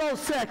 15 more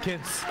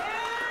seconds.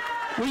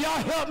 Will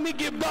y'all help me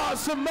give God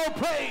some more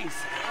praise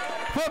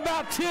for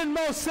about 10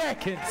 more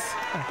seconds?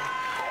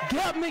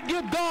 Help me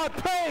give God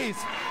praise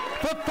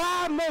for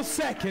 5 more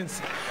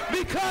seconds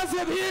because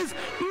of his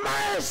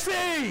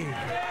mercy.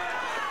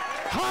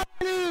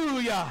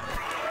 Hallelujah.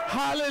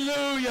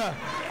 Hallelujah.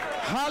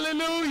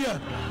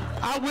 Hallelujah.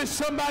 I wish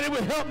somebody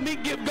would help me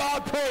give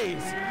God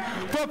praise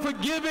for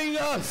forgiving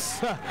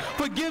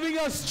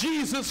us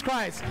Jesus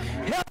Christ.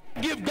 Help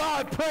me give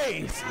God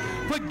praise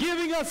for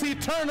giving us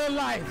eternal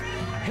life.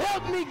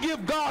 Help me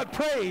give God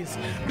praise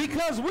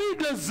because we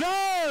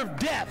deserve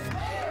death,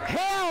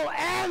 hell,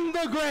 and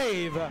the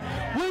grave.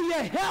 Will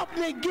you help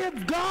me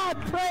give God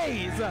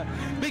praise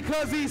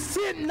because he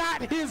sent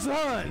not his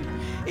son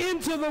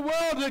into the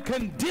world to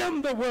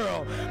condemn the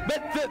world,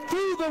 but that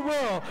through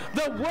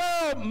the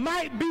world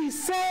might be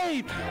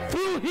saved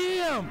through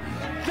him.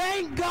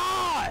 Thank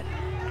God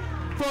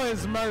for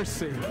his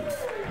mercy.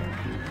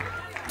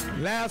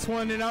 Last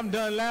one and I'm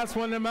done. Last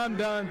one and I'm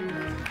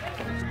done.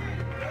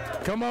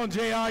 Come on,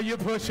 JR, you're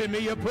pushing me.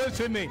 You're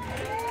pushing me.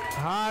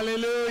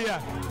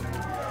 Hallelujah.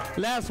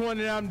 Last one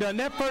and I'm done.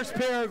 That first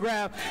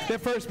paragraph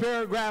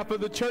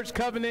of the church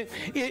covenant,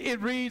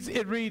 it reads,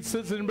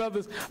 sisters and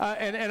brothers,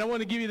 and I want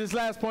to give you this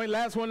last point.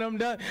 Last one and I'm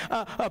done.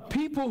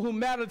 People who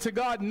matter to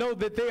God know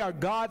that they are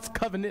God's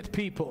covenant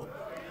people.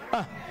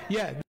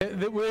 Yeah,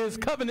 we're his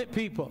covenant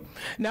people.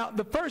 Now,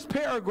 the first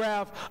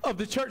paragraph of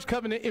the church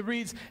covenant, it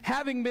reads,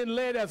 having been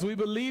led as we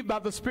believe by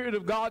the Spirit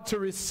of God to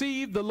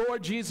receive the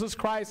Lord Jesus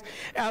Christ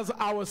as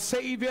our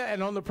Savior,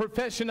 and on the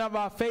profession of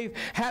our faith,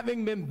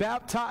 having been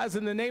baptized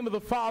in the name of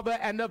the Father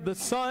and of the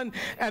Son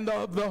and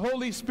of the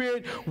Holy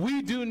Spirit,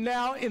 we do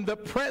now in the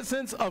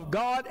presence of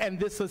God and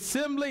this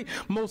assembly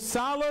most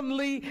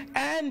solemnly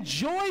and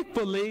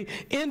joyfully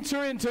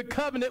enter into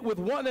covenant with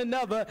one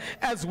another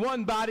as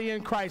one body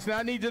in Christ. Now,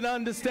 I need you to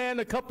understand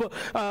a couple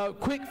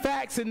quick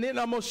facts, and then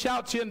I'm going to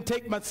shout you and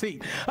take my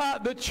seat.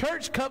 The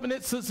church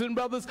covenant, sisters and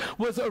brothers,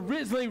 was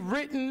originally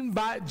written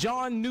by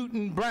John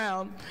Newton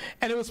Brown,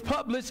 and it was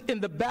published in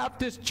the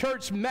Baptist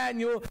Church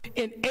Manual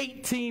in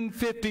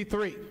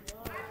 1853.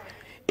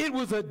 It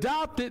was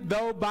adopted,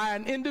 though, by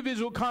an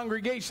individual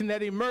congregation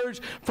that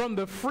emerged from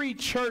the free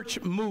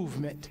church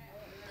movement.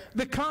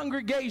 The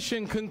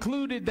congregation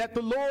concluded that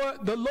the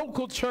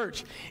local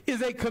church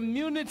is a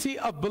community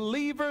of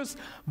believers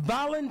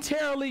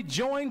voluntarily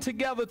joined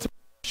together to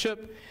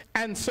worship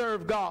and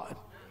serve God.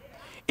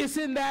 It's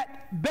in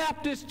that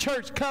Baptist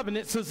church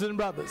covenant, sisters and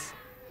brothers,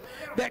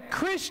 that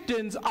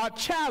Christians are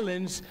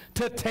challenged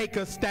to take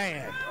a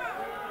stand.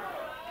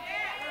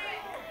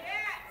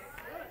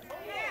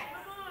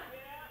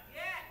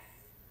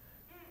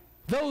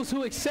 Those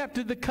who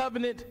accepted the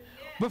covenant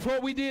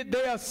before we did,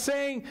 they are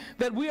saying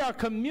that we are a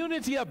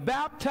community of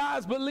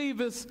baptized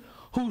believers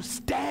who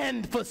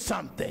stand for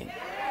something.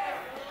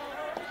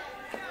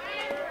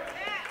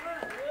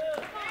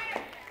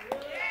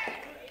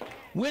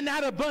 We're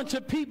not a bunch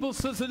of people,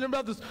 sisters and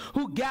brothers,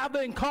 who gather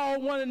and call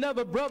one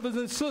another brothers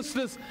and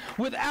sisters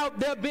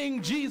without there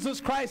being Jesus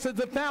Christ as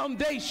the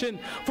foundation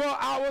for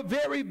our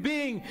very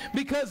being.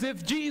 Because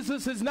if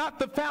Jesus is not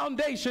the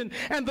foundation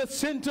and the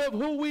center of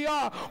who we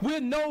are, we're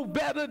no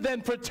better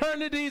than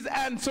fraternities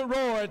and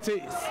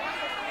sororities.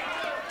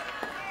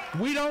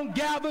 We don't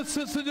gather,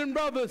 sisters and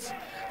brothers,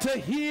 to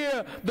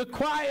hear the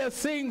choir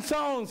sing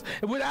songs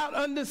without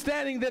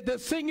understanding that they're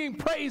singing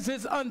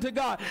praises unto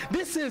God.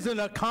 This isn't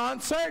a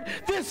concert.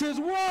 This is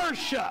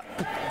worship.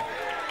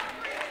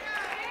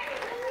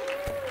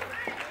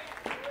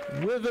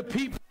 We're the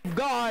people of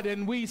God,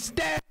 and we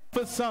stand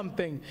for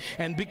something.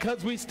 And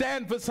because we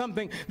stand for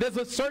something, there's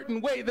a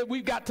certain way that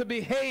we've got to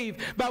behave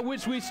by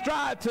which we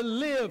strive to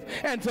live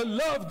and to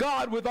love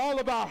God with all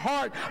of our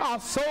heart, our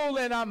soul,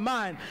 and our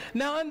mind.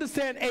 Now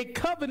understand, a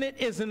covenant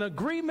is an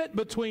agreement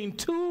between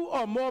two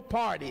or more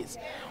parties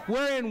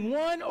wherein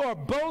one or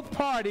both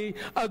parties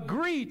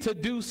agree to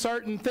do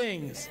certain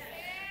things.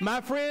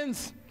 My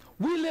friends,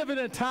 we live in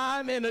a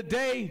time and a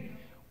day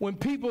when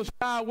people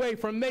shy away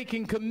from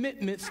making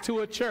commitments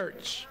to a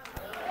church.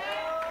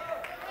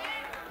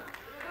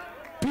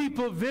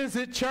 People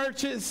visit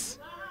churches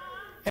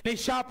and they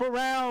shop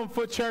around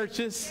for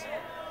churches.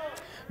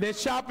 They're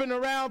shopping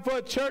around for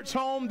a church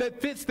home that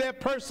fits their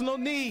personal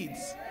needs.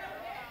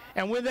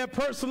 And when their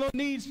personal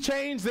needs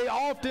change, they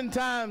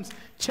oftentimes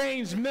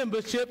change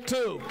membership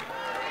too.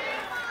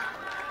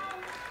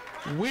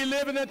 We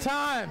live in a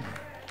time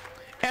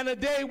and a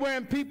day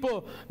wherein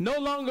people no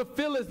longer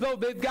feel as though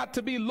they've got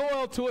to be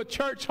loyal to a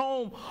church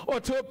home or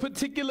to a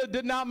particular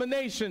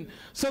denomination.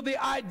 So the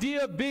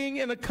idea of being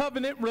in a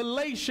covenant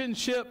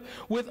relationship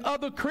with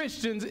other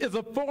Christians is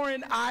a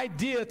foreign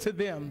idea to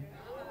them.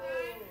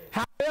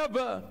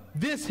 However,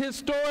 this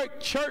historic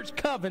church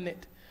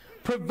covenant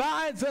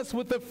provides us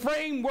with a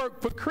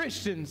framework for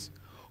Christians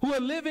who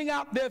are living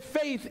out their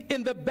faith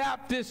in the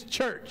Baptist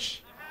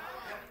church.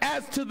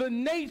 As to the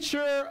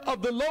nature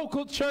of the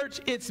local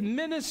church, its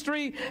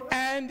ministry,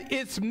 and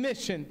its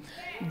mission.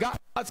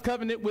 God's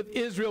covenant with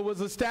Israel was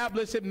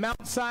established at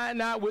Mount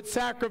Sinai with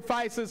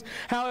sacrifices.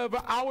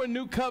 However, our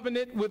new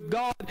covenant with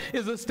God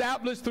is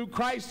established through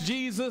Christ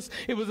Jesus.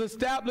 It was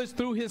established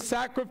through his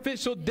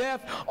sacrificial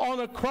death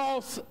on a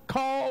cross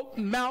called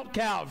Mount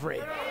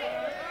Calvary.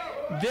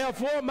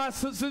 Therefore, my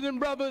sisters and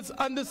brothers,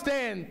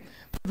 understand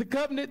the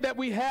covenant that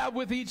we have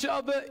with each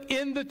other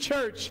in the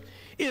church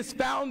is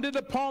founded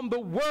upon the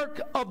work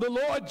of the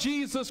Lord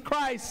Jesus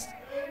Christ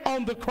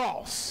on the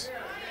cross.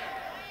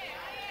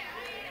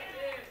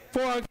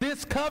 For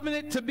this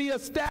covenant to be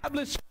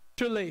established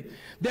scripturally,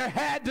 there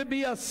had to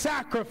be a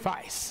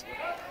sacrifice.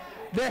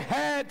 There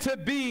had to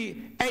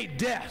be a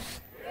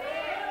death.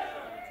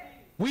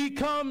 We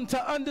come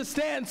to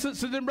understand,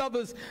 sisters and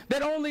brothers,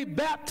 that only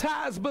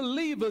baptized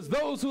believers,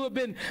 those who have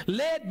been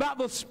led by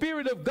the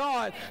Spirit of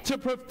God to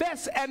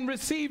profess and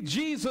receive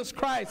Jesus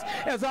Christ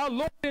as our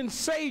Lord and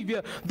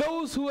Savior,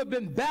 those who have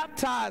been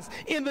baptized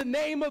in the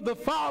name of the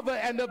Father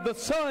and of the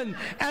Son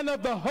and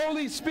of the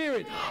Holy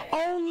Spirit,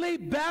 only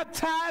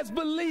baptized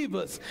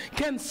believers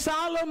can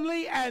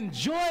solemnly and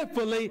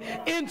joyfully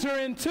enter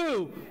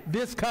into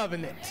this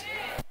covenant.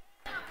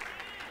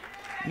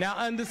 Now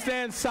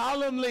understand,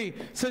 solemnly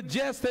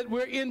suggests that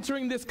we're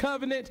entering this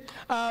covenant.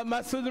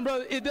 My sisters and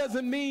brothers, it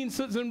doesn't mean,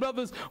 sisters and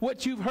brothers,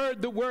 what you've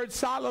heard the word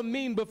solemn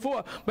mean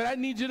before. But I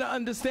need you to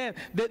understand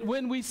that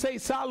when we say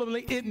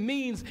solemnly, it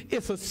means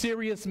it's a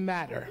serious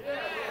matter.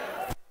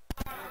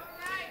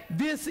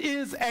 This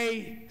is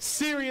a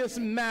serious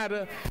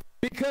matter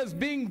because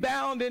being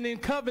bound and in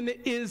covenant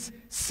is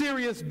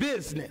serious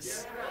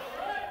business.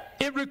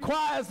 It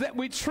requires that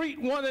we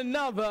treat one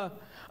another,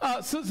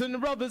 sisters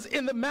and brothers,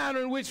 in the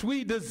manner in which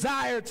we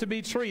desire to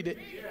be treated.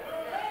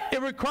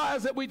 It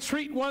requires that we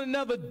treat one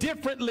another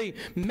differently,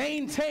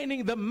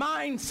 maintaining the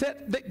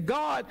mindset that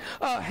God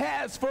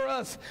has for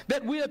us,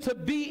 that we are to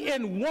be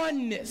in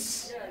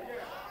oneness.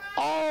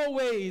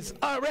 Always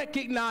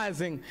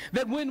recognizing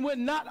that when we're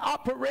not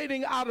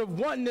operating out of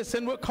oneness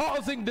and we're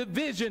causing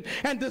division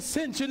and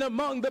dissension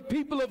among the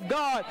people of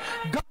God,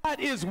 God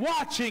is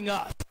watching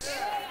us.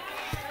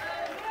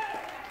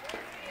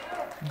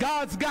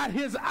 God's got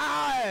his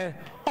eye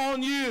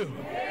on you.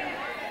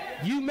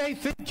 You may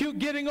think you're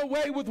getting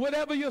away with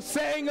whatever you're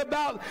saying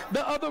about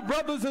the other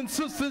brothers and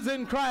sisters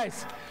in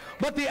Christ,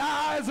 but the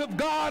eyes of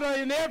God are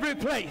in every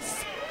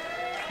place,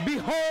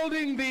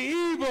 beholding the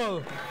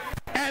evil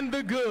and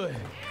the good.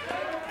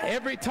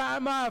 Every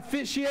time I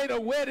officiate a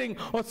wedding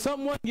or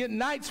someone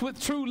unites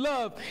with true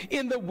love,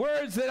 in the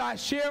words that I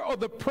share or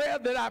the prayer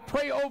that I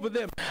pray over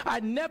them, I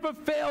never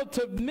fail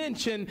to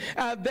mention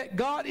that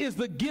God is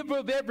the giver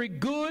of every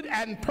good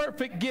and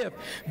perfect gift.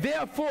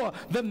 Therefore,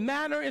 the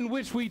manner in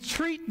which we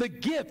treat the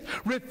gift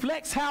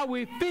reflects how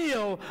we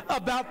feel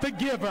about the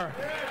giver.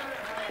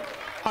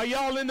 Are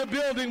y'all in the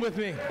building with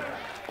me?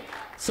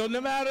 So no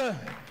matter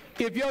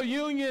if your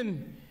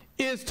union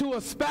is to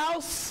a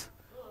spouse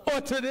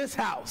or to this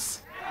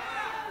house,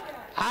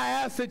 I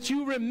ask that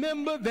you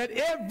remember that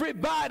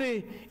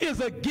everybody is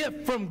a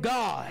gift from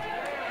God.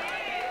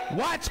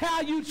 Watch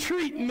how you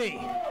treat me.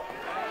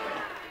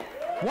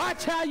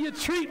 Watch how you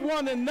treat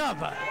one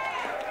another.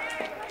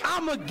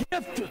 I'm a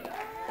gift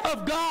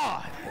of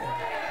God,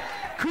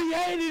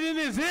 created in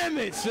his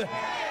image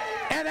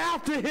and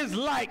after his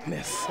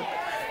likeness.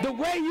 The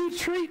way you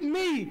treat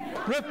me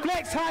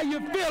reflects how you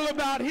feel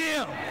about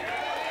him.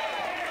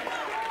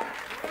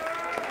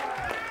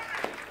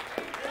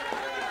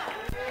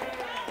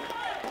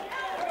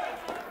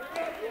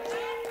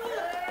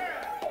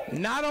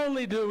 Not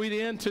only do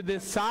we enter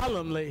this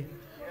solemnly,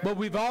 but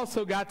we've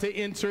also got to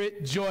enter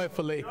it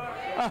joyfully.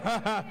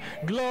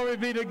 Glory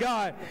be to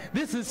God.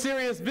 This is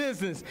serious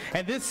business,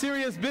 and this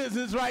serious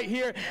business right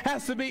here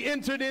has to be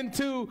entered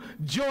into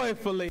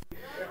joyfully.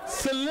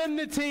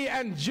 Solemnity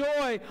and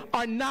joy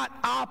are not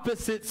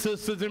opposite,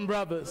 sisters and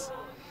brothers.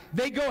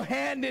 They go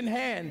hand in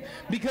hand,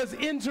 because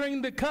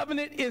entering the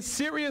covenant is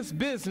serious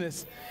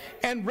business.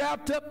 And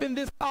wrapped up in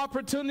this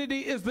opportunity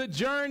is the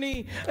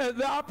journey,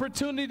 the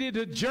opportunity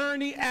to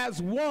journey as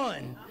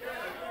one.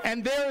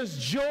 And there is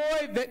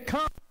joy that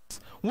comes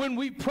when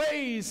we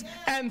praise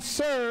and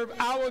serve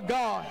our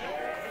God.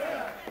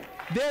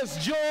 There's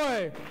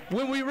joy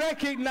when we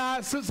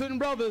recognize, sisters and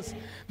brothers,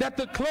 that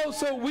the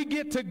closer we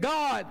get to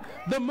God,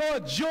 the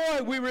more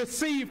joy we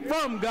receive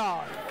from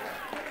God.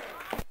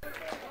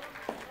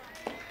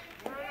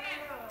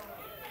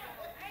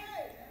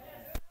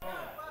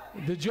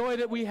 The joy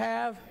that we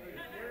have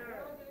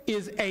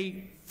is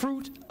a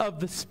fruit of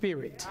the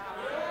Spirit.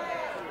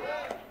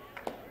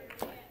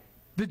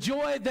 The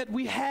joy that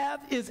we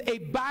have is a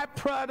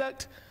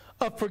byproduct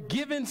of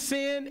forgiven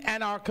sin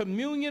and our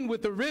communion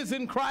with the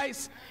risen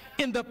Christ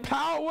in the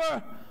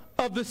power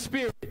of the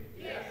Spirit.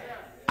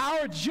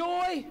 Our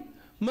joy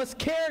must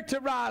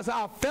characterize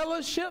our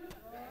fellowship,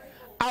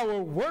 our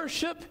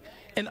worship,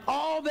 and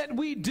all that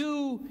we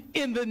do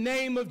in the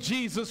name of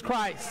Jesus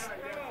Christ.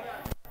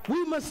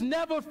 We must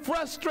never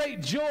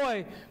frustrate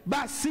joy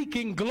by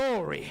seeking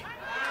glory.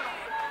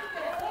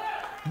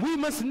 We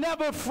must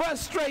never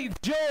frustrate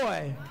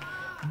joy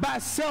by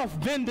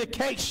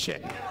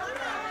self-vindication.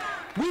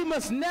 We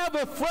must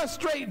never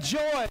frustrate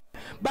joy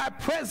by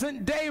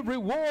present-day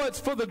rewards,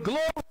 for the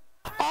glory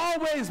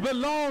always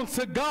belongs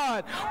to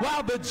God,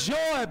 while the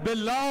joy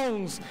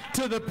belongs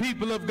to the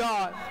people of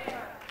God.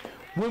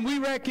 When we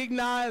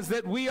recognize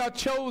that we are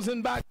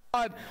chosen by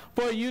God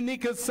for a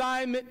unique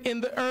assignment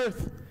in the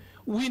earth,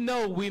 we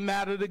know we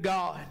matter to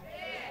God.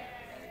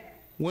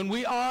 When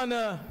we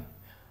honor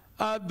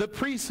the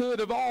priesthood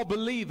of all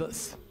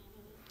believers,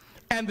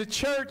 and the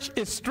church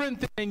is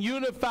strengthened and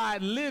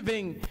unified,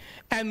 living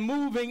and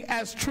moving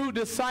as true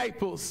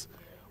disciples,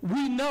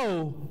 we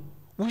know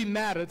we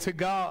matter to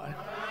God.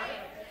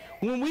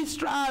 When we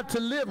strive to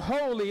live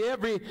holy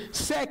every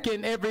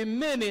second, every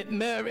minute,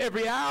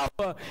 every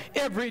hour,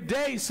 every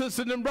day,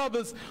 sisters and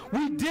brothers,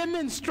 we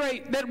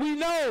demonstrate that we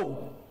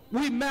know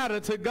we matter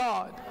to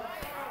God.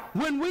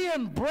 When we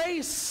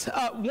embrace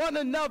one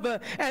another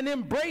and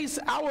embrace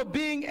our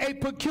being a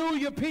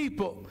peculiar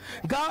people,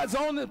 God's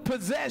own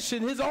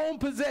possession, his own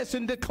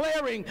possession,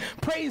 declaring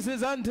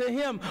praises unto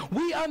him,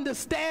 we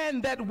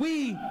understand that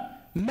we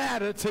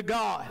matter to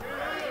God.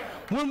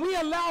 When we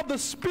allow the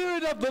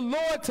Spirit of the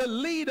Lord to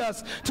lead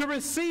us to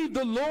receive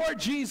the Lord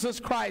Jesus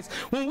Christ,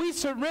 when we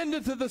surrender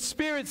to the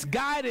Spirit's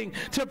guiding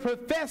to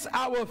profess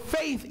our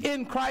faith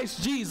in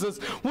Christ Jesus,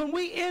 when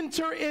we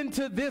enter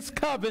into this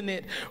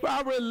covenant,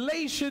 our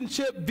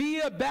relationship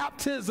via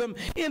baptism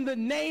in the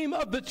name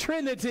of the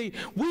Trinity,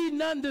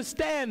 we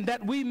understand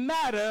that we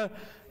matter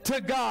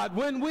to God,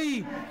 when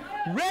we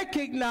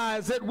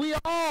recognize that we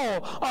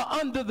all are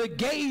under the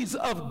gaze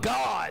of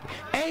God,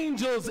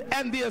 angels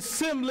and the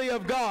assembly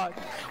of God,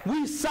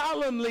 we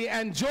solemnly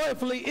and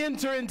joyfully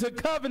enter into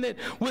covenant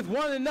with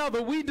one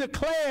another. We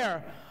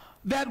declare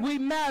that we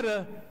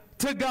matter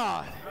to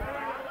God.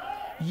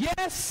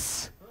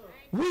 Yes,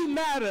 we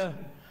matter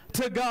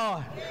to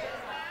God.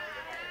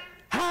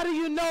 How do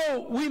you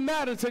know we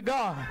matter to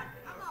God?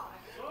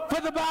 For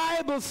the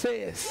Bible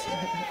says,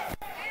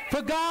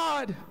 for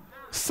God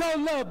so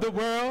loved the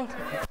world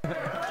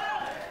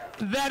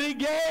that he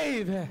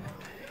gave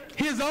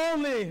his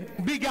only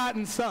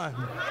begotten Son,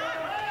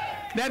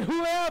 that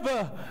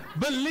whoever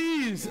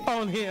believes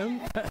on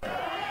him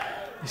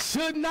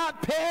should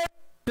not perish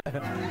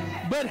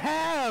but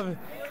have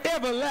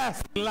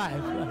everlasting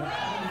life.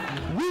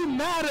 We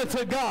matter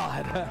to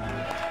God.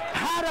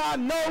 How do I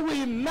know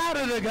we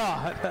matter to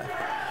God?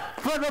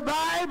 For the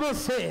Bible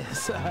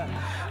says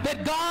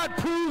that God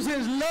proves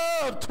his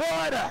love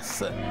toward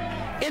us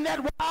in that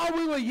while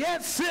we were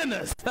yet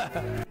sinners,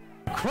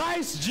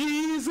 Christ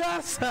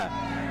Jesus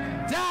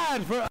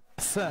died for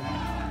us.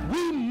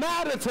 We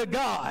matter to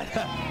God.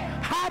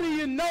 How do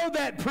you know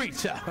that,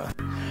 preacher?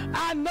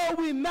 I know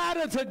we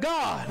matter to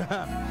God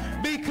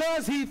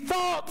because he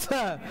thought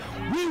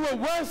we were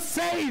worth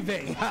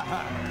saving.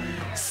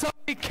 So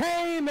he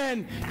came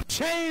and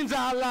changed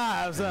our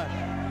lives.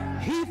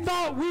 He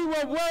thought we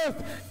were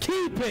worth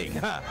keeping.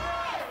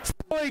 So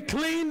he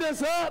cleaned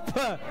us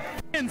up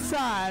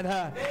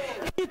inside.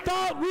 He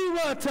thought we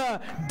were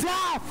to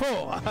die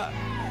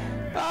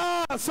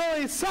for. So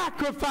he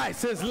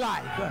sacrificed his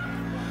life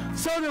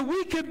so that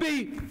we could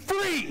be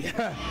free,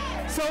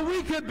 so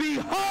we could be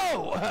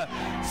whole,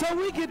 so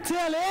we could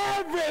tell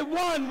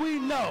everyone we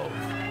know.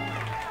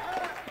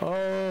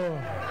 Oh.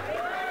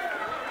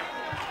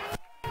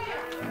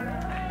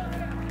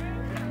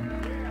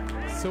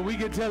 So we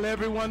could tell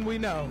everyone we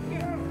know.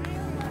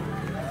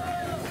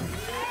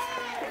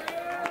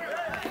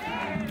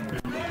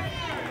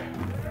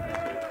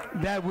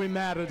 That we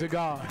matter to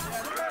God.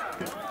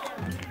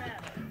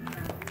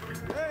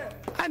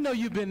 I know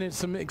you've been in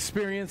some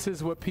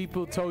experiences where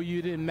people told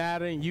you didn't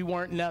matter and you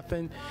weren't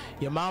nothing.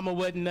 Your mama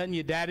wasn't nothing,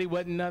 your daddy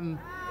wasn't nothing.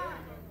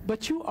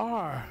 But you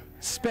are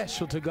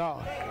special to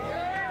God.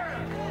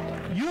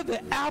 You're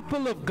the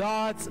apple of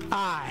God's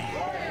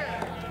eye.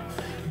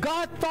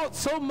 God thought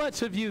so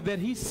much of you that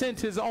he sent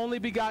his only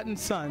begotten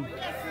Son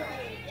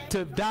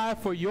to die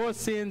for your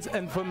sins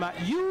and for mine.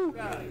 You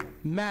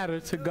matter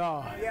to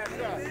God.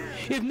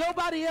 If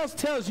nobody else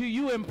tells you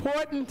you're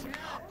important,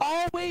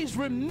 always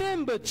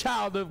remember,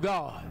 child of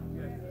God,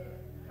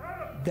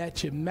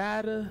 that you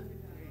matter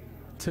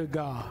to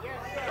God.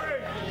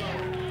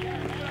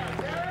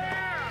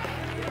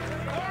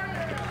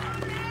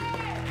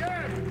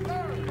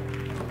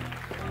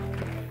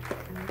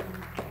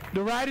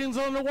 The writing's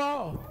on the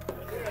wall.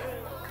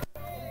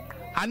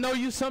 I know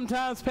you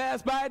sometimes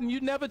pass by it and you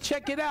never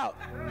check it out,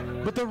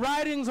 but the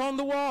writing's on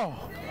the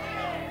wall.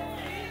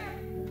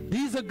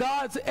 These are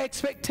God's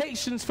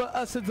expectations for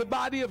us as the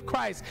body of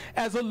Christ,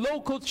 as a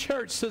local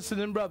church, sisters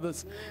and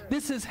brothers.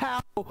 This is how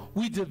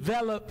we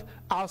develop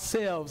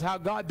ourselves, how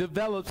God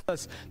develops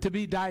us to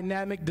be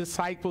dynamic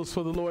disciples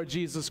for the Lord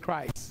Jesus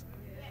Christ.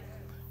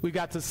 We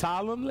got to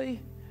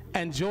solemnly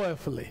and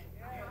joyfully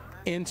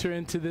enter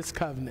into this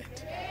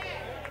covenant.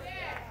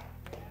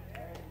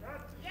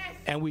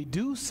 And we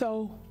do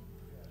so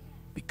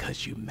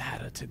because you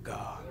matter to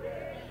God.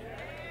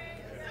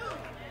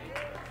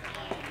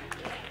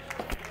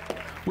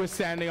 We're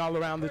standing all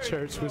around the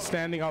church. We're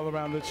standing all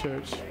around the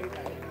church.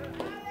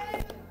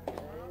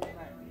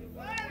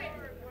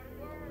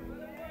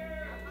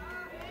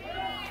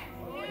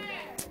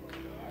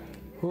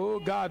 Oh,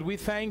 God, we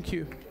thank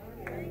you.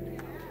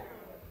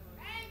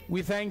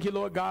 We thank you,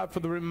 Lord God,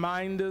 for the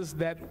reminders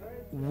that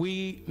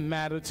we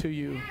matter to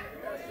you.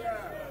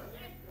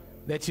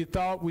 That you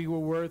thought we were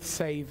worth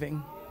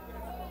saving.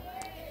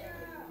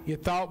 You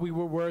thought we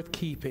were worth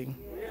keeping.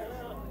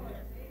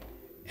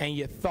 And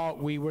you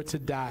thought we were to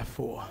die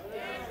for.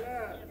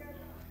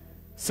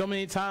 So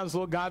many times,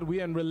 Lord God,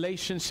 we're in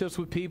relationships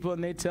with people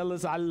and they tell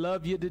us, I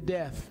love you to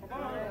death.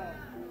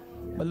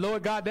 But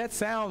Lord God, that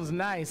sounds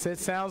nice. That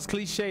sounds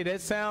cliche.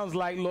 That sounds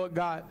like, Lord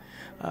God,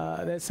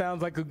 that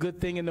sounds like a good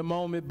thing in the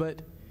moment.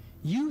 But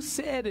you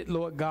said it,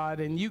 Lord God,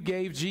 and you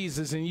gave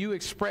Jesus and you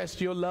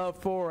expressed your love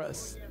for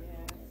us.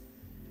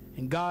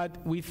 And God,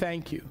 we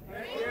thank you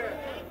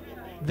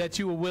that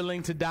you were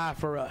willing to die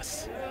for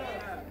us.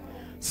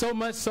 So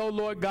much so,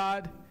 Lord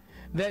God,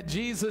 that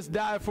Jesus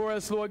died for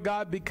us, Lord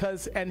God,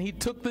 and he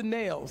took the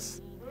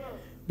nails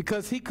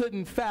because he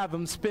couldn't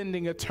fathom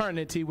spending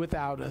eternity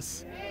without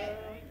us.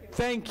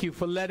 Thank you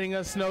for letting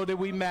us know that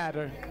we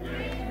matter.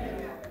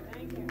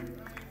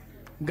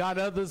 God,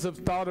 others have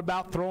thought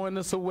about throwing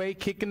us away,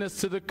 kicking us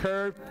to the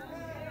curb.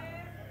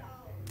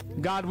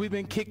 God, we've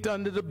been kicked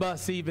under the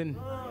bus even.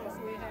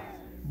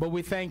 But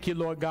we thank you,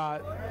 Lord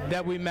God,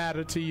 that we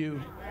matter to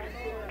you.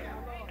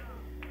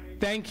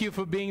 Thank you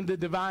for being the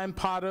divine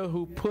potter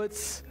who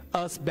puts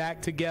us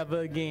back together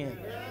again.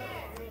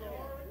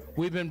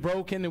 We've been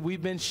broken and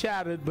we've been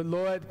shattered, but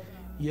Lord,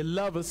 you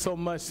love us so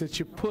much that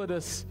you put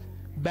us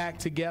back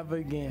together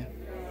again.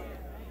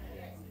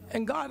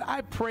 And God,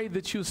 I pray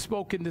that you've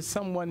spoken to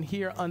someone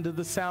here under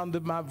the sound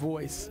of my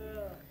voice.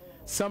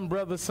 Some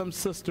brother, some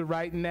sister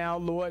right now,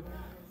 Lord,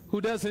 who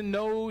doesn't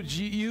know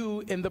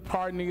you in the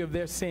pardoning of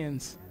their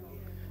sins.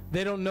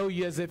 They don't know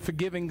you as a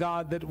forgiving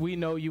God that we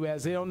know you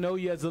as. They don't know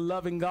you as a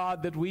loving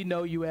God that we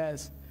know you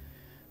as.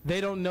 They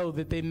don't know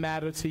that they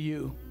matter to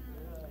you.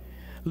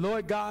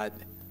 Lord God,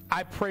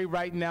 I pray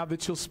right now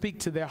that you'll speak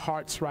to their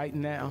hearts right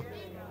now.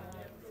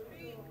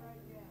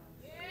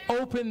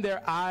 Open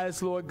their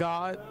eyes, Lord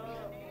God.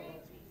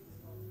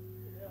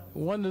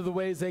 One of the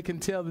ways they can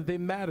tell that they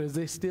matter is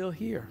they're still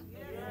here.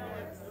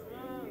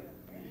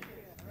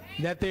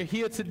 That they're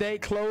here today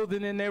clothed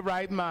and in their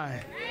right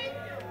mind.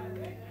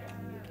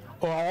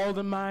 Or all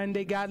the mind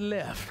they got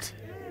left.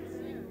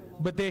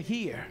 But they're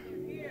here.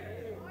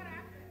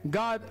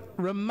 God,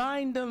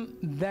 remind them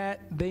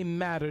that they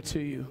matter to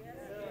you.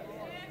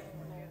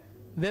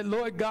 That,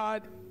 Lord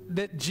God,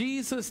 that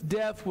Jesus'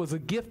 death was a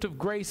gift of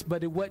grace,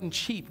 but it wasn't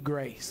cheap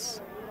grace.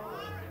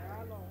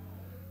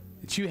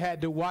 That you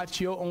had to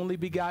watch your only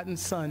begotten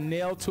Son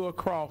nailed to a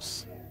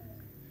cross.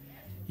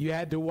 You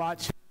had to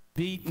watch him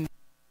beaten,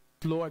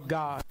 Lord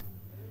God.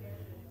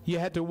 You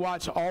had to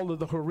watch all of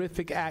the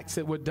horrific acts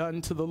that were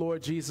done to the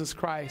Lord Jesus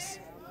Christ.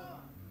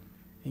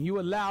 And you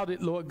allowed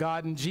it, Lord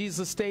God, and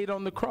Jesus stayed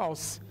on the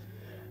cross.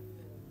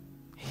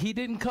 He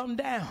didn't come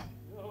down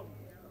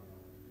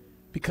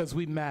because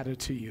we matter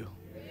to you.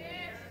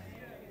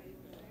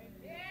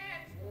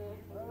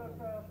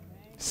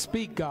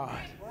 Speak, God.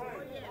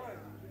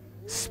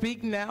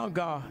 Speak now,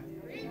 God.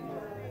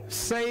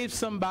 Save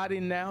somebody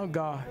now,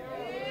 God.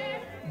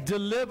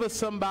 Deliver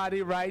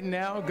somebody right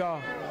now,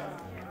 God.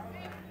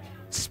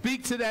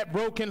 Speak to that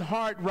broken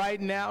heart right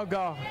now,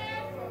 God.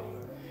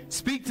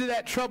 Speak to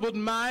that troubled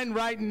mind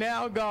right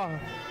now, God.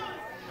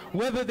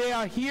 Whether they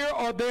are here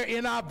or they're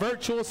in our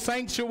virtual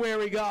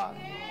sanctuary, God.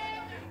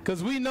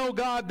 Because we know,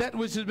 God, that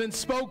which has been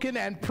spoken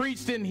and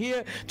preached in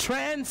here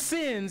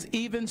transcends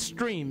even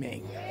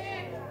streaming.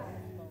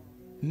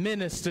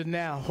 Minister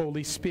now,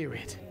 Holy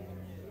Spirit.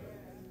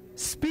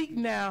 Speak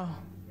now.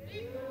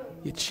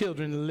 Your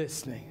children are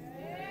listening.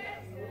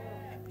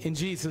 In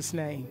Jesus'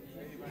 name,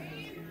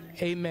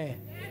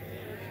 amen.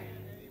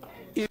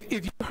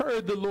 If you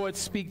heard the Lord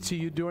speak to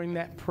you during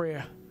that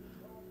prayer,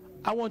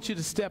 I want you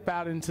to step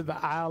out into the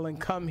aisle and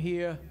come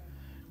here.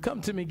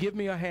 Come to me, give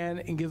me a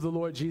hand, and give the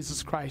Lord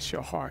Jesus Christ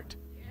your heart.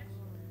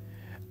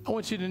 I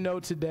want you to know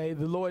today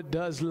the Lord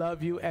does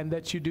love you and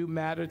that you do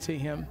matter to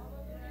him.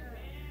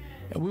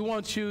 And we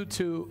want you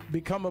to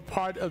become a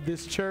part of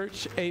this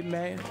church.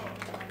 Amen.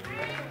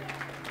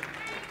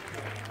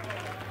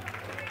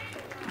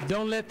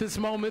 Don't let this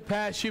moment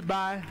pass you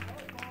by.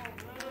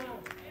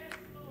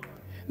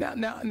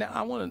 Now,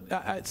 I want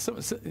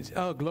to,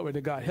 oh, glory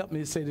to God. Help me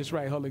to say this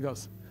right, Holy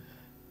Ghost.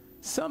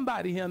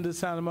 Somebody here under the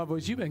sound of my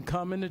voice, you've been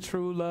coming to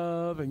true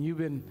love and you've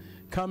been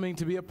coming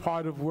to be a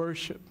part of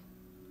worship.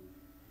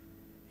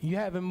 You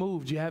haven't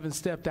moved. You haven't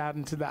stepped out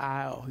into the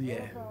aisle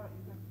yet.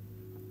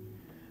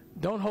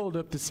 Don't hold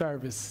up the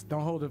service.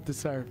 Don't hold up the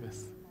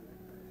service.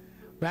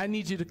 But I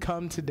need you to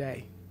come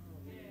today.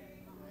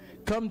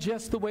 Come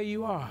just the way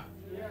you are.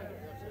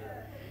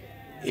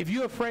 If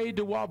you're afraid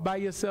to walk by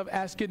yourself,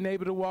 ask your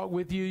neighbor to walk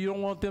with you. You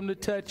don't want them to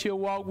touch you or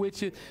walk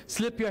with you.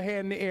 Slip your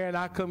hand in the air and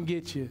I'll come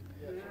get you.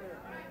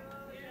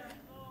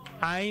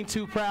 I ain't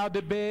too proud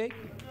to beg.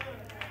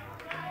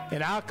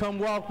 And I'll come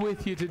walk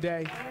with you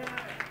today.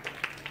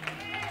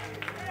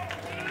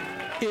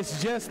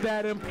 It's just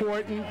that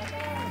important.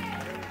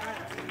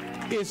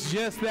 It's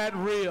just that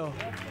real.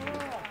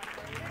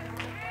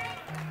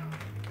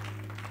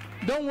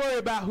 Don't worry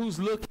about who's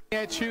looking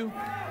at you.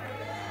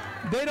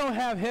 They don't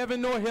have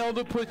heaven nor hell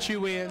to put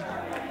you in.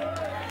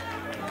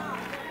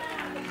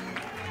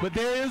 But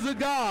there is a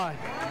God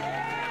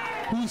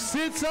who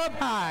sits up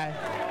high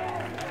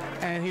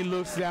and he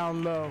looks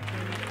down low.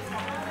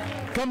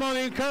 Come on,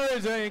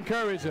 encourage her,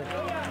 encourage her.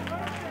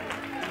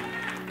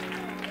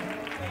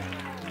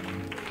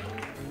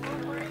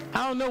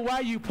 I don't know why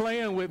you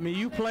playing with me.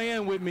 You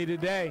playing with me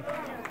today.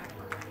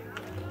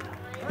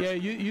 Yeah,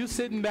 you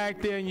sitting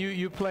back there and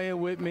you playing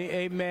with me.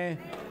 Amen.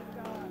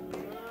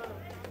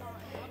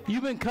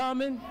 You've been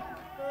coming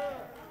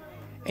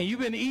and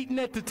you've been eating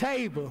at the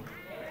table.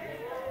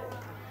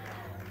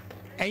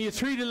 And you're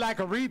treated like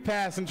a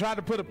repast and try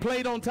to put a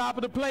plate on top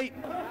of the plate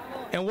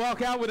and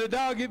walk out with a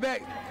doggy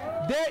bag.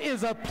 There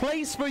is a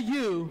place for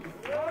you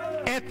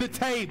at the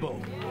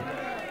table.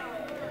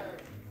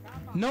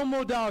 No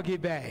more doggy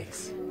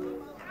bags.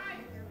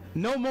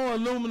 No more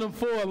aluminum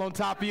foil on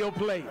top of your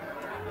plate.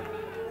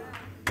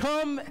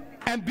 Come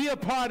and be a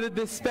part of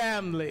this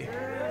family.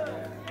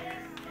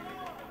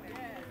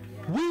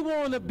 We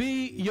want to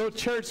be your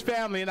church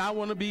family, and I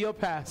want to be your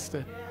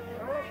pastor.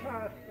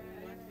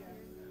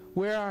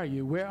 Where are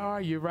you? Where are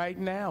you right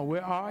now?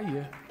 Where are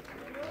you?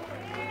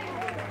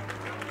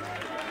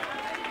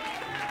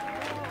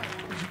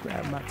 Would you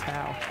grab my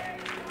towel?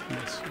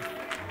 Yes.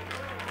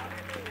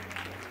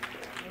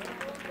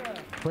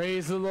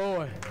 Praise the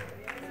Lord.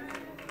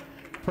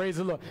 Praise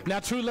the Lord. Now,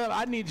 true love,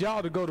 I need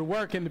y'all to go to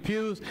work in the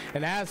pews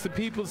and ask the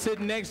people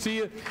sitting next to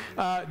you,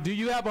 do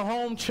you have a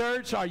home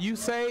church? Are you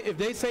saved? If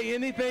they say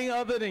anything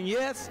other than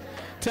yes,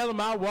 tell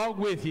them I'll walk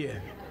with you.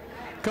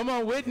 Come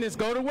on, witness.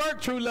 Go to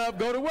work, true love.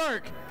 Go to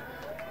work.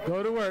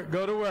 Go to work.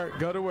 Go to work.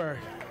 Go to work.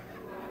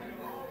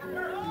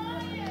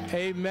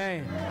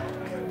 Amen.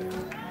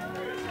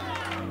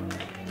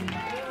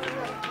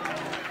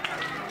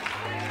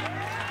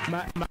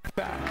 My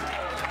towel.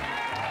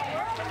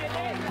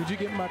 Would you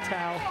get my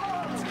towel?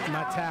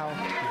 My towel.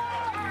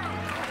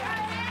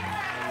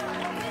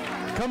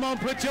 Come on,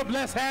 put your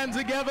blessed hands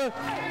together.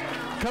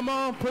 Come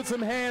on, put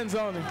some hands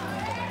on it.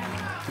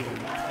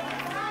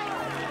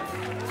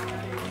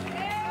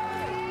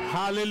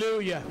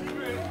 Hallelujah.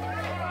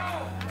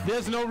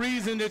 There's no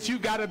reason that you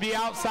got to be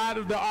outside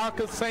of the ark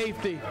of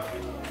safety.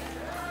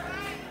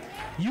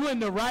 You in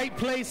the right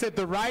place at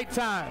the right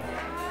time.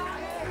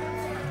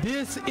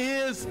 This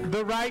is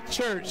the right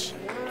church.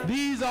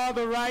 These are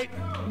the right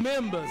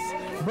members,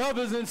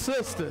 brothers and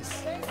sisters.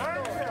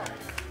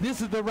 This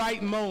is the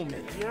right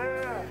moment.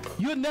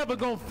 You're never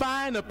going to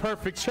find a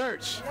perfect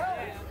church.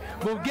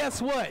 But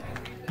guess what?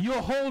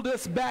 You'll hold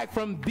us back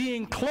from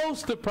being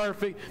close to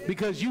perfect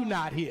because you're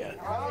not here.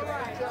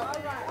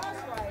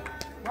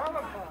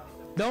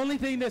 The only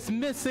thing that's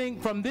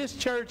missing from this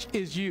church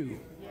is you.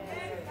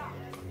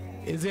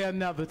 Is there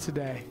another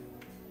today?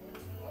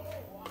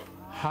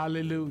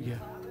 Hallelujah.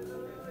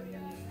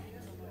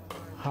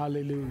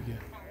 Hallelujah.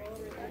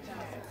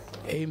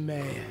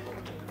 Amen.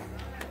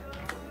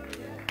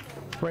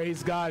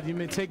 Praise God. You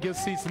may take your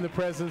seats in the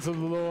presence of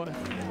the Lord.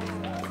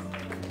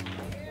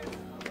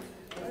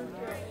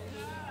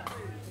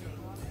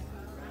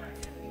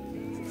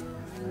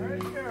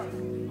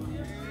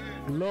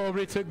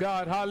 Glory to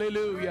God.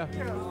 Hallelujah.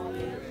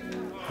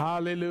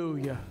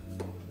 Hallelujah.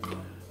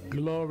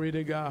 Glory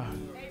to God.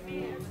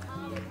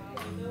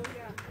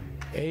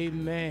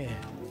 Amen.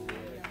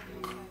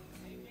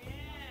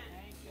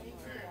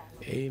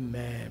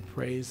 Amen.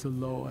 Praise the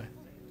Lord.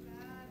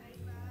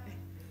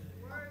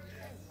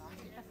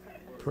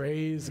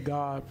 Praise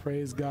God.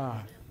 Praise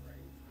God.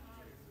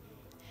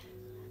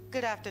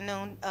 Good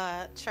afternoon,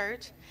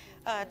 church.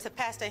 To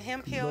Pastor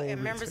Hemphill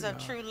and members of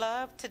True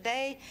Love.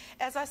 Today,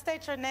 as I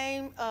state your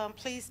name,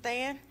 please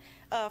stand.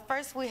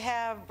 First, we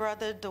have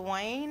Brother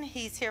Dwayne.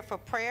 He's here for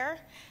prayer.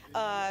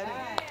 Amen.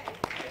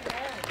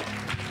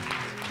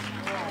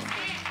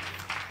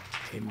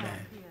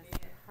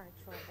 Heart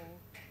trouble,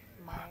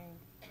 mind.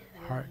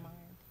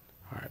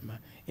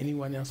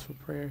 Anyone else for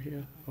prayer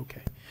here?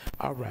 Okay.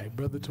 All right,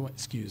 Brother Dwayne.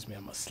 Excuse me.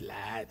 I'm going to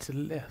slide to the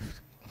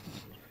left.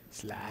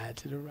 Slide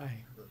to the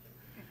right.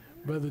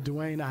 Brother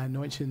Dwayne, I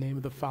anoint you in the name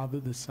of the Father,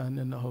 the Son,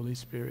 and the Holy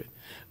Spirit.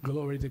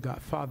 Glory to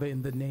God. Father,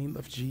 in the name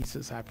of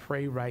Jesus, I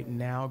pray right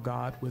now,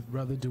 God, with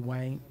Brother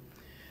Dwayne.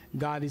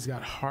 God, he's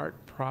got heart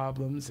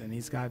problems, and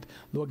he's got,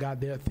 Lord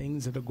God, there are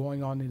things that are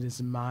going on in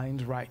his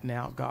mind right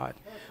now, God.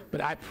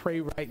 But I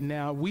pray right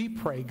now, we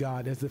pray,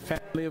 God, as the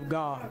family of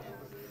God.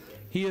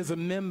 He is a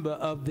member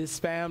of this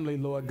family,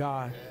 Lord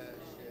God.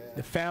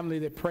 The family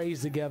that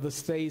prays together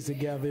stays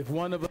together. If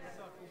one of us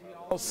suffers, we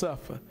all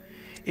suffer.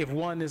 If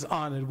one is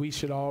honored, we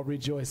should all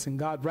rejoice. And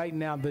God, right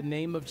now, in the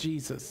name of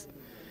Jesus,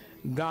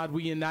 God,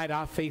 we unite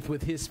our faith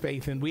with his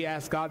faith. And we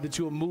ask, God, that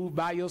you will move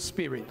by your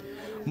spirit.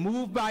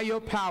 Move by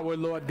your power,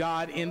 Lord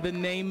God, in the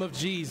name of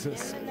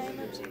Jesus.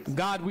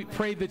 God, we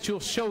pray that you'll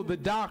show the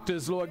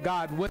doctors, Lord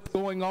God, what's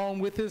going on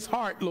with his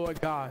heart,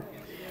 Lord God.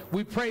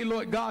 We pray,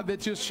 Lord God,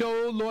 that you'll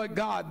show, Lord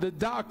God, the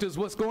doctors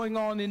what's going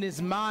on in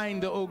his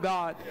mind, oh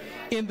God,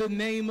 in the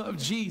name of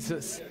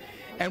Jesus.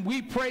 And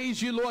we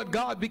praise you, Lord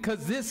God,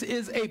 because this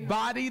is a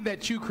body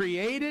that you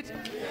created.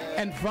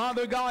 And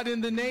Father God,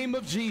 in the name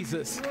of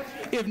Jesus,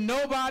 if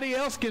nobody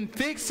else can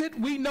fix it,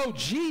 we know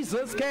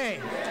Jesus can.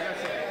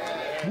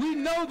 We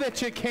know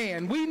that you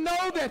can. We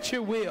know that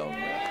you will.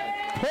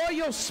 Pour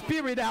your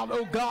spirit out,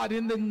 oh God,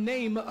 in the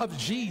name of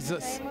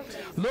Jesus.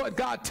 Lord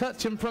God,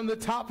 touch him from the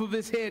top of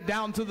his head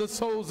down to the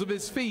soles of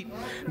his feet.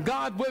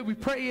 God, where we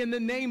pray in the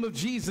name of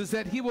Jesus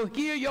that he will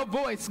hear your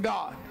voice,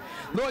 God.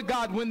 Lord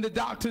God, when the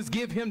doctors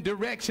give him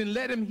direction,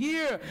 let him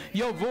hear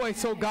your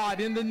voice, oh God,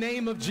 in the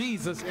name of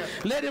Jesus.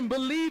 Let him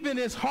believe in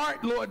his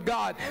heart, Lord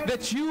God,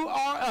 that you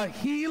are a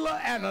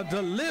healer and a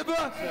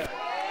deliverer.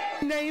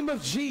 In the name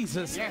of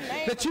Jesus,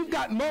 that you've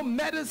got more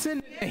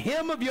medicine in the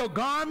hem of your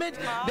garment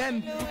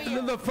than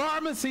the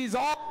pharmacies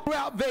all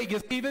throughout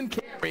Vegas even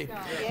carry.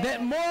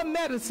 That more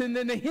medicine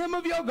in the hem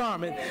of your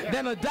garment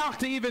than a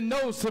doctor even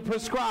knows to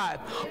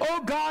prescribe.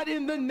 Oh God,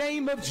 in the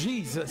name of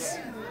Jesus,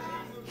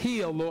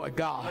 heal, Lord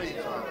God.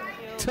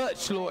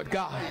 Touch, Lord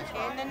God,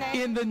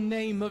 in the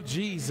name of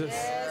Jesus.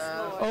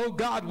 Oh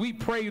God, we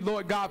pray,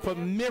 Lord God, for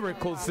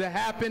miracles to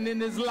happen in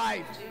his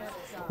life.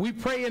 We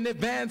pray in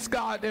advance,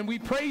 God, and we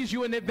praise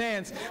you in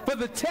advance for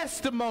the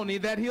testimony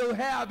that he'll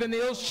have and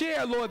he'll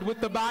share, Lord,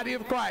 with the body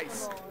of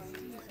Christ.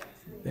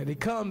 That he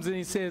comes and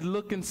he says,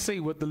 look and see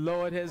what the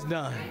Lord has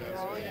done.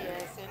 Oh,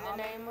 yes, in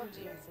the name of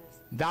Jesus.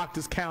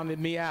 Doctors counted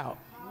me out,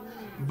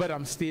 but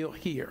I'm still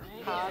here.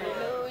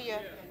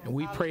 Hallelujah. And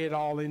we pray it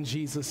all in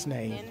Jesus'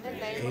 name.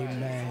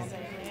 Amen.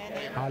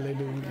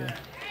 Hallelujah.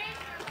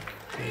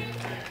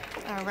 Amen.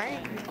 All right.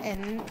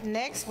 And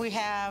next we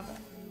have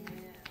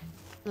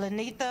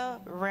Lanitha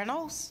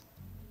Reynolds.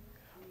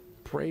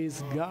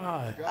 Praise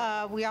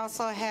God. We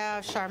also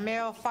have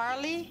Charmel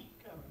Farley,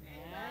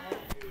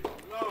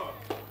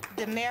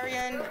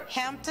 Demarion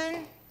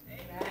Hampton,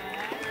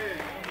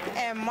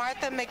 and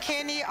Martha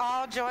McKinney,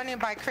 all joining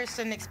by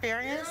Christian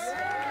Experience.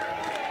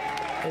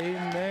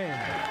 Amen.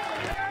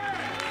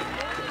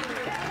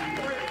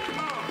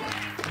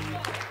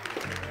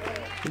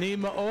 Need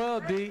my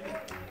oil, D.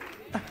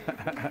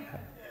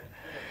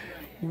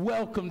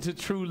 Welcome to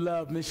True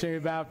Love Missionary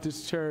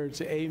Baptist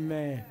Church.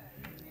 Amen.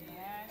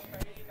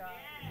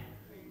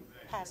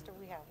 Pastor,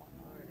 we have one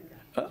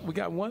more. We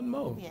got one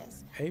more.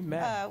 Yes.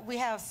 Amen. We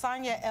have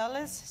Sonia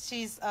Ellis.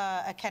 She's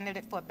a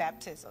candidate for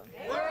baptism.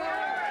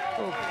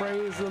 Oh,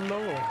 praise the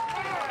Lord.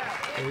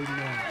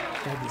 Amen.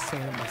 Had to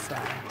stand on my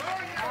side.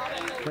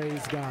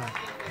 Praise God.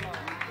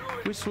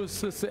 Which was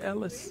Sister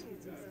Ellis?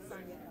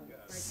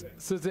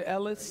 Sister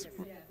Ellis?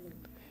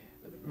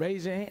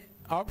 Raise your hand.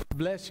 Oh,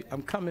 bless you.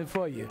 I'm coming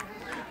for you.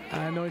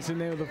 I anoint the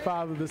name of the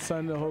Father, the Son,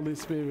 and the Holy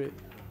Spirit.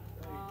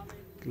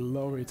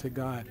 Glory to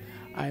God.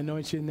 I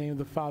anoint you in the name of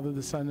the Father,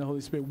 the Son, and the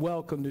Holy Spirit.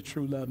 Welcome to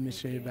True Love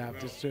Missionary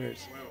Baptist Church.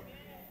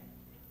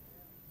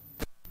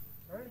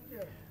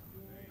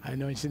 I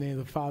anoint you in the name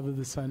of the Father,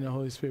 the Son, and the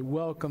Holy Spirit.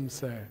 Welcome,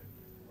 sir.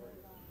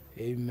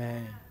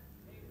 Amen.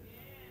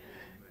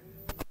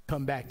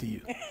 Come back to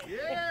you.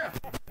 Yeah.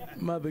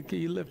 Mother, can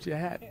you lift your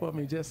hat for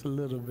me just a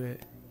little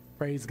bit?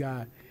 Praise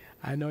God.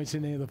 I anoint you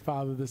in the name of the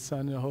Father, the Son,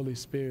 and the Holy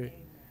Spirit.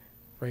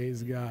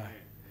 Praise God.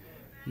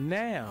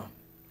 Now,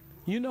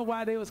 you know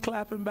why they was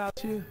clapping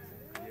about you?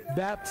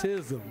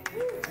 Baptism.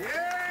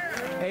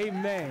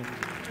 Amen.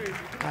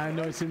 I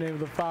anoint you in the name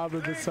of the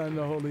Father, the Son, and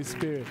the Holy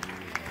Spirit.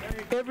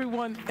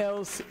 Everyone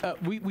else,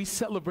 we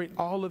celebrate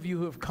all of you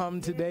who have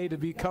come today to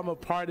become a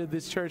part of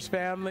this church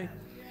family.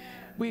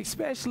 We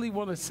especially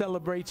want to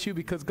celebrate you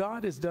because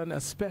God has done a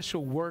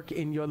special work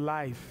in your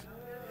life.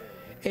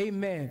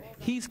 Amen.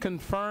 He's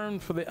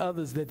confirmed for the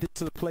others that this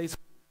is a place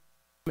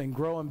and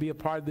grow and be a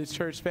part of this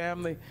church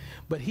family,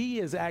 but he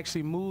has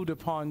actually moved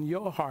upon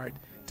your heart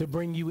to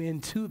bring you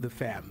into the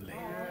family.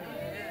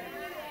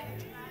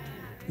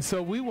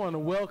 So we want to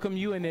welcome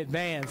you in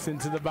advance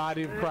into the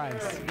body of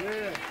Christ.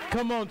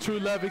 Come on, True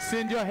Love,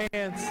 extend your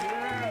hands.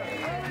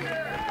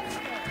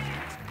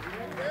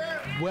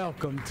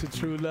 Welcome to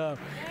True Love.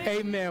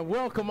 Amen.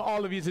 Welcome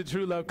all of you to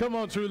True Love. Come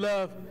on, True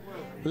Love.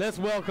 Let's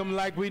welcome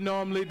like we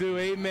normally do.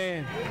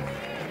 Amen.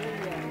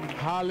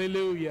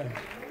 Hallelujah.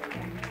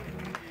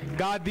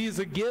 God, these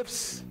are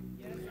gifts.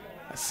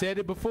 I said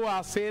it before,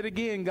 I'll say it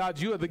again. God,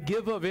 you are the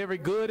giver of every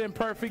good and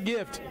perfect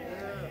gift.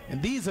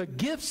 And these are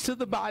gifts to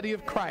the body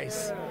of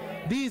Christ.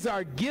 These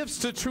are gifts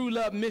to True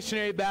Love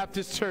Missionary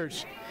Baptist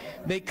Church.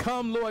 They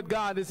come, Lord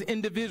God, as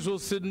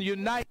individuals to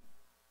unite,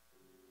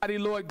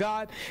 Lord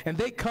God, and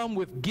they come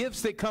with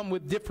gifts. They come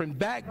with different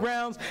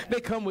backgrounds. They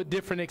come with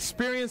different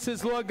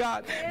experiences, Lord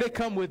God. They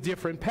come with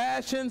different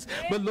passions.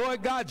 But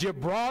Lord God, you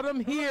brought them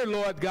here,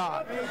 Lord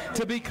God,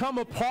 to become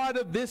a part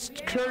of this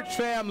church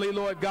family,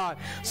 Lord God,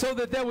 so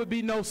that there would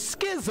be no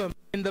schism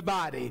in the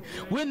body.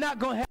 We're not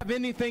going to have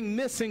anything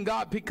missing,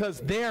 God, because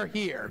they're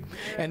here.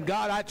 And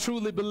God, I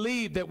truly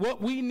believe that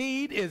what we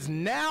need is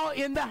now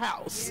in the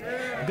house.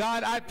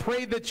 God, I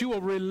pray that you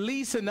will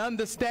release an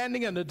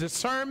understanding and a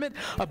discernment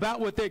about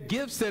what their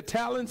gifts, their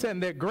talents,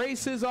 and their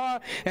graces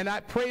are. And I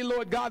pray,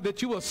 Lord God,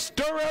 that you will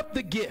stir up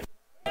the gift,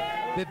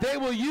 that they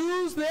will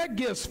use their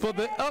gifts for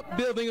the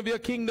upbuilding of your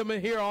kingdom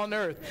here on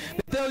earth.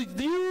 That they'll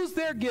use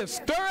their gifts,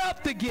 stir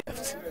up the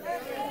gift,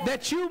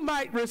 that you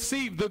might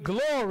receive the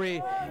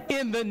glory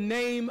in the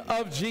name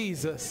of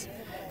Jesus.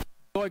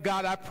 Lord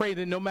God, I pray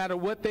that no matter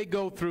what they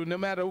go through, no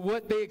matter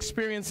what they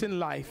experience in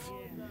life,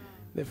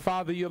 that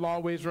Father, you'll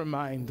always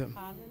remind them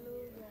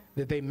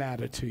that they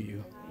matter to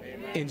you.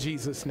 In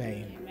Jesus'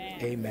 name,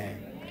 amen.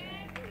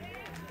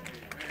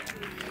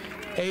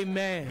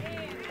 Amen.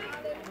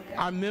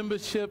 Our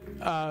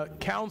membership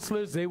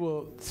counselors, they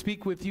will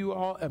speak with you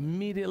all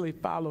immediately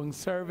following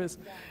service.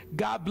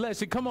 God bless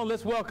you. Come on,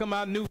 let's welcome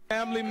our new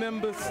family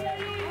members.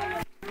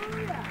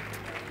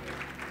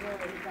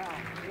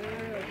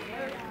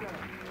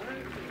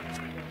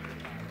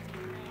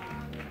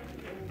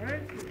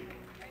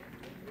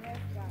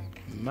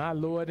 My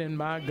Lord and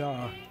my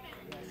God.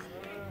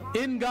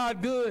 Isn't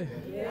God good?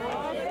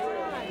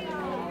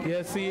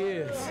 Yes, he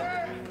is.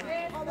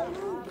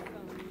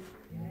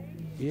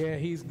 Yeah,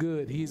 he's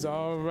good. He's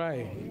all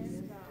right.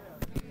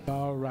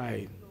 All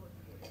right.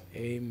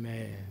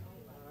 Amen.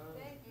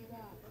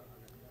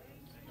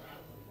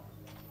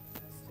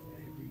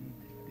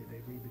 Did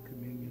they read the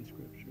communion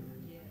scripture?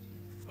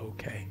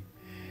 Okay.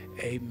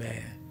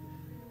 Amen.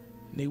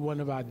 Need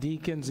one of our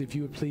deacons, if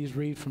you would please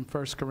read from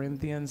 1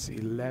 Corinthians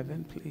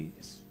 11,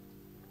 please.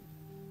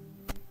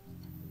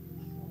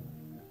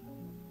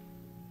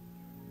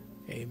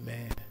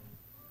 Amen.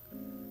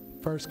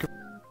 1 Corinthians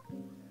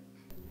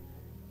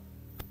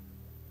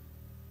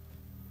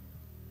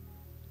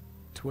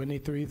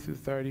 23 through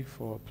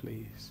 34,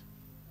 please.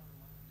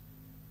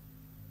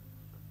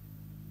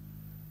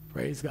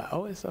 Praise God.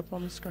 Oh, it's up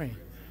on the screen.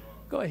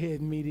 Go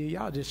ahead, media.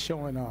 Y'all just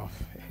showing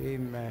off.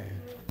 Amen.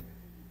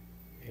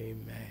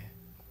 Amen.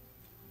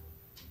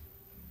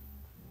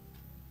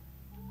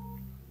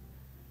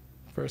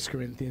 1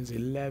 Corinthians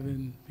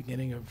 11,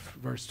 beginning of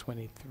verse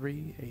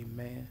 23.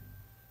 Amen.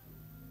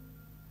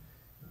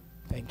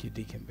 Thank you,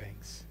 Deacon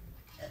Banks.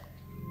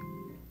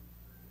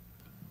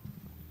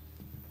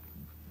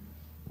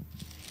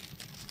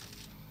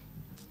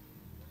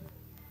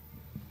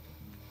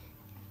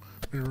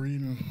 We're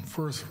reading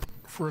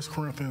 1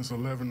 Corinthians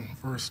 11,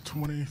 verse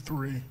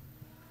 23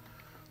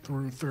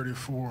 through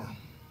 34.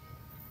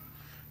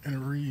 And it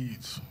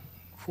reads,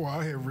 "For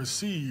I have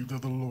received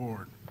of the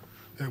Lord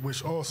that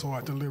which also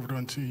I delivered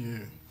unto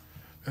you,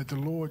 that the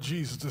Lord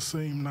Jesus, the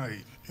same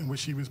night in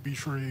which he was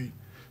betrayed,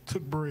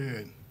 took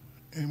bread,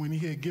 and when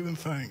he had given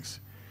thanks,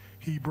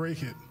 he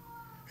brake it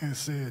and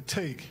said,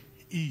 Take,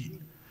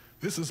 eat.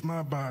 This is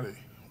my body,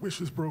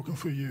 which is broken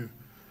for you.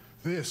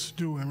 This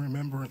do in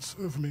remembrance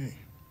of me.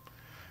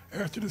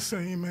 After the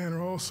same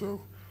manner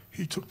also,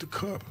 he took the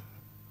cup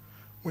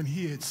when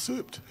he had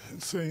supped,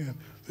 and saying,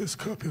 This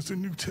cup is the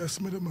New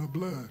Testament of my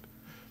blood.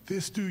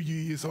 This do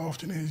ye as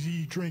often as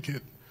ye drink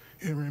it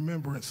in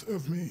remembrance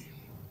of me.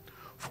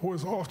 For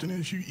as often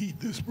as you eat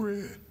this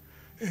bread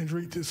and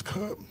drink this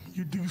cup,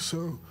 you do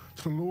so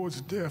to the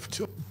Lord's death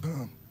till he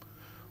come.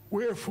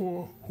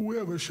 Wherefore,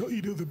 whoever shall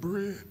eat of the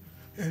bread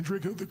and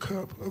drink of the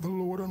cup of the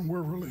Lord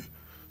unworthily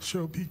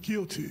shall be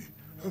guilty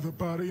of the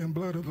body and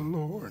blood of the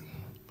Lord.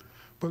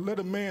 But let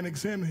a man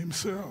examine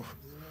himself,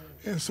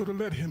 and so to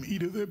let him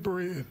eat of the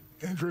bread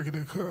and drink of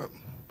the cup.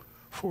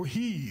 For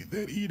he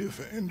that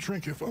eateth and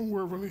drinketh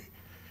unworthily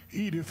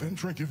eateth and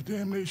drinketh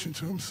damnation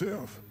to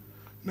himself,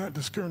 not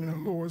discerning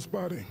the Lord's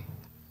body.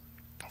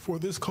 For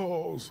this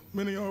cause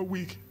many are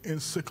weak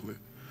and sickly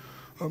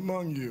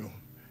among you,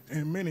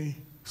 and many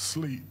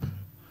sleep.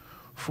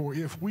 For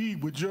if we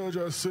would judge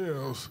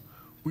ourselves,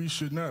 we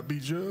should not be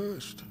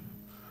judged.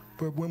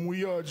 But when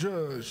we are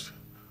judged,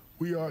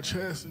 we are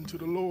chastened to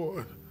the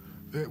Lord,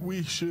 that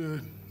we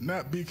should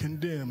not be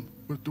condemned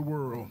with the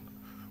world.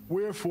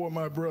 Wherefore,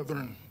 my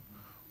brethren,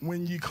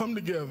 when ye come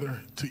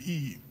together to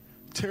eat,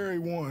 tarry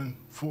one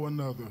for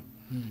another.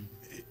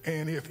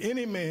 And if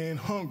any man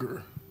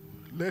hunger,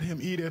 let him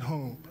eat at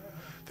home,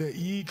 that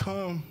ye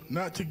come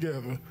not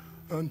together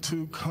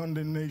unto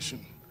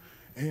condemnation.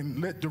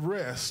 And let the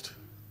rest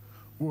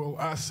will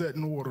I set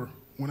in order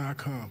when I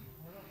come.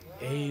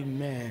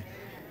 Amen.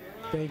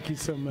 Thank you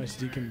so much,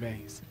 Deacon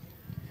Banks.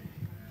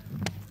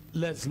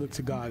 Let's look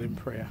to God in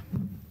prayer.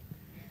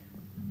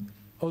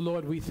 Oh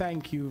Lord, we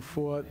thank you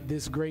for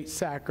this great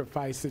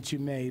sacrifice that you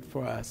made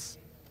for us.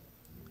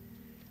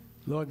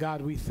 Lord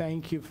God, we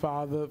thank you,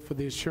 Father, for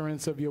the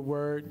assurance of your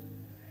word,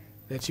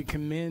 that you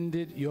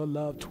commended your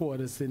love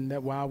toward us, and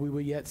that while we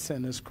were yet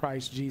sinners,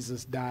 Christ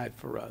Jesus died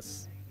for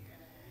us.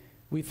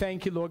 We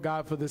thank you, Lord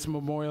God, for this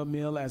memorial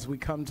meal as we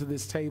come to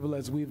this table,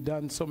 as we've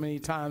done so many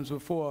times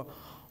before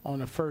on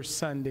the first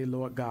Sunday,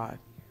 Lord God,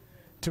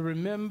 to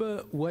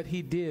remember what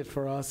he did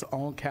for us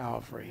on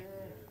Calvary.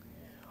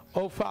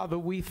 Oh, Father,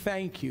 we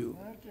thank you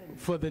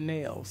for the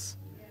nails.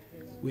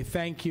 We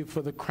thank you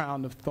for the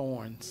crown of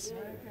thorns.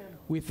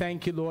 We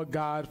thank you, Lord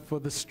God, for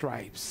the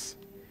stripes.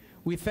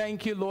 We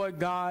thank you, Lord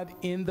God,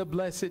 in the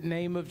blessed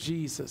name of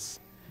Jesus,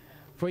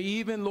 for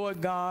even,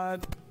 Lord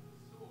God,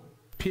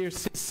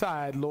 pierced his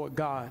side, Lord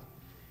God,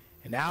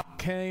 and out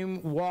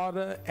came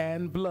water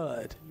and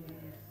blood,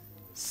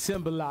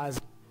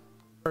 symbolizing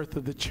the birth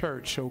of the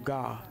church, oh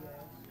God.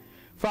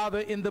 Father,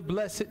 in the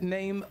blessed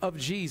name of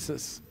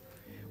Jesus,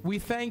 we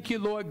thank you,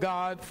 Lord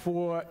God,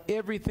 for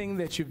everything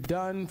that you've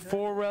done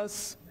for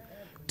us,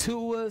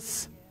 to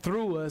us,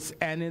 through us,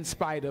 and in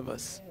spite of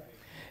us.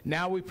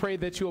 Now we pray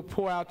that you'll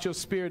pour out your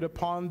Spirit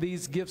upon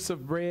these gifts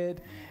of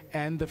bread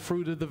and the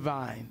fruit of the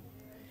vine.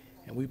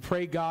 And we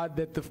pray, God,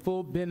 that the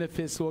full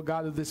benefits, Lord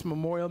God, of this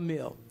memorial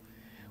meal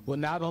will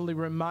not only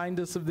remind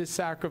us of this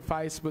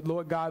sacrifice, but,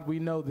 Lord God, we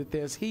know that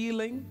there's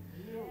healing,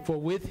 for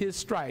with his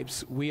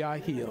stripes we are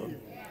healed.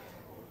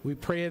 We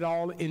pray it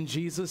all in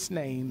Jesus'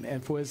 name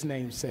and for his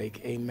name's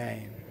sake.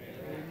 Amen.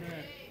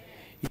 Amen.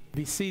 You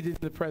be seated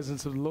in the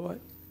presence of the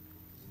Lord.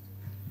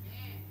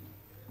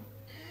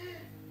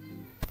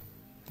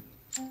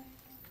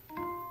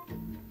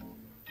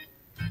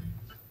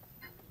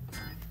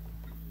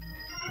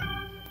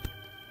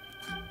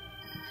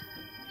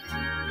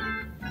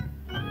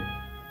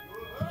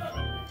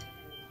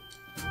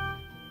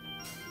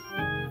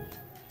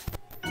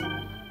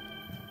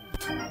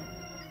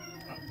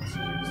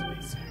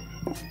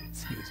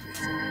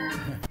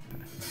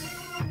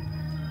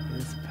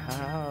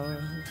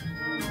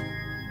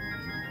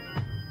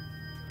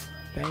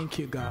 Thank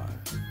you, God.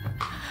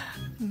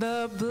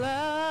 The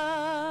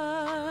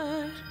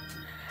blood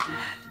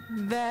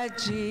that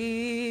Jesus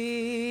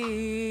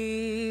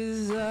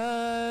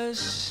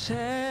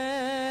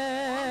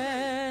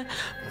shed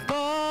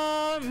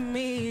for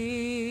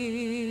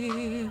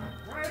me.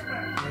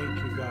 Thank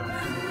you, God.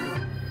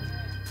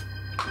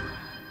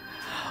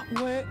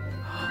 Where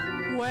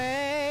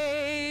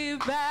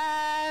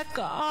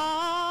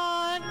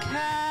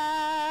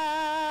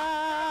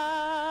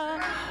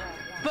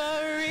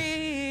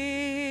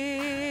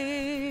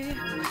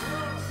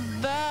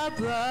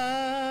the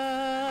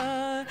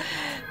blood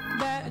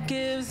that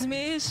gives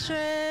me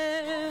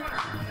strength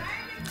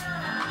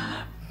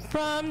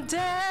from day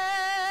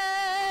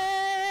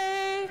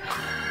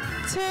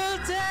to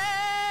day.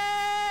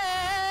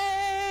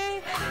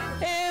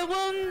 It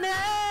will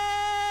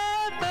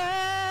never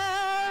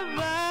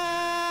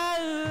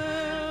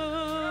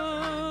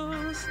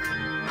lose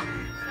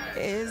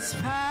its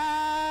power,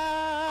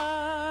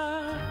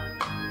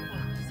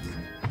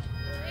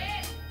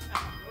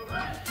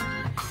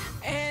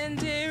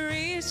 and it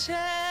reaches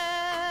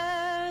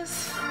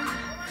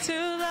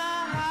to the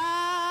highest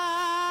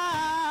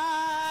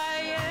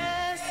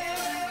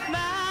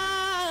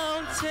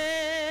mountain,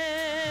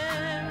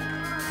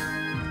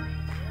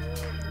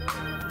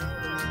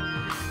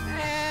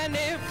 and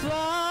it flows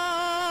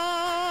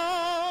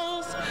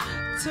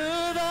to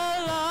the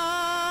lowest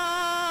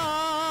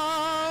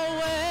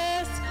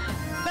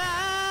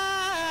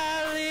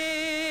valley.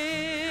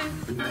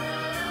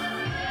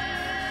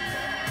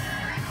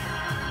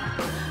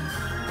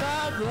 The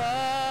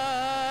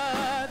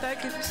blood that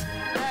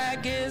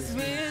gives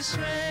me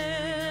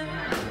strength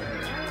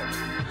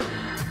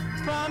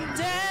from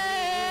day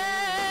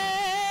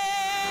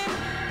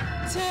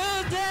to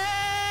day.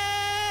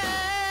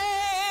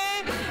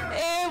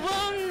 It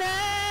will never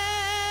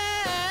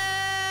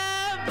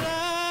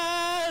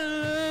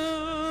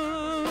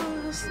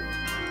lose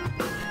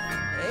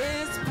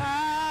its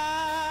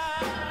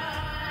power.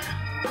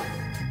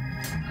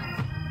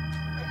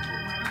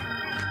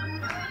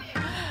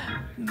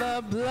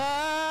 The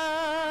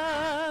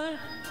blood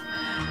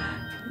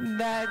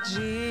that Jesus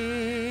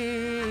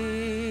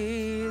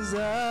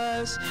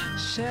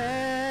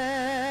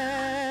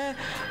shed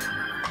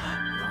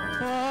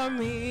for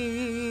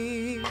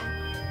me.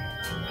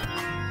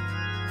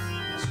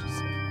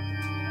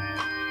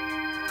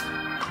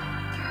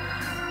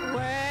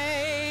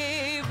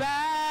 Way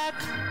back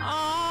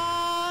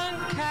on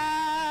Calvary,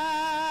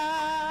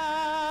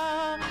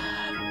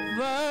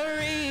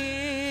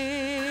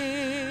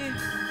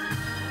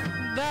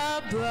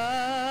 the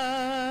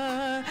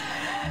blood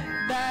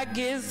that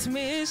gives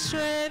me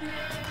strength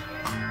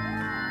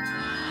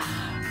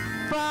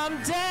from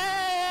day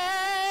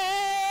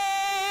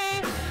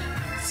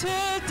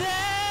to day.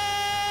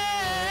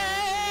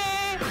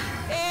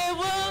 It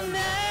will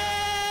never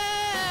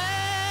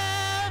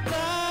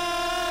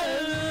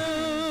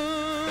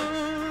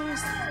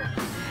lose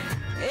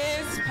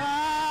its power,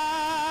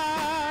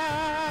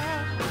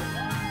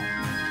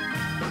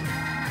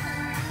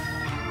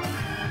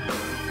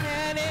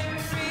 and it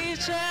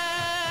reaches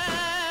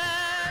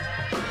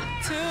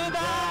to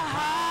the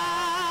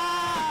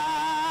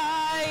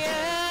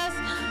highest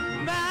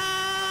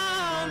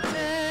mountain.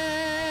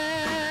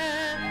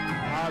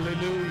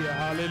 Hallelujah,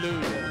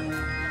 hallelujah.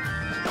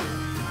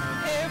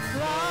 It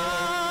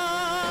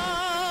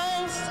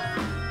flows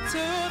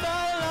to the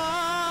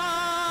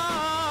lowest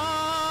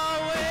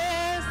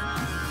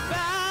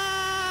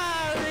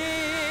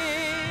valley.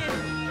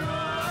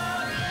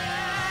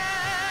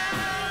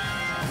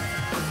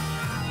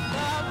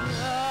 The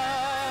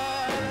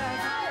blood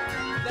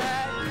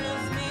that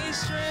gives me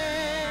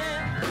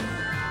strength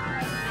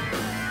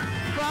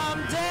from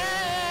day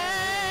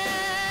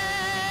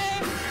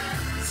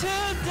to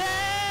day.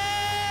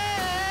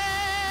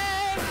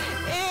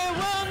 It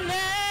will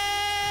never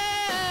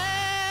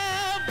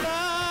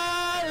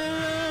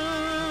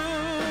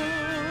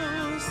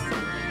lose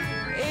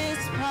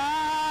its power.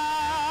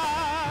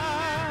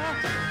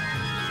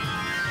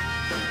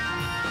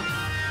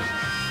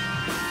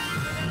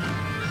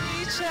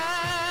 Reaches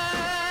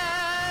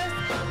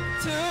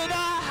to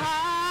the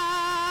highest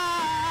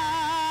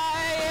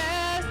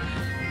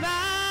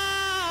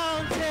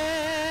mountain,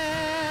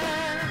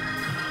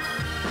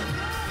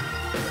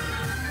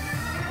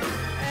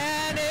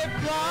 and it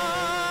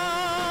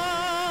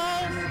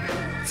flows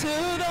to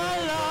the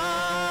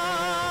lowest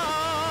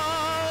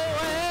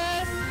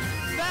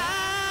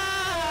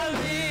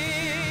valley.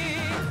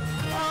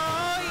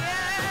 Oh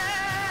yeah,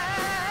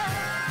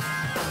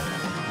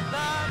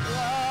 the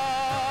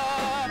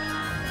blood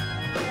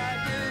that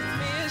gives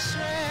me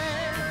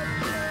strength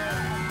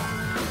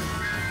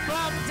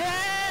from day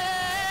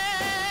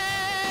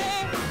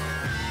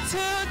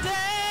to day.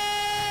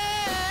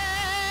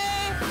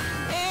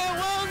 It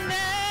will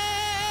never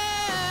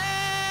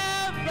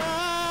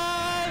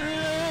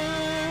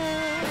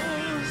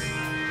lose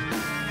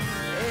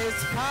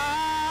its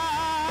power,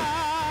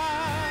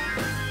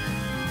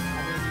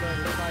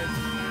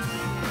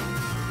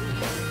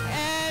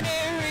 and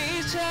it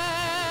reaches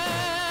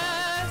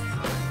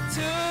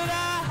to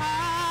the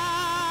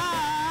highest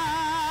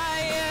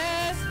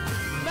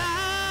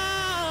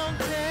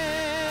mountain,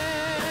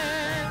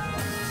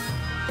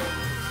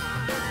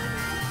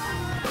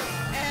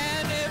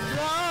 and it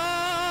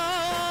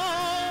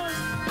flows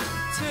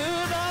to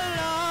the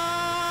lowest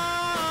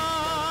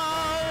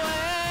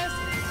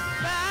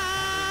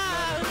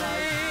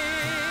valley.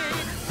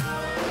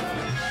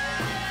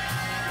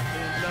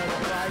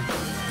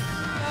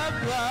 The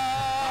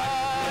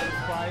blood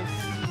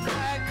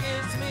that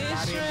gives me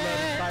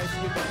strength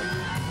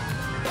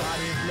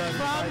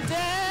from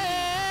day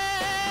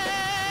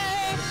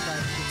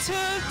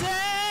today,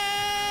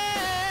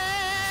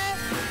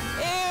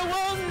 it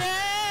will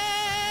never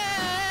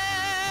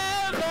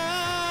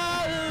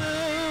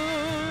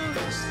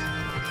lose.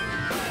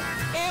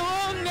 It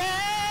will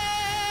never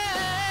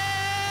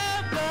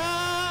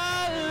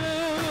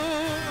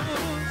lose.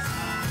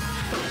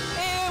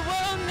 It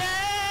will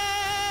never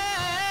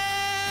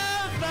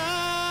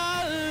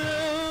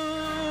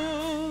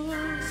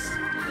lose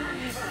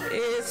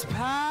its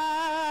power.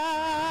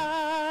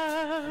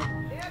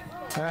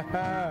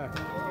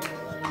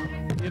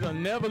 It'll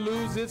never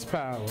lose its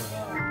power.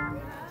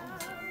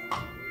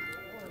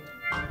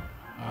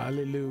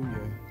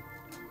 Hallelujah.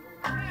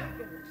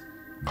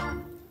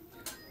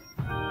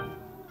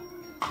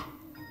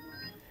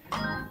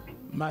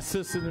 My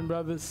sisters and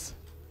brothers,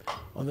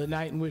 on the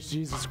night in which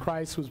Jesus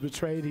Christ was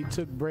betrayed, he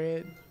took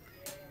bread,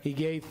 he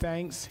gave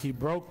thanks, he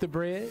broke the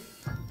bread,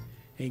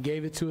 and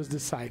gave it to his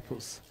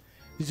disciples.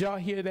 Did y'all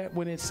hear that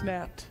when it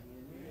snapped?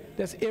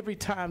 That's every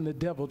time the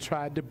devil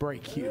tried to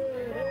break you.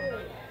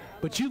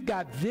 But you've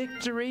got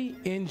victory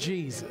in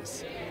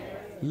Jesus.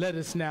 Let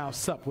us now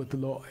sup with the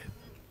Lord.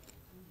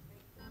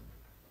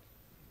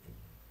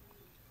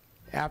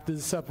 After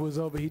the supper was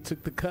over, he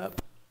took the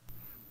cup.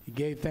 He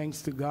gave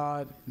thanks to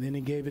God. And then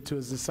he gave it to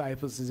his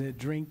disciples and said,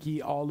 drink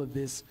ye all of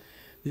this.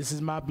 This is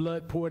my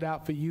blood poured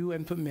out for you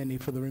and for many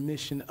for the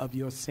remission of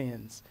your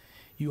sins.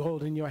 You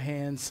hold in your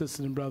hands,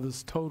 sisters and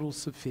brothers, total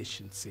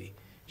sufficiency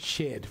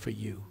shed for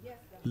you.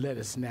 Let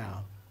us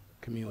now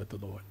commune with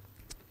the Lord.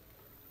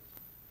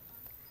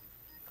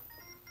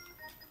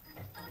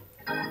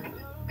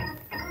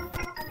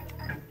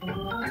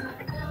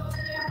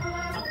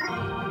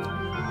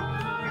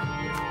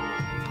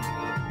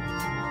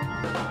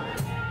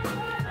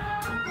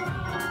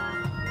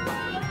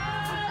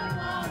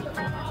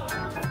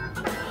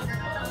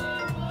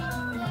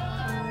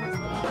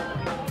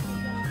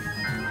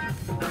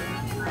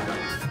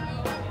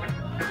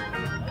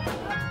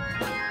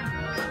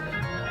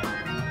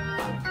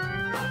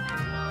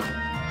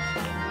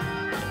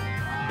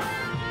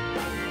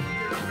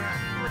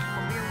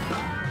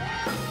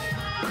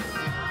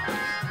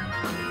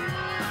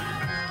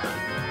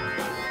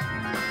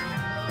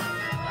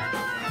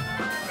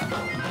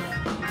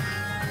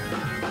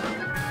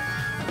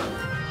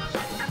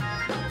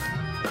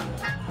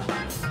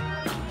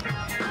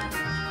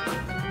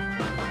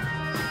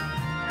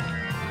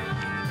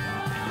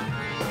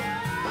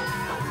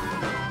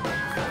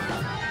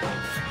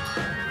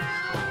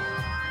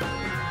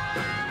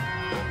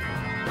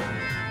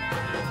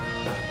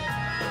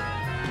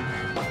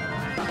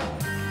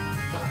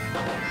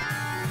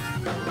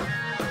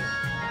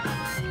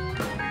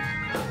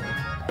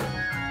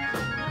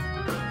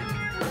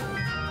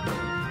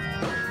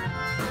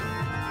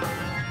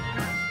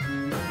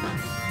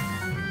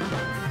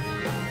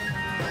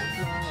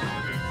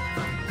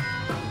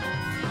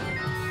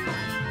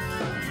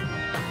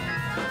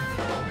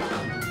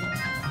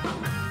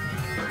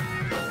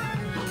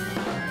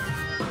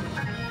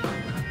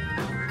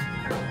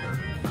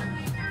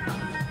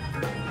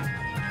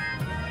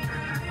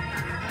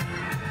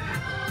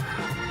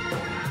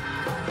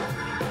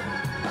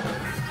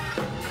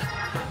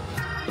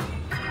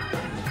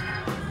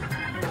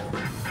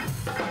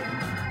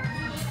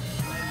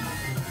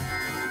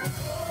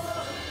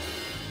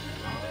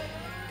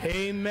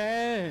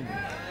 Amen.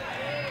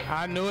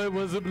 I know it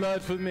was the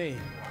blood for me.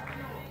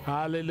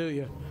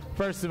 Hallelujah.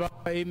 First of all,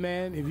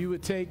 amen, if you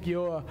would take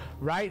your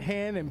right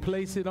hand and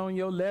place it on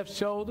your left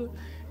shoulder,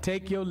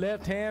 take your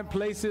left hand,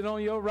 place it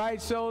on your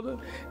right shoulder.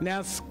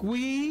 Now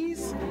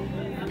squeeze.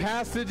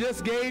 Pastor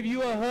just gave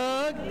you a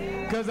hug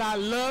because I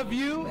love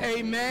you.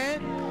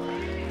 Amen.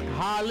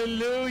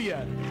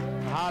 Hallelujah.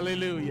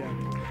 Hallelujah.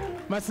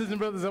 My sisters and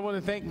brothers, I want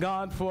to thank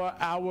God for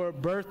our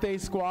birthday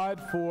squad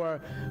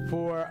for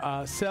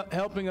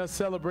helping us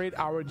celebrate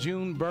our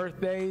June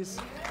birthdays.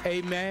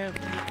 Amen.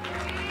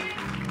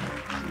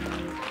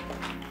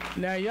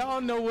 Now,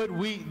 y'all know what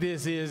week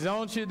this is,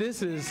 don't you?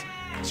 This is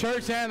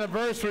church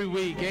anniversary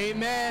week.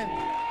 Amen.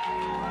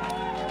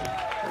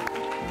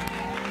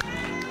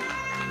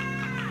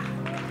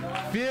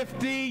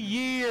 "50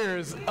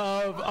 years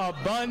of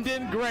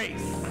abundant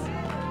grace."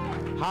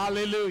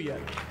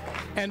 Hallelujah.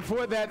 And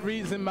for that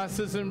reason, my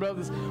sisters and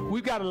brothers,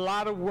 we've got a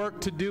lot of work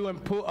to do and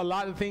a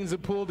lot of things to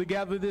pull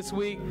together this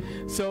week.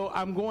 So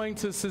I'm going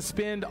to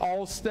suspend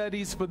all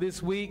studies for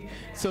this week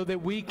so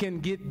that we can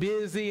get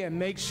busy and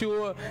make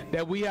sure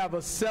that we have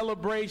a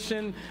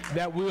celebration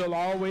that we'll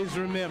always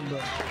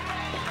remember.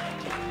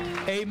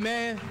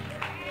 Amen.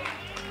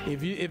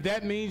 If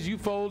that means you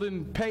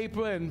folding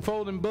paper and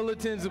folding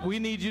bulletins, we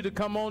need you to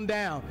come on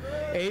down.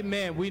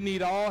 Amen. We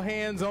need all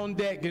hands on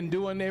deck and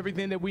doing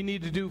everything that we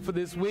need to do for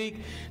this week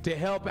to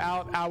help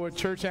out our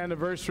church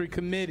anniversary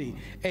committee.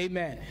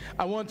 Amen.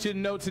 I want you to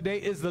know today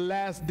is the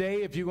last day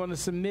if you're going to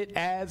submit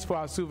ads for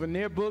our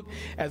souvenir book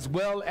as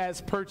well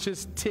as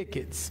purchase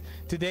tickets.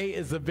 Today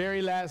is the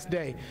very last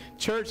day.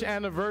 Church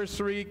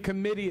anniversary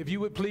committee, if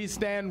you would please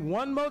stand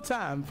one more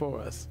time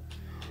for us.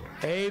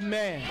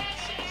 Amen.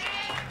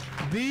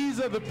 These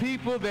are the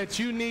people that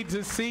you need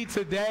to see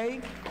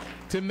today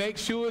to make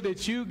sure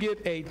that you get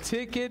a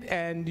ticket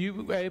and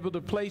you are able to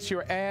place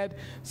your ad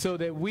so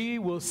that we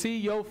will see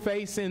your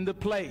face in the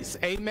place.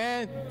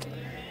 Amen.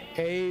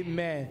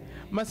 Amen.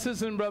 My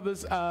sisters and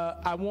brothers,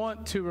 I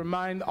want to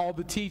remind all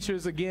the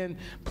teachers again,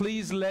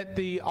 please let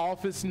the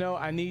office know.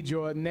 I need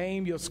your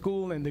name, your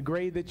school, and the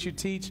grade that you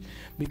teach,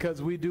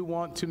 because we do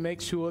want to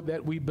make sure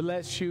that we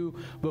bless you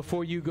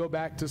before you go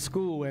back to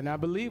school. And I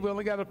believe we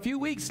only got a few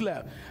weeks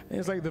left.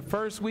 It's like the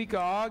first week of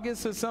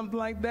August or something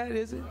like that,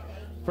 is it?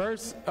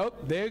 First, oh,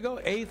 there you go,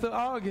 8th of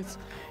August.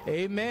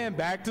 Amen.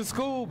 Back to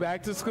school,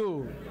 back to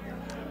school.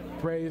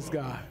 Praise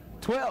God.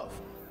 12th.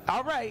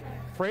 All right.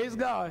 Praise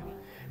God.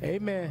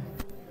 Amen.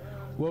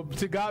 Well,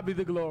 to God be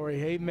the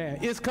glory. Amen.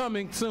 It's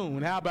coming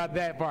soon. How about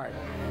that part?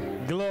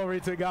 Glory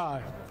to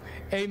God.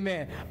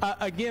 Amen.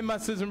 Again, my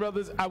sisters and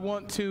brothers, I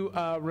want to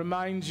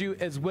remind you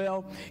as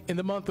well, in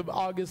the month of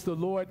August, the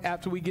Lord,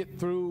 after we get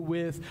through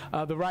with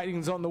the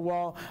writings on the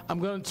wall, I'm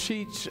going to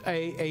teach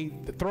a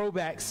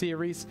throwback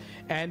series.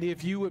 And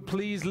if you would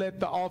please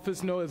let the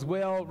office know as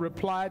well,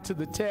 reply to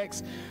the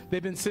text.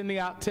 They've been sending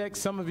out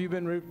texts. Some of you have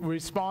been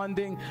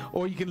responding,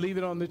 or you can leave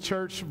it on the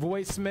church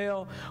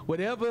voicemail.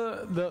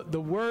 Whatever the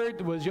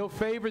word was your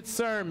favorite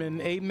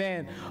sermon,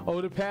 amen,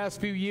 over the past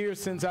few years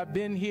since I've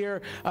been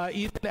here,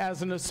 even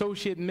as an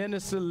associate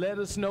minister, let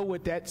us know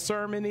what that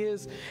sermon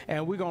is,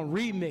 and we're going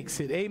to remix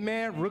it.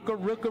 Amen. Rooka,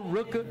 rooka,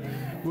 rooka.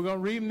 We're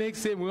going to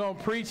remix it. We're going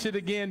to preach it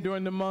again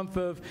during the month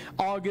of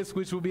August,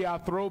 which will be our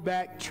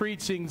throwback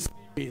preaching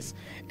series.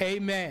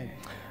 Amen.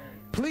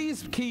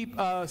 Please keep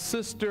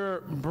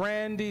Sister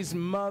Brandy's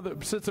mother,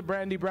 Sister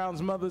Brandy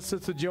Brown's mother,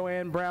 Sister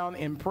Joanne Brown,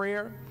 in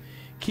prayer.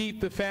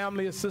 Keep the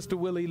family of Sister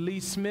Willie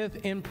Lee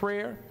Smith in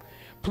prayer.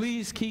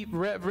 Please keep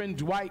Reverend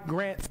Dwight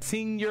Grant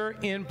Sr.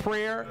 in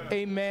prayer.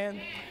 Amen.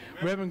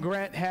 Reverend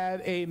Grant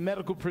had a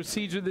medical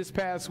procedure this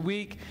past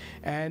week,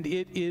 and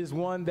it is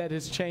one that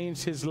has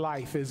changed his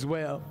life as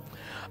well.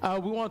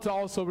 We want to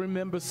also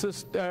remember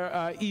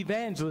Sister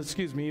Evangelist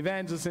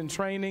in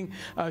training,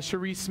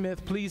 Cherie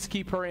Smith. Please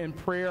keep her in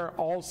prayer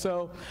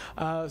also.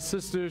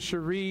 Sister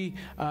Cherie,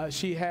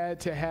 she had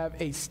to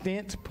have a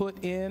stent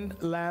put in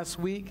last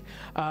week,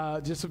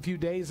 just a few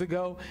days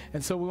ago.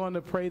 And so we want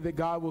to pray that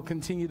God will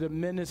continue to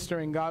minister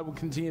and God will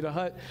continue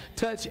to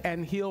touch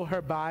and heal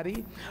her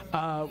body.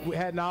 We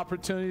had an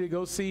opportunity to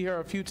go see her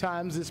a few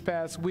times this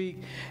past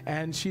week,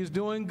 and she's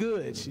doing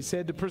good. She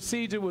said the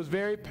procedure was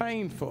very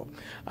painful,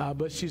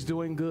 but she's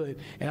doing good.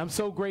 And I'm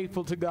so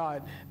grateful to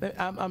God.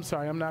 I'm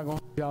sorry, I'm not going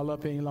to hold y'all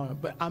up any longer,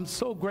 but I'm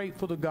so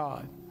grateful to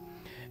God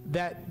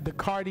that the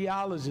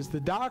cardiologists, the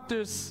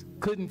doctors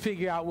couldn't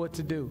figure out what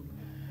to do.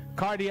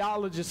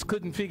 Cardiologists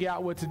couldn't figure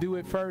out what to do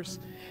at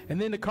first.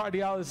 And then the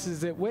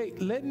cardiologist said,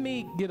 wait, let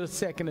me get a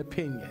second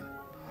opinion.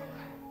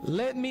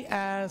 Let me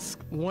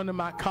ask one of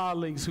my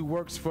colleagues who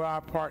works for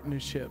our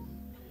partnership.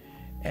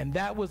 And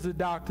that was the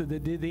doctor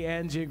that did the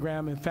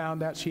angiogram and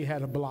found out she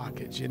had a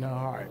blockage in her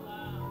heart.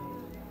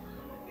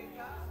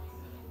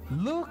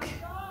 Look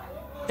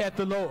at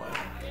the Lord.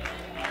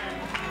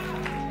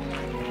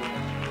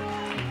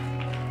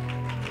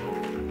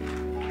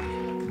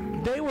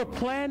 They were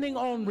planning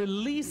on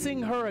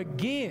releasing her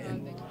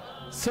again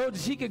so that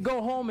she could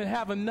go home and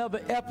have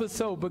another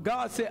episode. But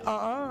God said,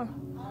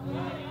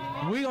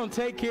 we're going to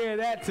take care of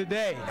that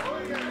today.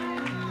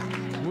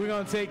 We're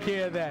going to take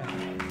care of that.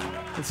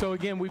 And so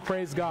again, we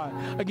praise God.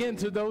 Again,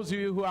 to those of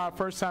you who are our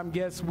first-time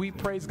guests, we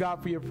praise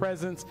God for your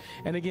presence.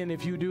 And again,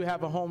 if you do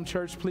have a home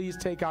church, please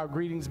take our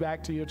greetings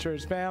back to your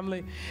church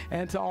family.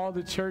 And to all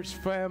the church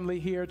family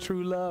here,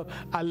 True Love,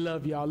 I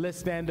love y'all. Let's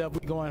stand up.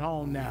 We're going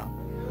home now.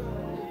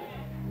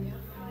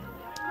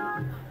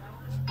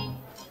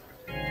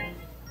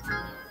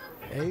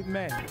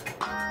 Amen.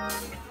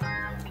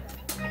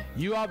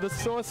 You are the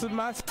source of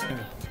my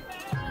strength.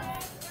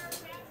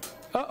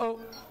 Uh-oh.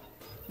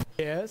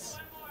 Yes.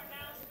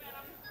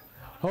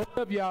 Hold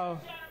up, y'all.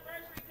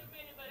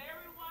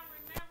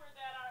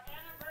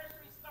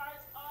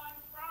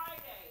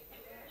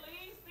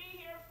 Please be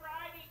here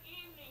Friday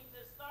evening to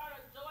start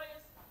a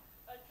joyous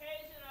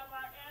occasion of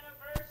our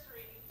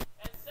anniversary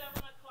at 7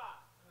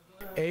 o'clock.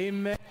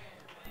 Amen.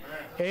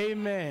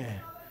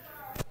 Amen.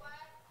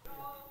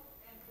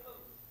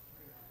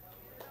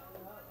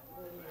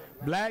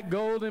 Black,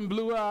 gold, and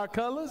blue are our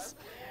colors.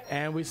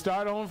 And we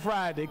start on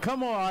Friday.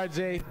 Come on,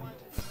 RJ.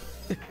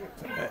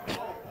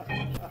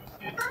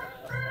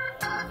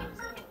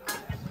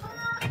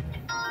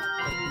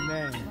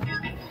 Amen.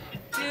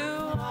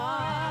 You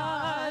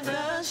are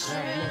the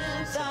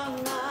strength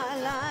of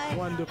my life.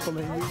 Wonderful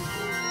in you.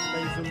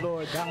 Praise the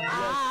Lord. God bless.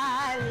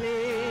 I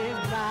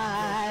lift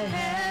my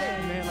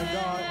hands. Amen. Of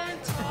God. Amen.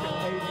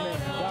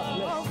 God bless.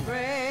 Oh,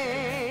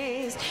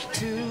 praise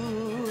to you.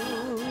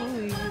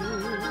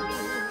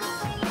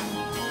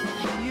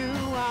 You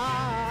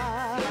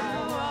are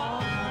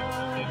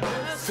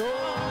the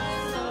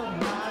source of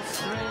my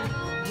strength.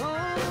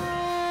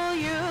 Oh,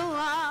 you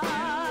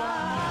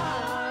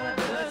are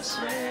the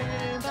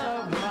strength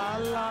of my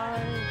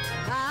life.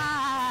 I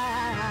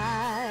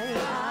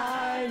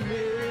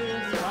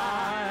lift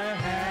my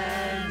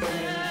hands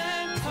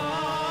in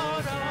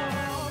total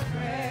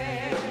praise.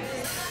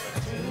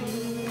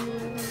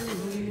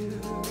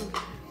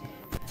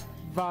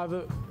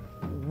 Father,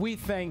 we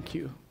thank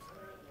you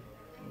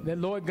that,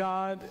 Lord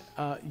God,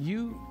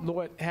 you,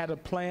 Lord, had a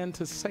plan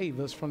to save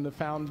us from the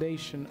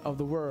foundation of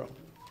the world.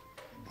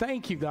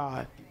 Thank you,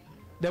 God,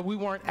 that we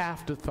weren't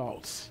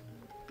afterthoughts.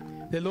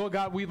 That, Lord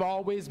God, we've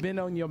always been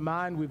on your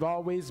mind. We've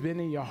always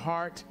been in your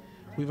heart.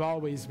 We've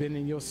always been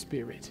in your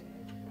spirit.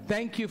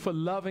 Thank you for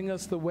loving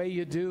us the way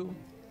you do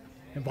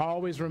and for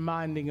always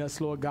reminding us,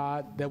 Lord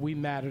God, that we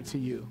matter to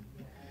you.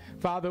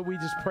 Father, we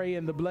just pray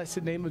in the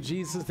blessed name of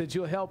Jesus that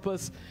you'll help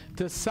us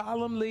to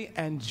solemnly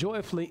and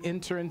joyfully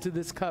enter into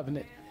this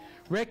covenant,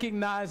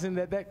 recognizing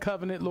that that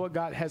covenant, Lord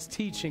God, has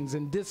teachings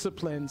and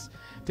disciplines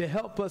to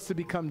help us to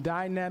become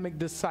dynamic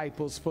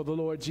disciples for the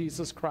Lord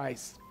Jesus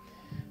Christ.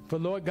 For,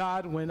 Lord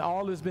God, when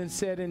all has been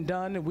said and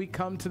done and we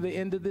come to the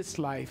end of this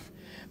life,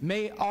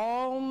 may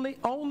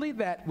only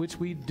that which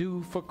we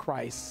do for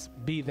Christ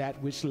be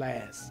that which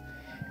lasts.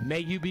 May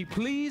you be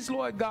pleased,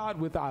 Lord God,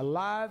 with our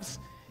lives,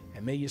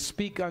 and may you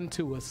speak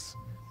unto us,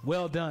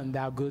 well done,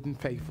 thou good and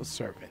faithful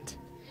servant.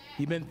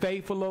 You've been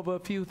faithful over a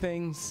few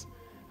things.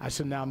 I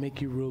shall now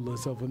make you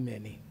rulers over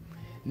many.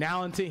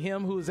 Now unto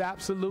him who is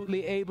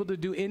absolutely able to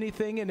do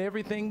anything and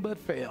everything but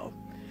fail,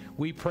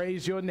 we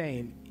praise your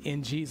name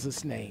in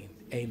Jesus' name.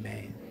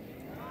 Amen.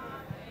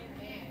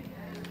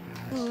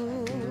 Was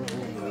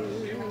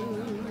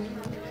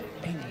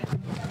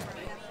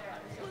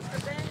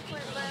the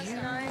banquet last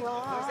night? Or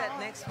was that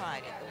next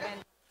Friday?